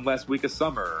one less week of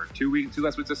summer, or 2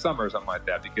 less weeks of summer, or something like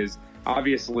that. Because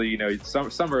obviously,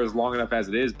 summer is long enough as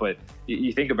it is, but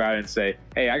you think about it and say,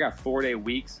 hey, I got 4 day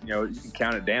weeks. You can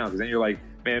count it down because then you're like,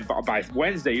 man, by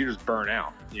Wednesday you're just burnt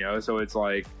out. So it's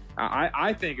like.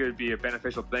 I think it would be a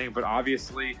beneficial thing, but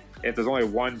obviously, if there's only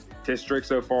one district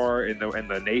so far in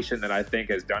the nation that I think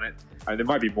has done it, there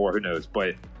might be more. Who knows?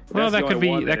 But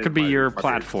that could be your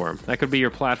platform. That could be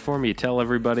your platform. You tell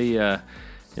everybody in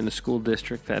the school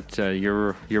district that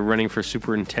you're running for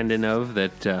superintendent of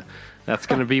that. That's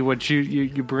going to be what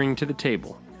you bring to the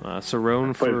table.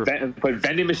 Cerrone for put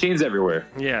vending machines everywhere.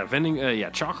 Yeah, vending.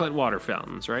 Chocolate water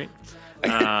fountains, right?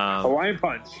 Hawaiian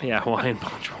Punch. Yeah, Hawaiian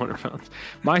Punch water fountains.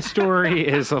 My story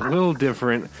is a little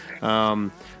different.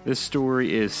 This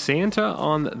story is Santa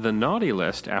on the naughty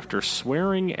list after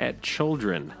swearing at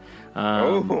children.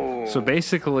 So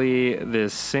basically,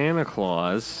 this Santa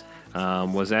Claus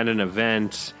was at an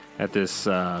event at this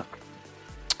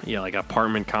like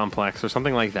apartment complex or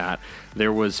something like that.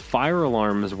 There was fire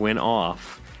alarms went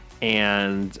off.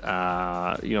 And,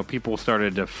 people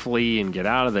started to flee and get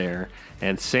out of there.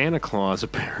 And Santa Claus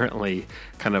apparently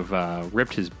kind of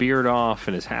ripped his beard off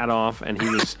and his hat off. And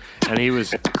he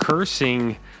was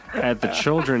cursing at the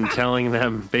children, telling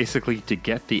them basically to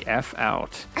get the F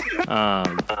out.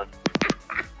 I'm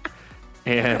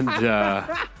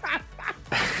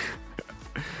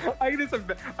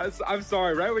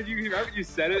sorry. Right when you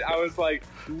said it, I was like,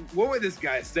 "What would this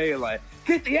guy say? Like,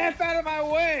 get the F out of my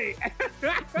way!"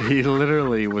 He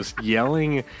literally was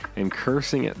yelling and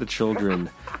cursing at the children,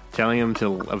 telling them to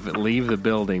leave the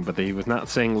building, but he was not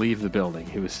saying leave the building.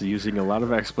 He was using a lot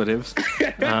of expletives.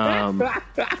 So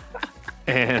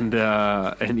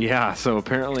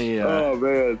apparently, oh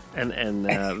man, and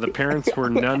the parents were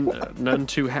none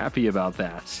too happy about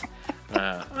that.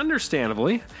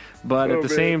 Understandably. But at the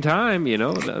same time,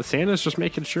 Santa's just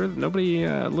making sure that nobody,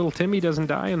 little Timmy, doesn't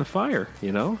die in the fire.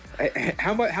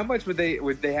 How much would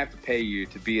they have to pay you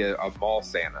to be a mall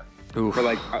Santa? Oof. For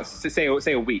like say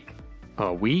a week?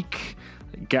 A week,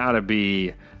 gotta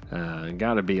be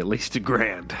at least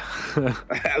 $1,000.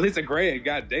 At least $1,000.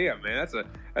 God damn, man,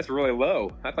 that's really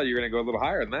low. I thought you were gonna go a little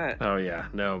higher than that. Oh yeah,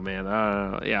 no man.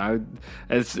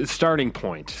 It's starting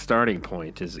point. Starting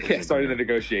point is starting the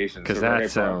negotiations because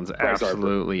that sounds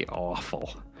absolutely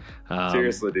awful.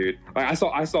 Seriously, dude. I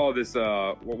saw this.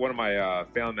 One of my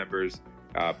family members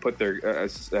put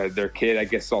their kid, I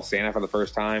guess, saw Santa for the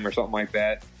first time or something like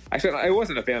that. Actually, it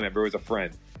wasn't a family member; it was a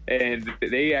friend. And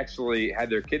they actually had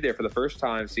their kid there for the first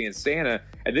time seeing Santa.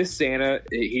 And this Santa,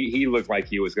 he looked like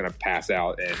he was going to pass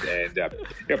out and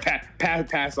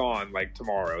pass on like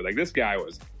tomorrow. Like this guy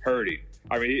was hurting.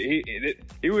 I mean,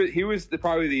 he was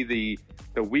probably the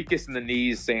weakest in the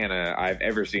knees Santa I've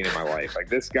ever seen in my life. Like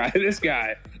this guy,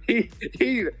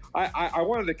 I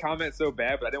wanted to comment so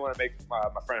bad, but I didn't want to make my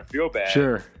friend feel bad.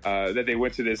 Sure. That they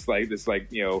went to this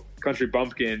country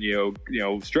bumpkin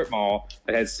strip mall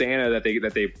that had Santa that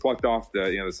they plucked off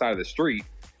the side of the street,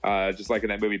 just like in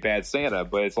that movie Bad Santa.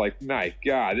 But it's like, my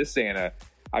God, this Santa.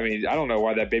 I mean, I don't know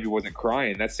why that baby wasn't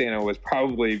crying. That Santa was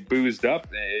probably boozed up,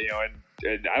 and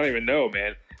I don't even know,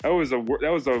 man. That was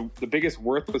the biggest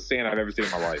worthless Santa I've ever seen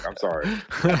in my life. I'm sorry.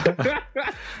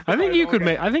 I think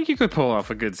you could pull off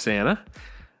a good Santa.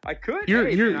 I could.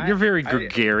 You're very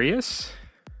gregarious.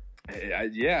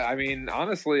 Yeah, I mean,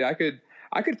 honestly, I could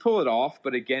pull it off,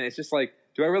 but again, it's just like,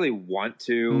 do I really want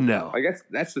to? No. Like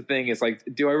that's the thing. It's like,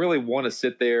 do I really want to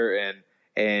sit there and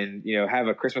have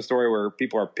a Christmas story where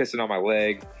people are pissing on my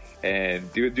leg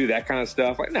and do that kind of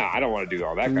stuff? Like, no, I don't want to do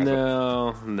all that kind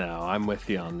of stuff. No, I'm with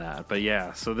you on that. But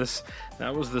yeah, so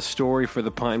that was the story for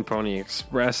the Pine Pony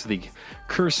Express, the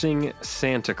cursing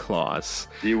Santa Claus.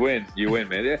 You win,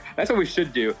 man. That's what we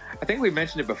should do. I think we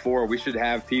mentioned it before. We should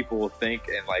have people think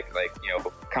and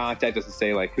contact us and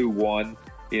say like who won.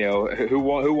 Who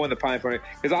won the Pine Pony?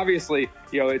 Because obviously,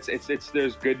 it's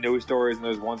there's good news stories and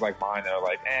there's ones like mine that are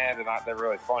like, they're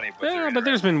really funny. But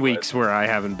there's been weeks where I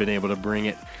haven't been able to bring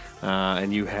it,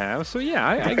 and you have. So yeah,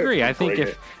 I agree. I think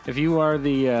if you are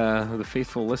the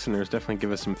faithful listeners, definitely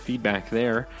give us some feedback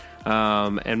there.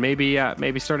 And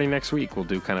maybe starting next week, we'll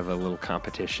do kind of a little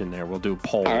competition there. We'll do a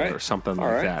poll or something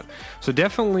like that. So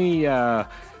definitely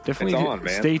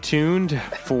stay tuned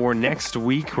for next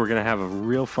week. We're going to have a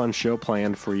real fun show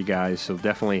planned for you guys. So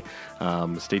definitely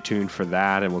stay tuned for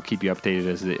that, and we'll keep you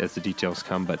updated as the details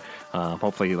come. But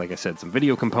hopefully, like I said, some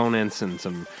video components and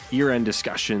some year-end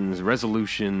discussions,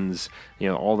 resolutions,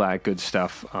 all that good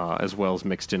stuff, as well as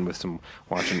mixed in with some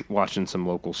watching some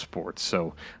local sports.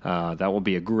 So that will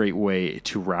be a great way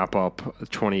to wrap up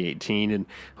 2018 and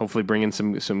hopefully bring in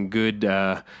some good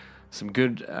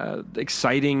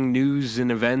exciting news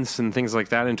and events and things like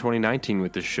that in 2019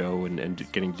 with this show and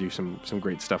getting to do some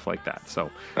great stuff like that.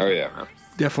 So,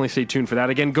 definitely stay tuned for that.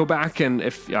 Again, go back and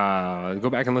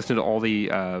listen to all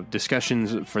the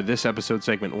discussions for this episode.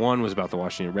 Segment 1 was about the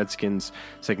Washington Redskins.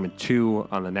 Segment 2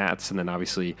 on the Nats, and then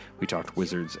obviously we talked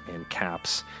Wizards and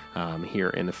Caps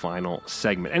here in the final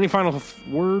segment. Any final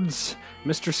words,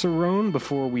 Mr. Cerrone,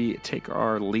 before we take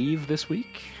our leave this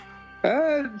week?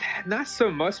 Not so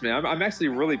much, man. I'm actually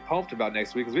really pumped about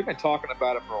next week because we've been talking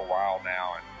about it for a while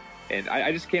now, and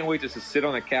I just can't wait just to sit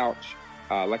on the couch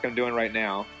like I'm doing right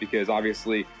now, because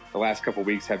obviously the last couple of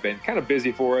weeks have been kind of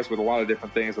busy for us with a lot of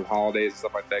different things with holidays and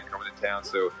stuff like that coming to town.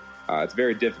 So it's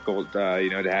very difficult,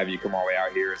 to have you come all the way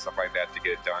out here and stuff like that to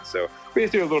get it done. So we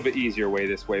just do it a little bit easier way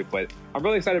this way. But I'm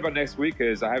really excited about next week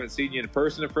because I haven't seen you in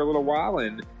person for a little while,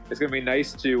 and it's going to be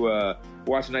nice to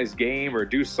watch a nice game or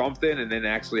do something, and then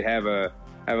actually have a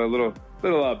little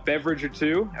beverage or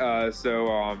two. It's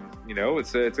going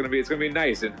to be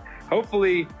nice, and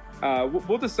hopefully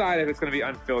we'll decide if it's going to be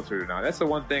unfiltered or not. That's the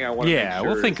one thing I want to make sure.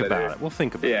 We'll think about it. We'll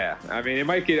think about it. Yeah, I mean, it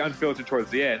might get unfiltered towards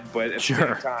the end, but at the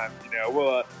same time,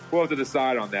 we'll have to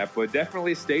decide on that. But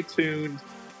definitely stay tuned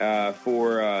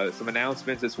for some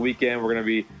announcements this weekend. We're going to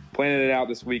be planning it out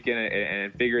this weekend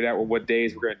and figuring out what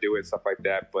days we're going to do it and stuff like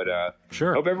that. But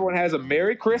hope everyone has a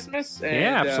Merry Christmas. And,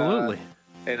 absolutely.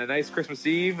 And a nice Christmas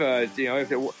Eve. By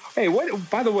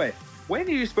the way, when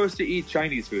are you supposed to eat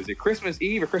Chinese food? Is it Christmas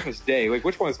Eve or Christmas Day? Like,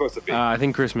 which one is supposed to be? I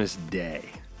think Christmas Day.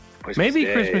 Christmas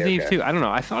Eve too. I don't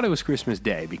know. I thought it was Christmas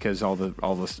Day because all the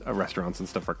restaurants and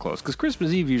stuff are closed. Because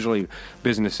Christmas Eve usually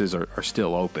businesses are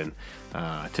still open.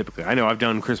 Typically, I know I've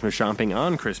done Christmas shopping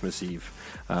on Christmas Eve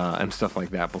and stuff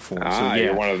like that before.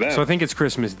 You're one of them. So I think it's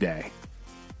Christmas Day.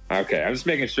 Okay, I'm just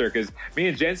making sure because me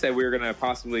and Jen said we were going to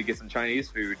possibly get some Chinese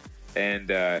food,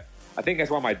 and I think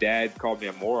that's why my dad called me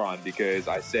a moron because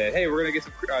I said, "Hey, we're going to get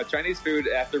some Chinese food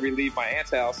after we leave my aunt's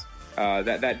house."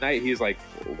 That night, he was like,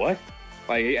 "What?"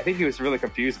 Like, I think he was really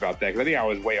confused about that because I think I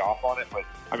was way off on it. But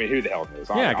I mean, who the hell knows?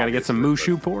 I got to get some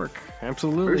Mushu pork.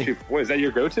 Absolutely. What is that?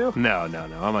 Your go-to? No.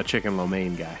 I'm a chicken lo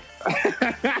mein guy.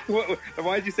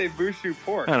 Why did you say Mushu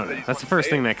pork? I don't know. That's the first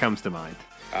thing that comes to mind.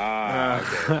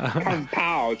 Okay. Kung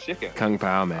Pao chicken. Kung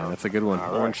Pao, man. That's a good one.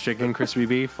 Orange chicken, crispy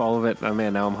beef, all of it. Oh,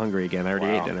 man, now I'm hungry again. I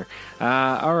already ate dinner.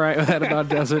 All right, that about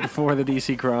does it for the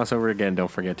DC crossover. Again,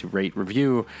 don't forget to rate,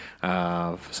 review,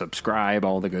 subscribe,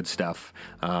 all the good stuff.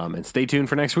 And stay tuned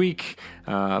for next week.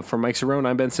 For Mike Cerrone,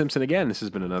 I'm Ben Simpson again. This has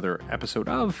been another episode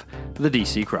of the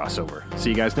DC crossover.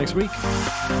 See you guys next week.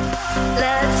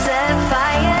 Let's set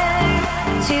fire.